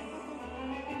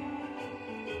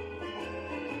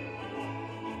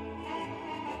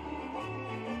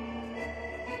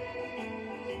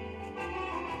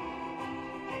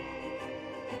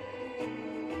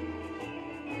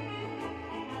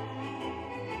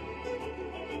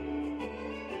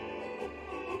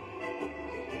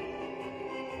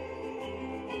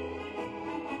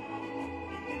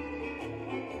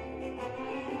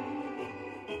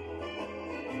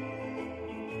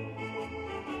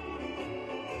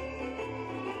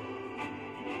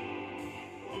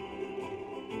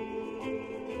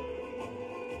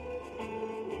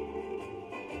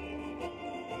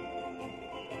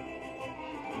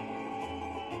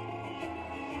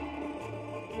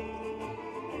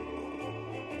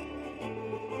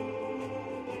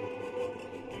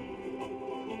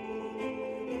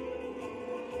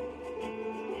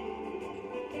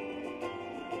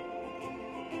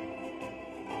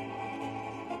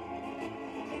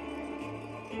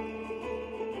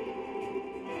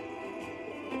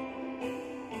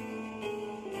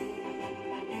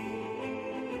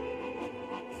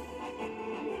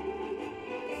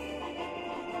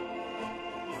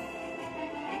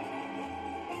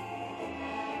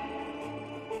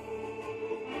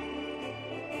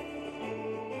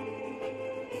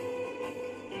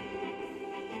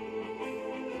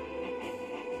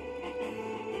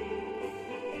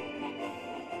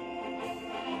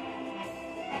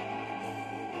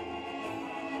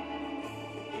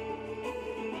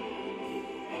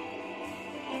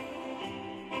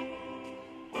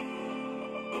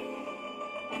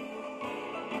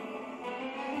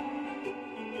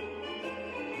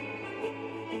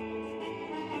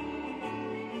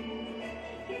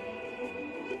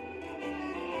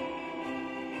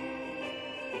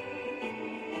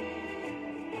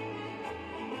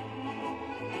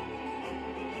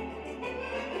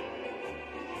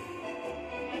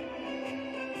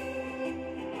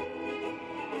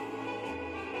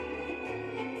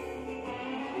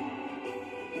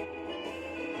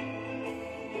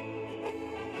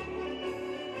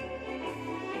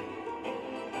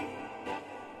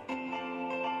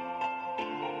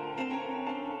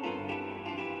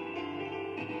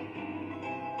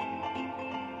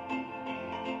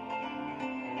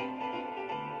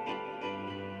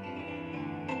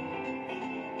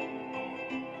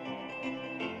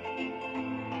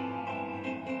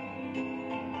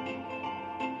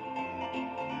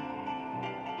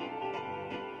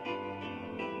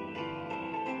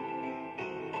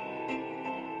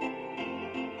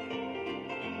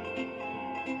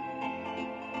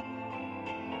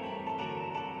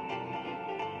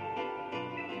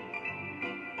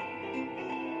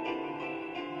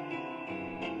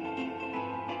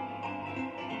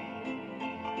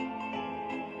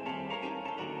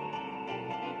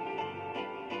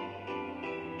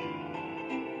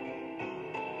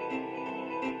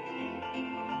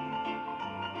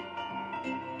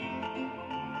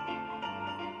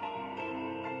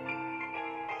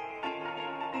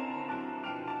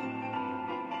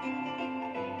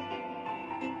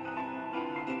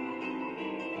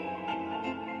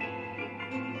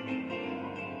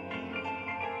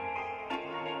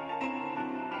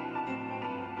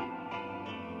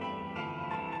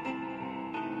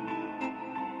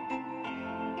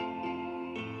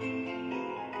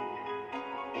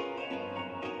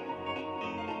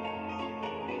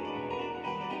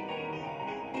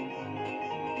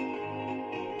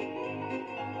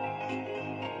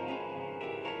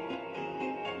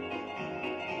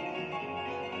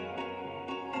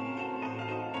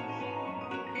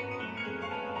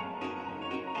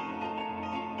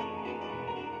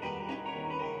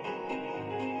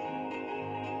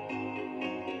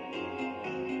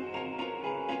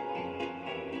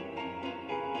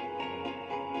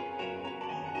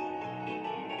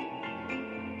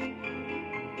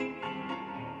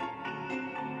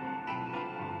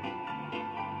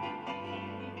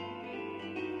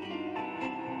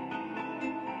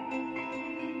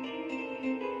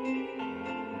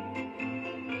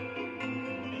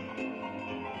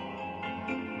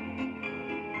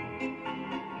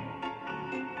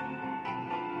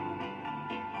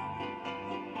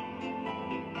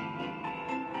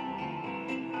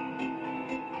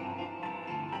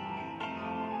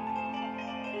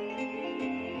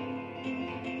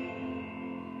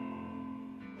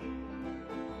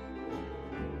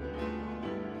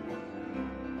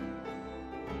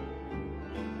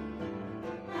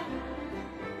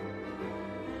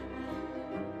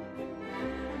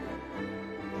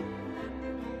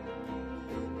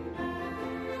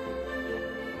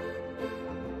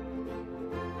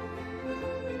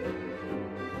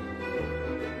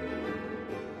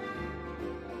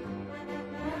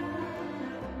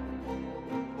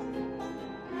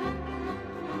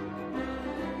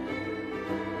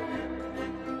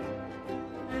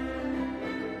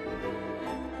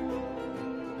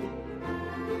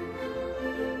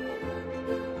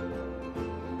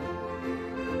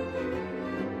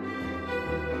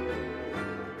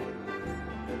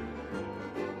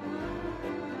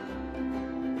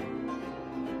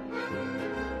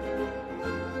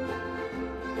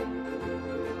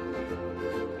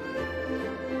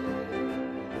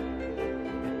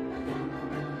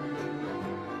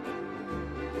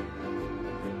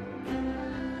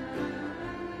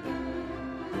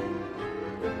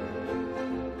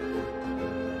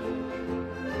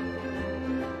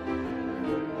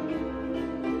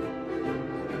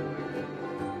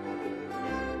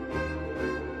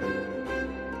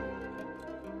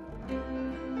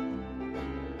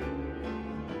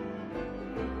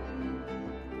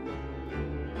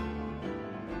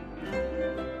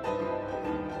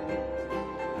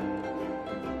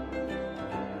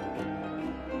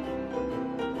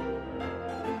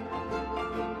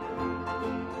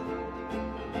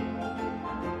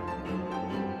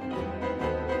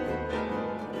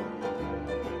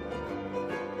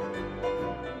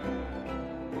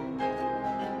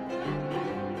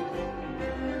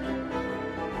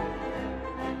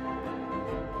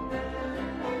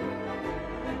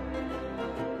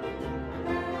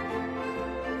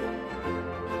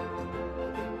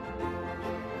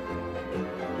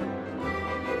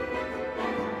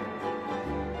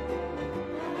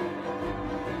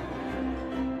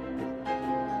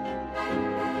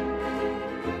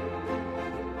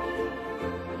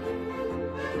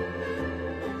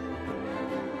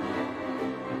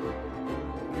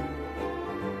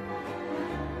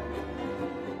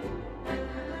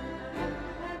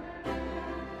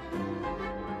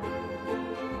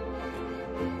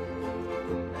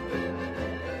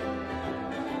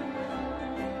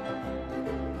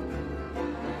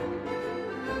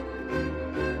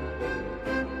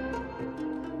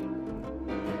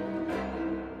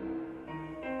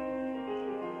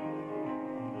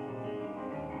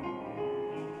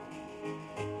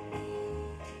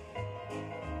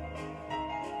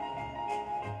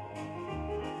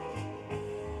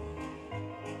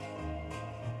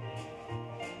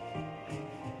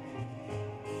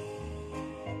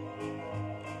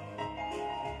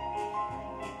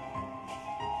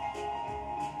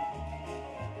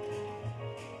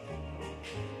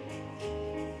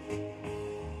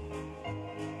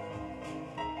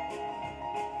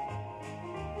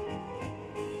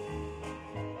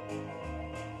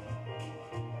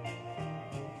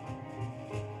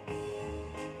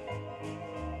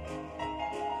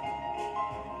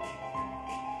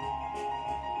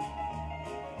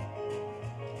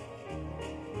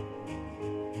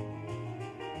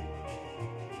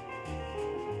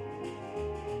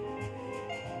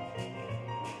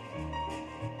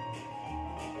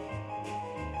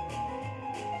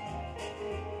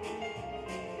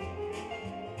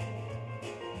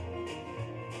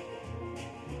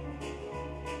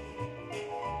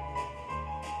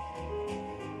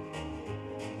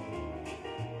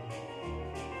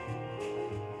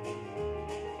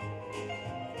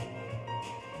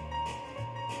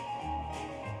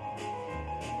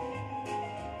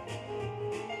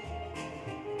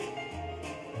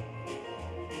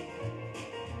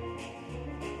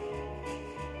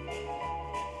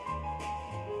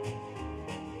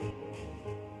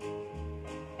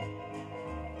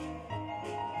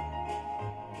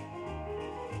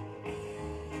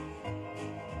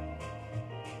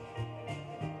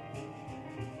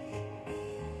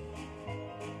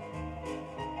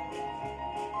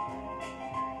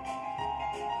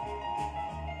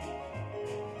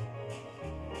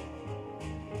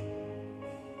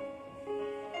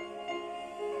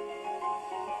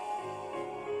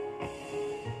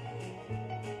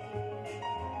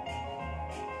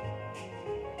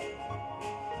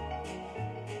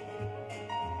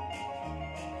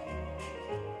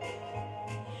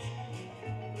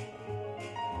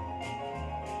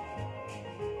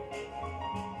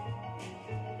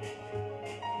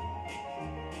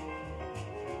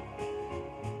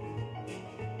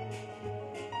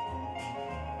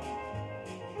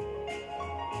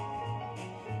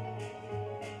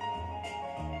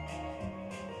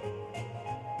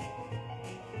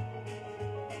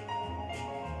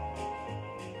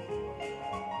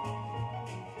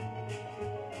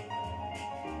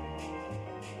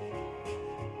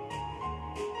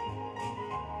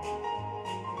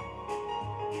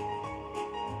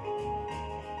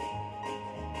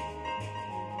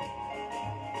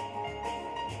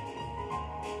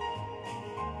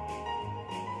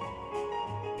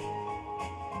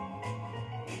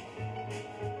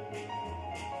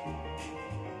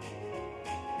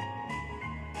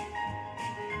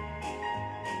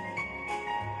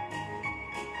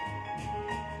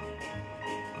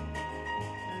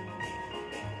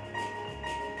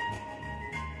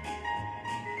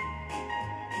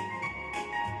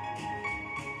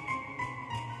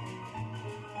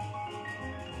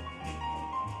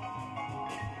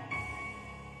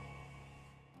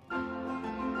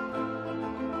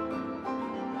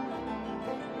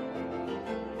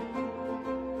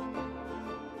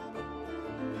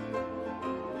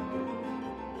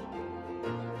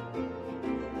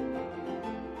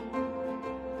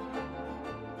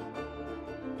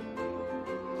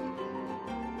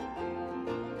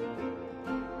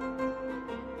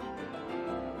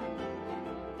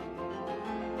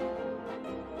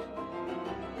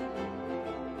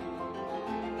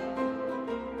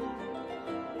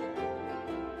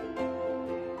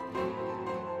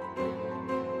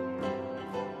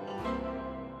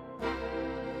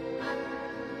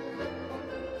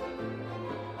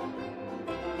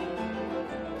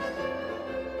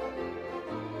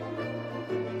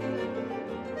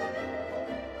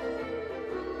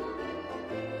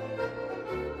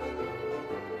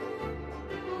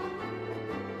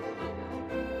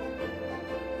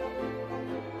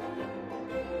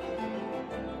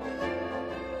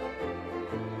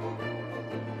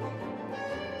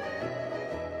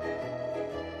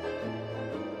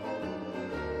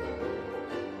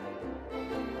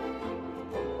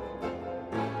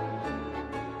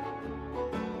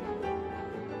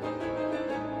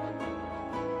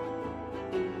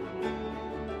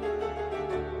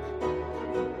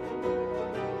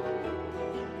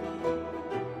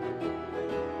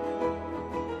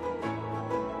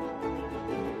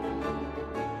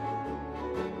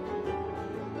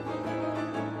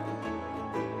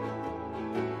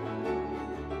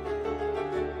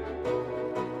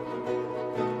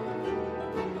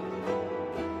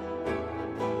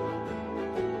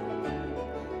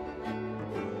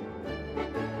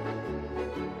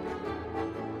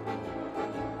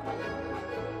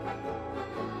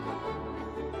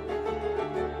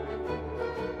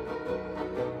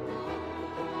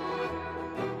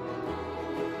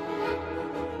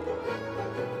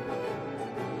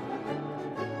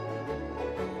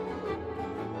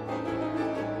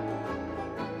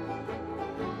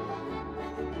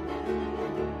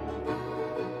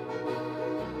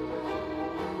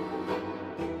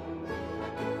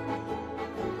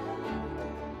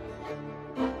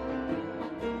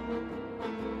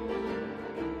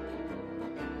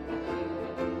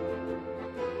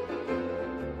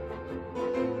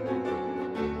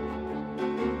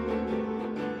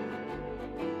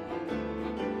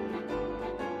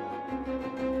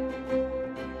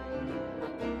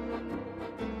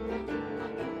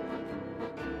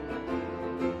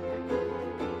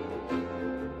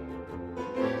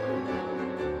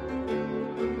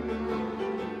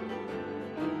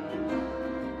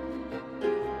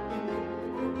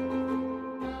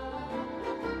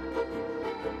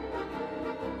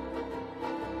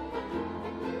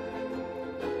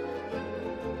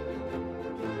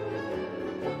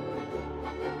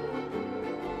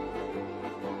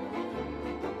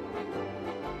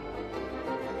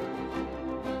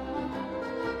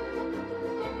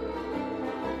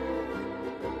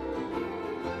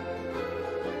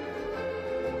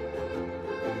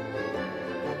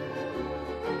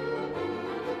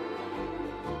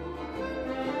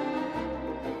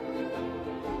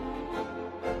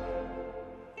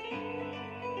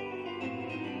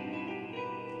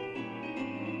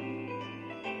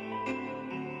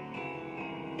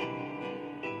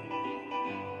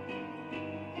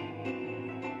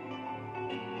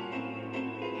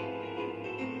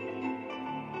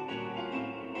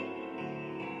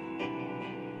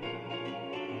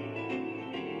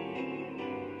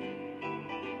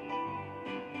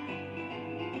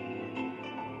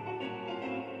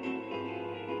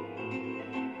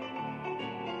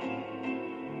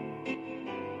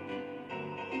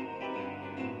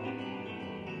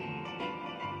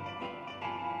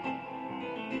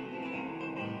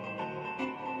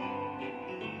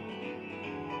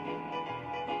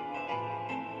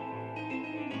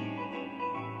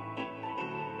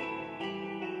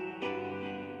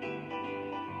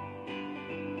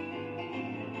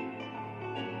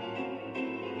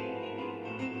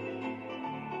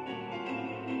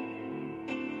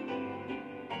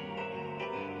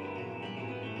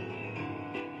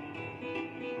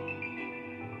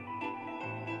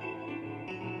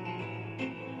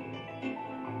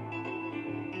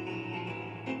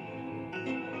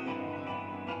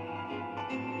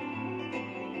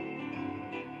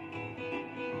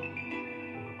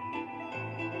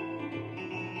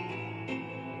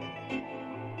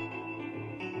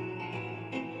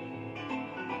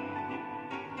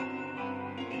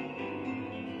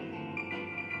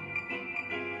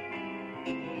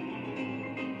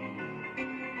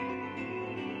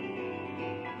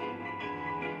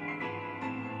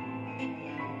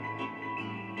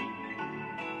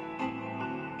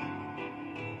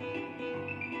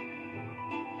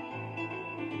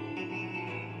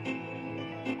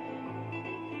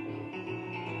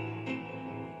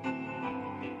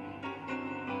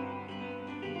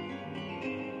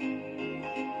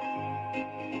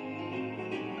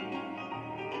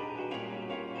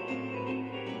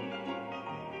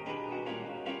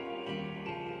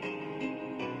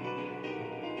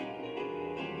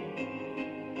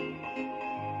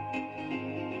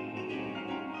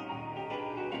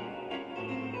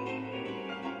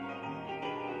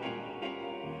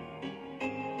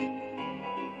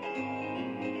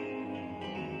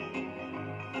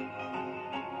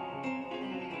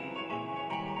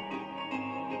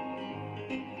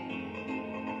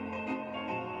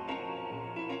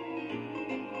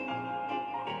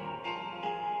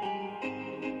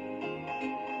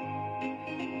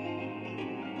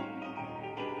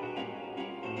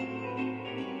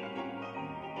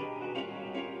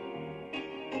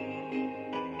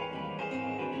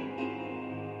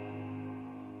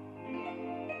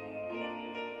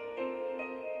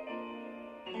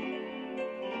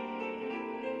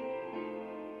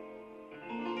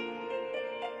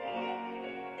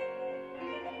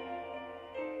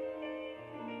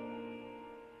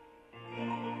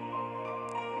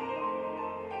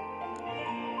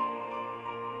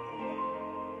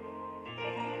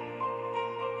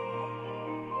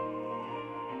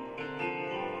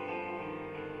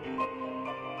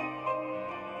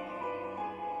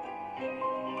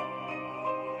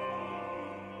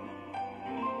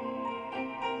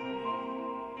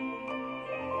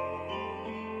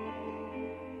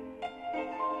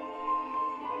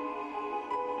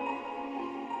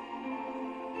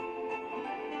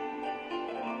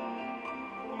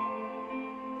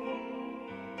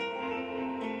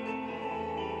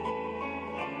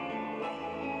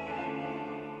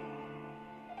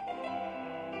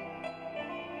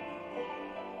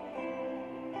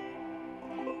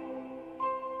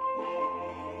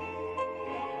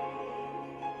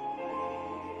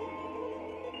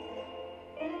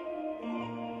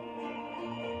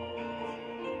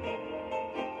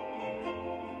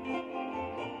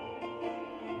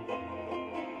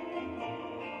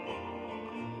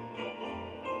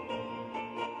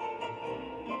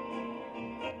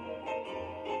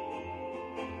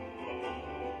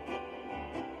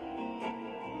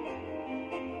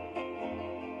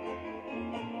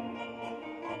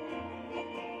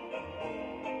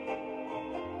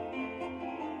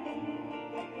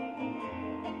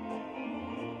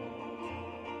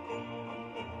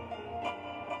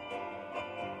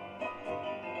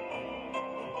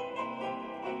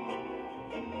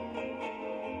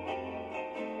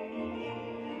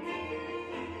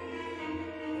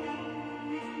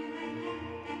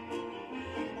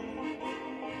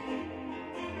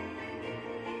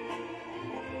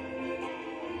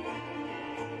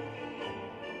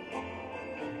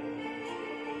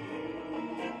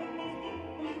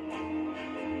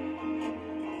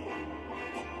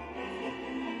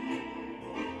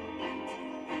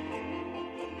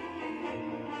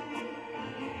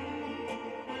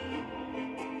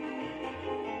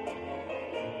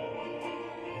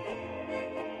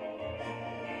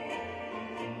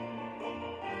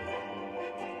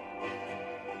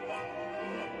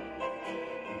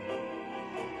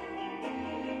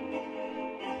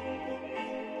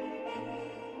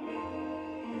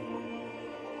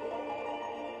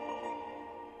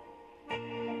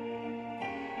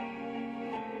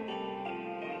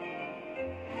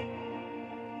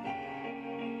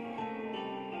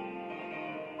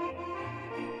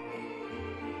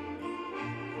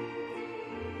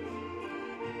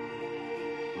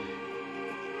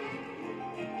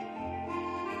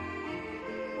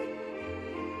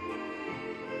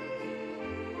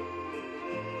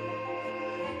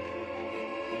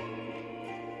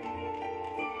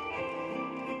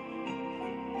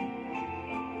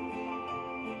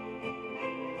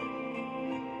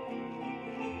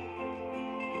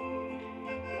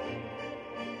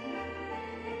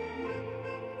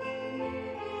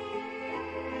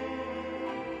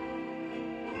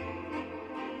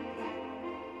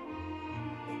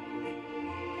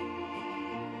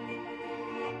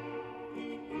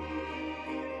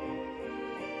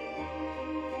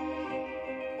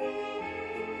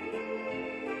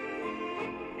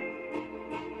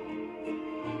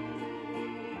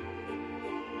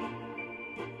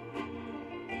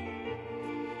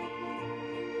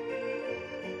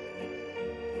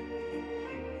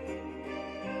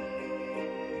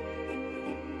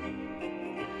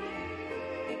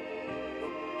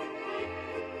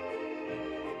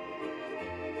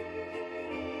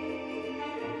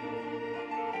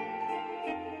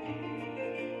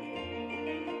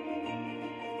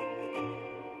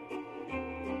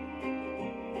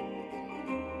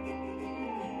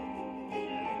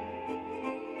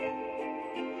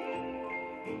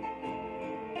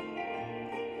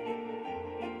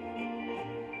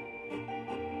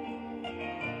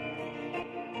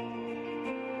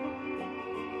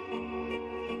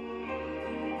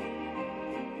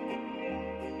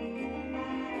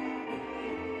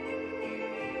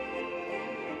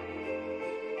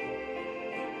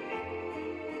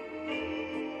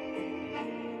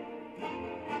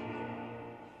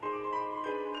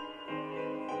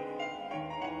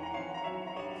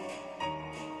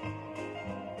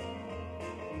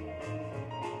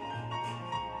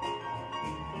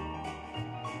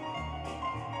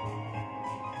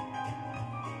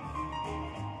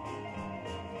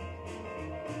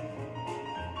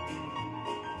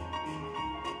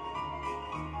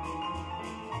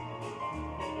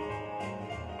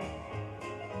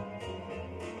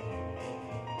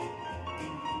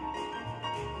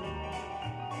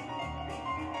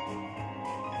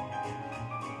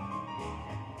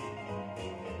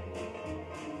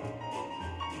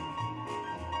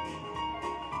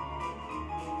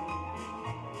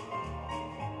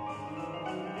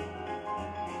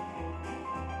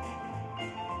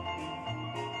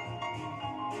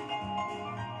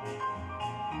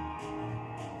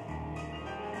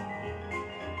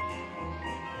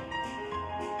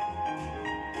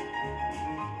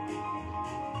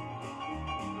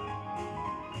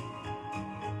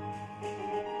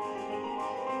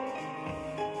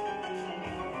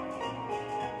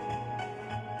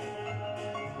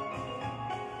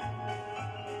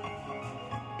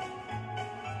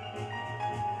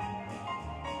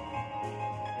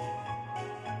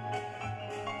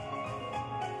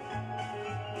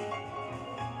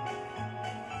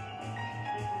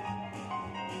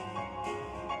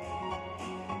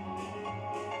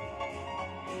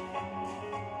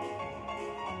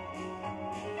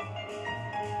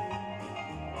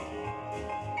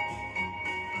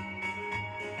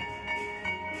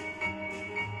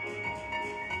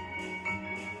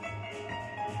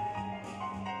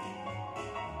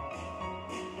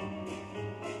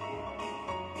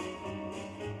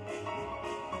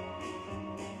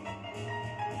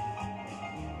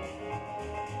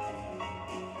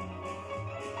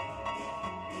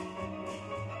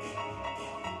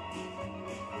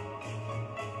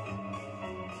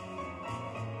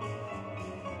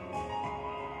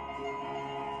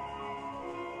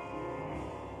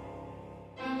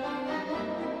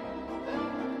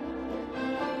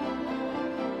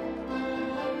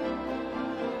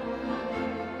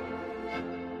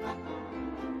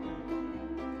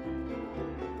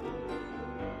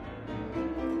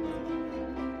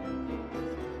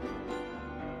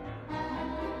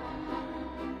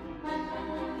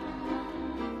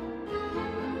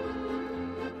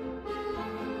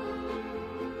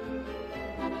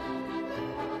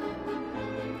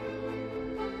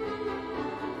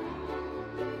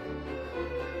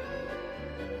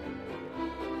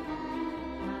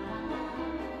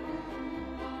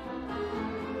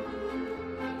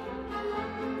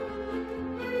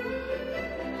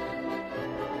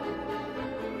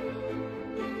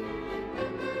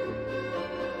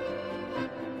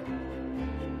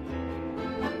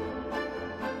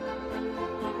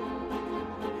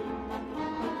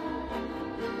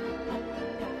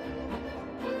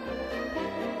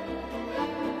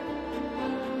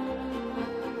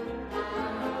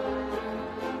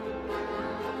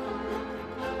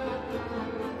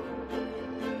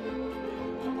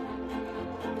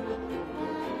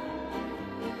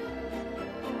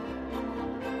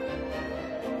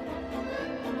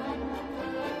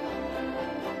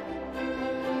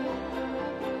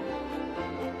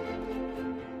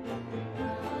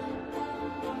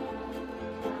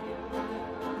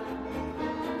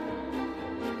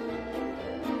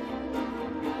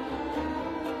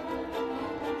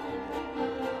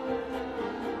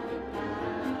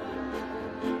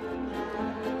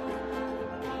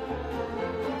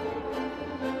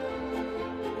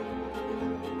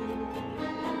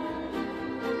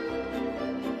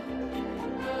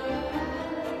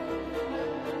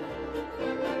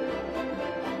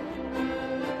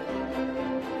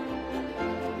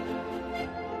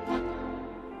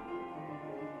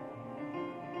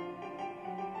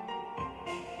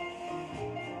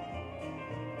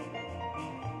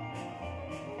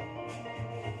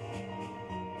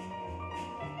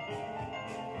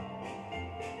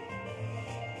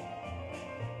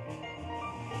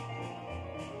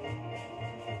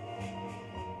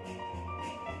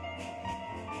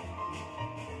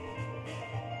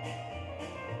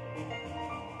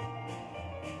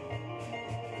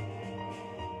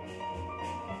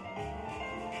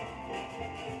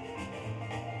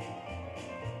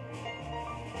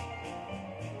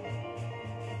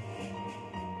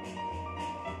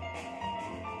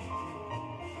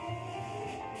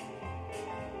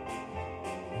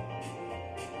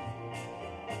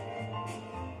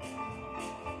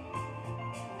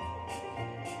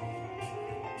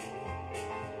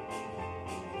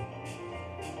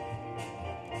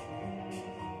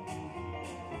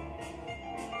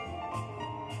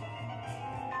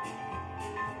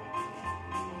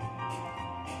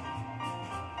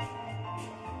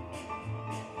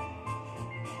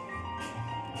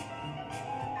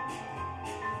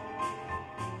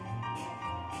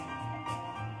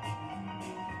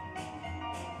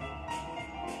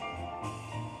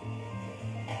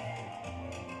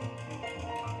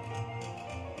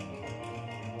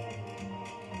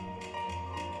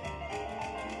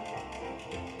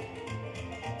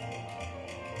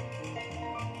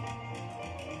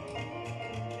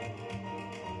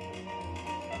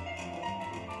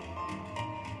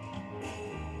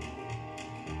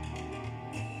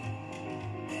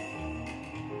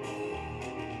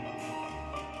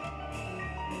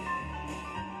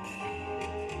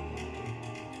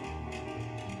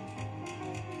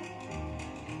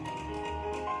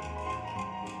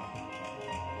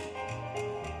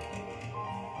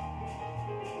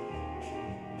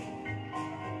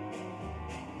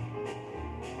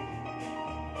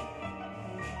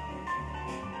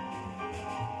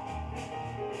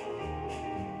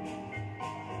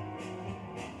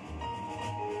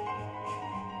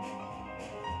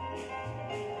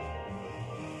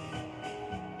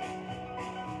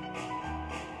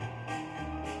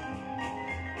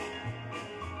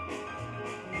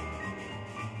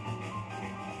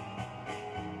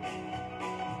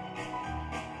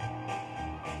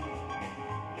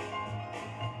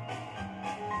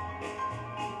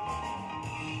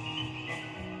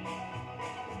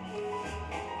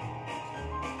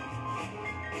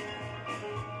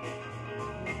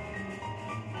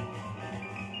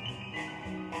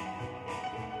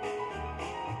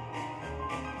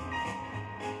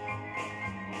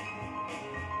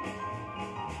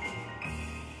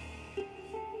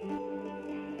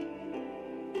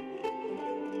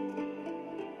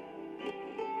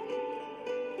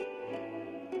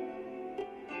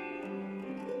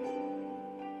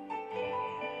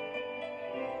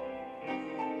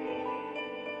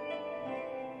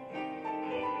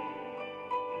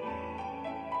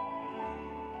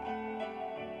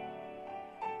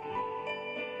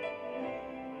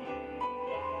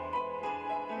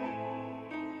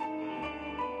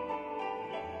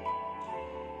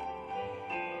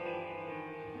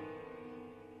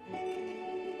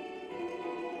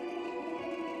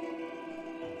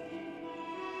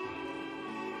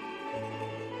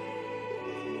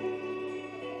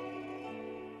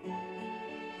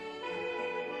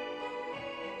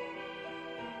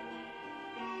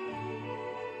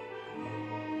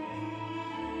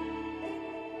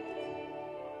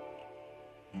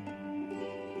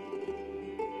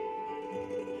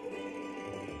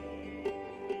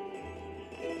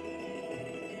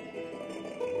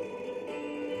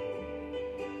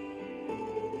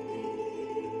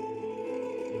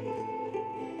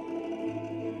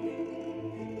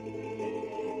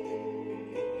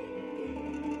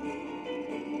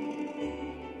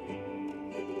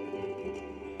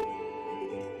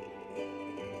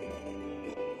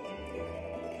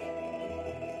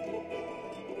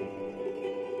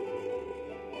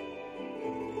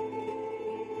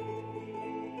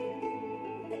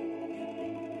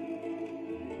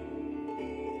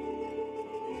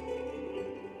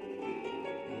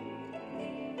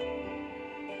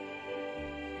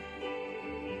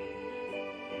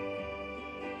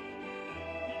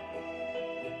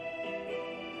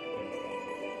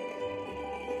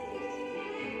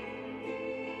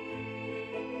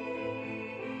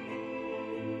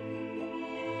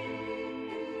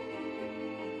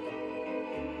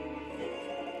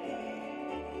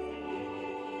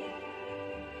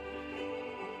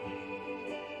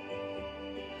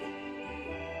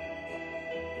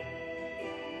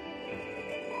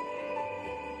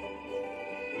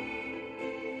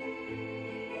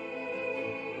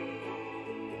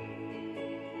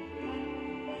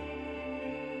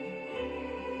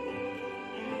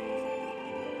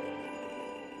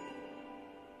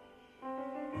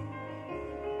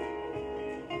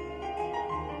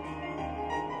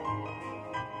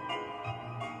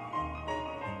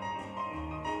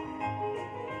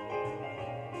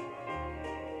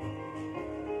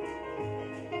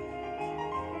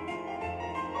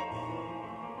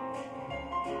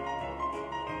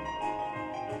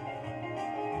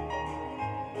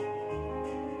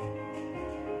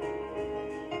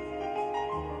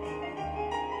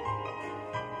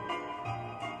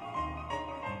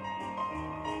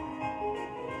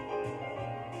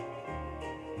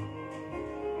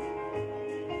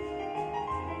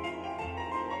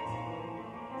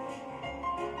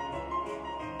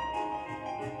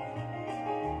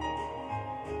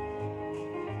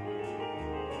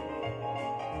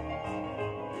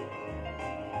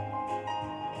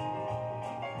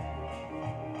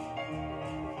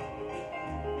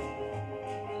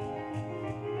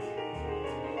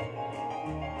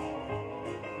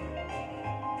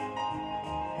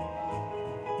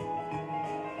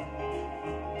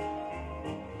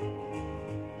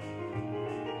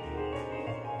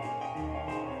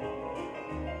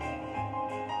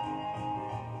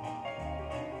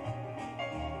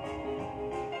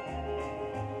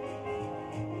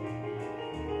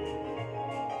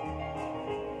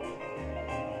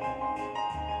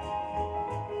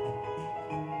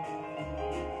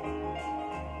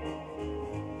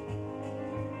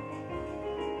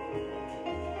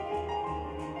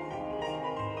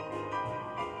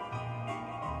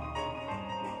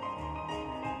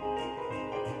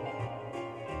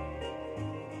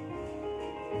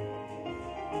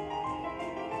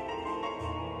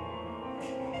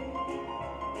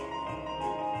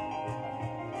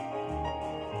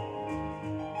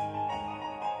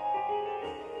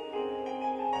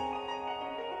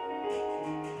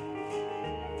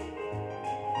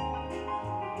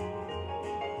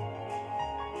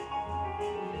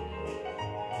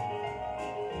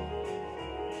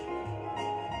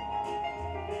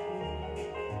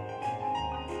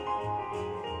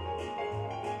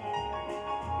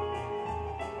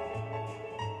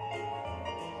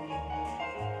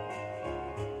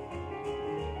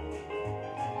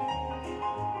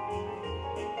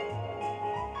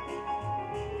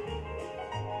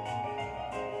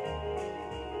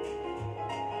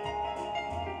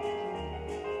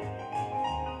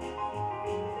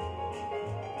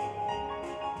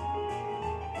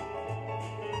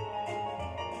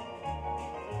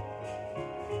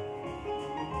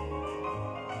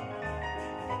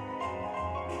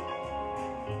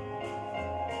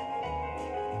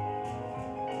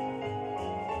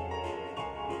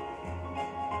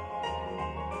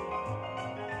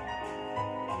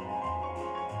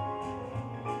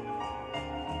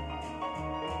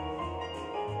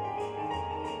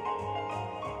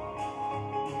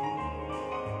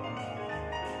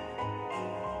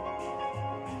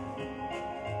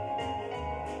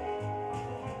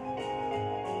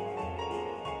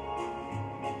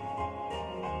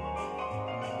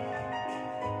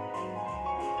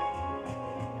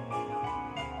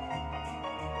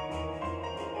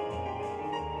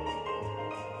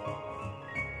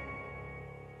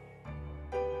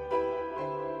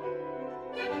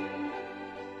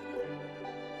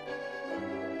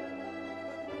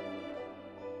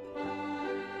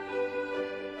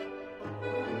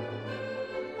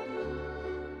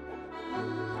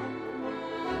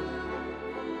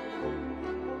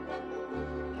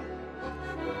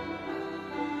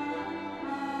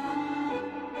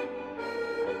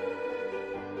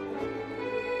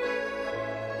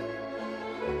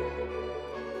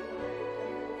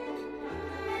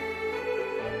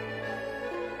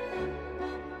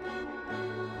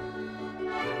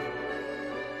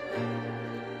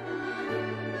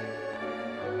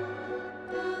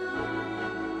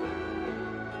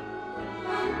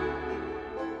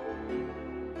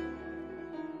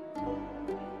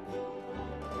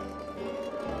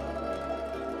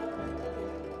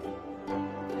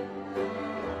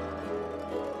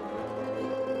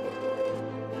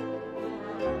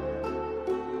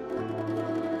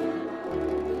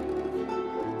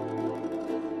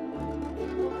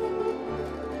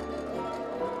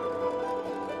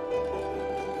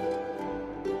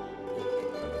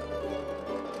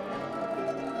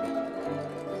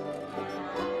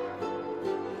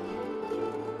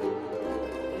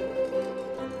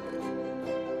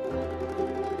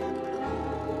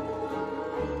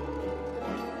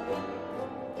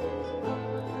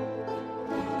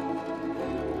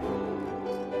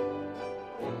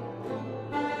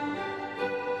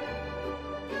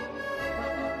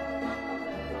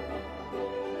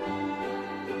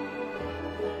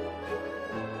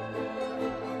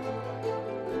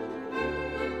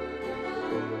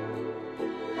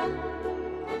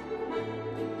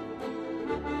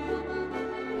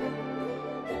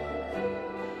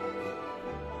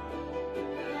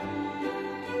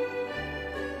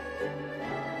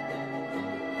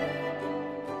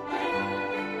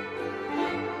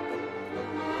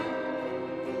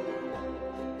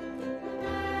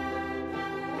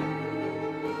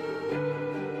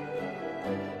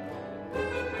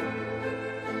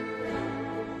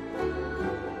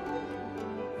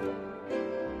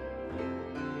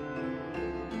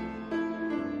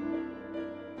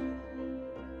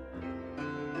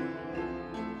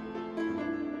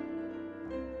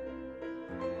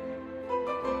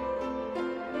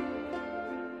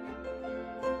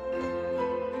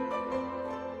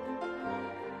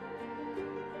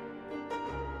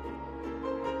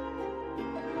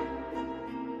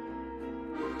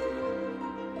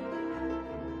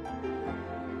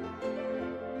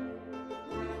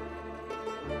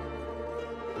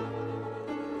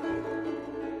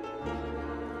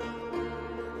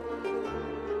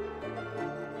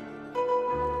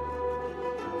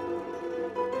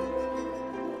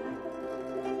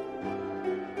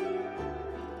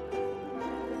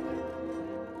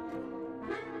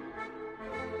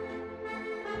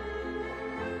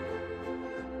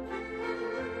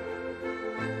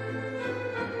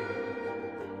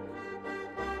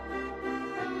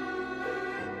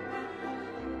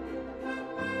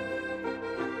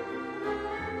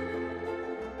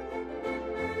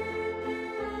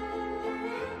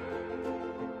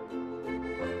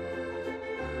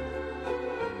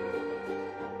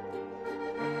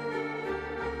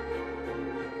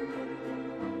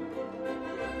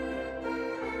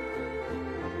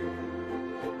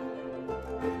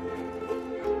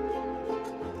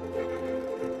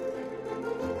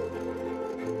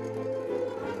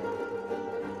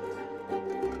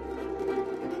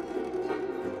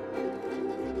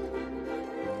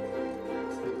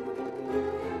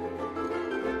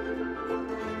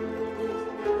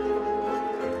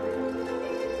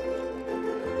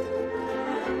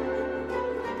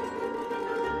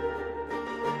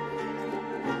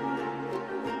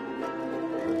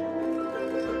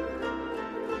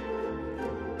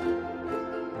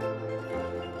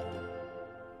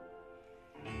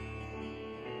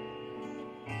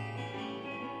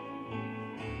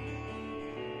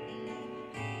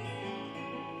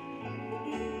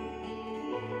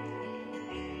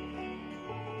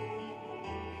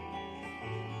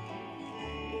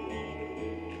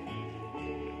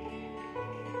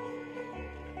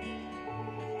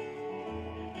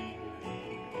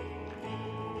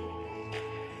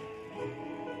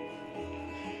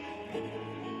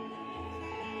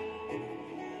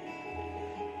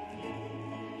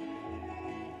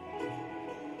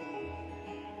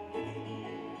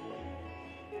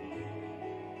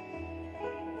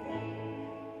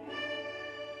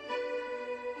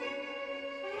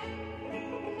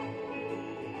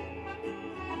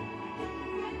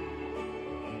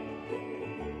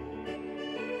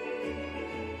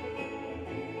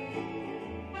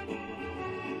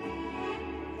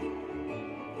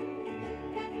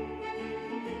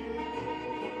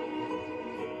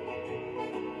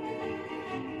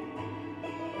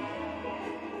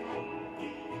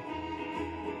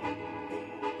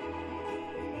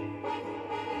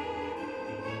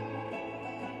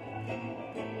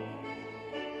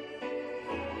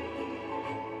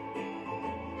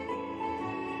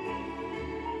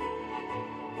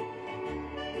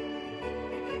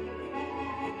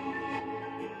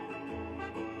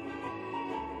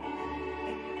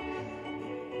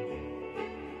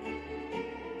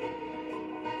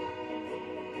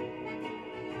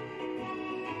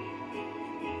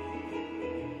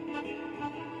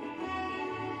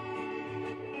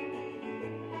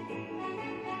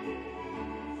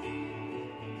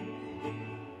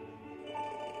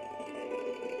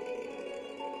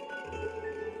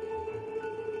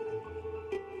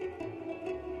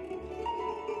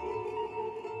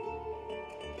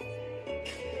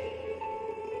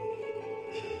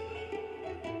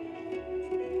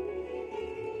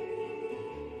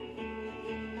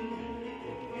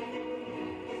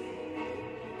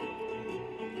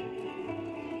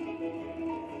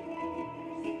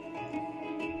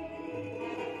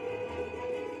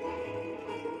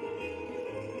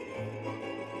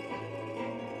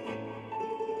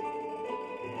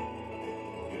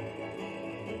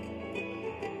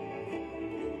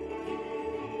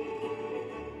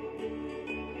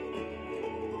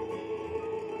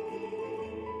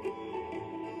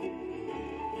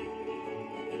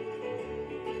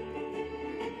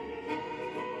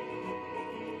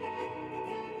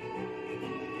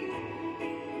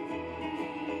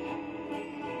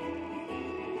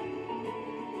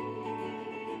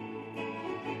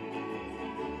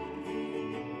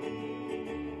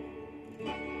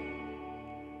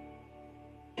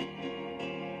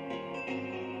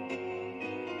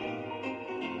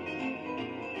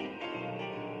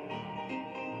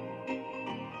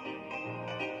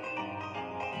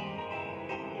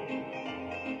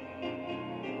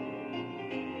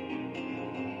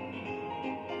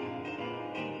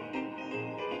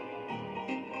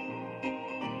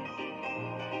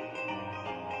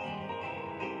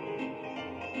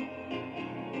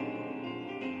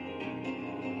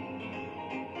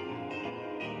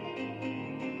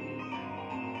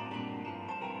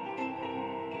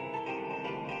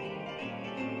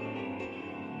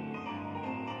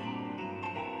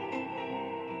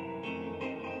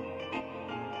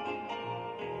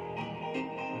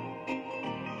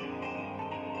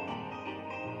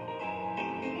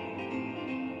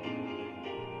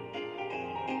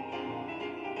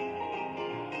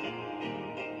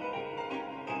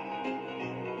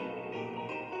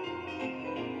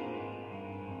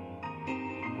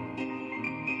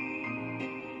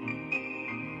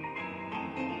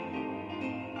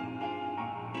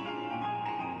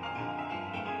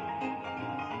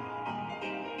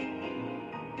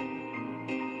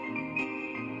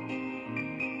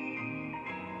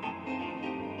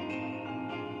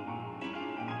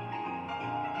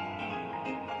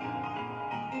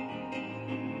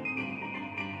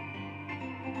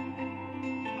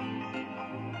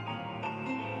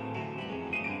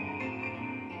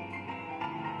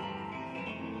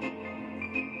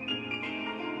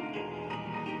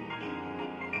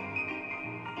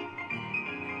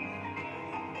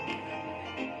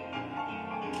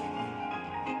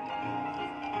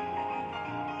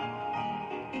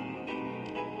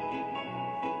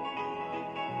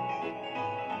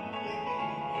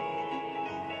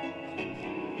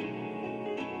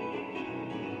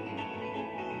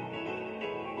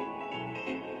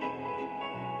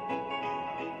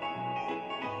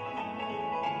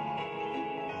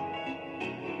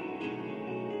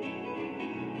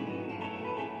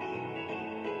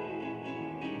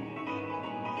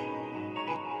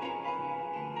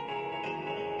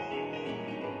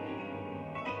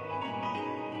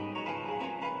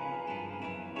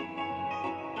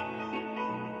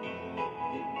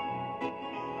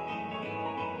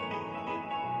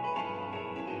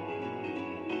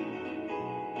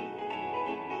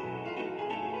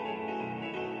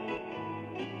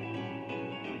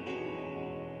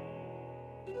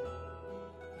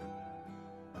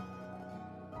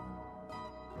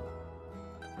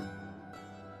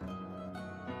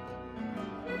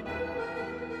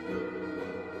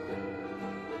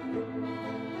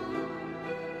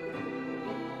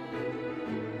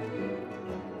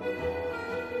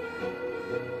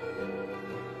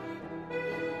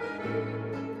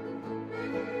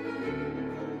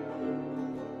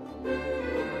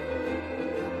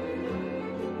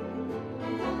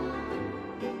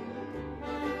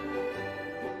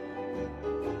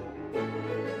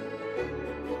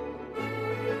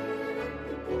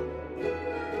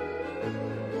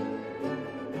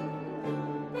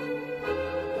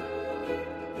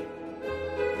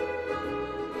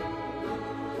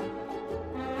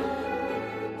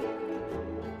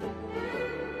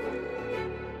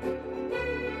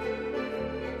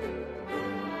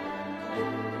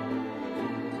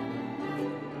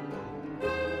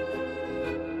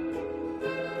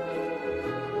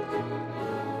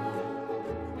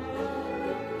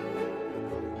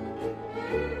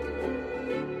 Bye.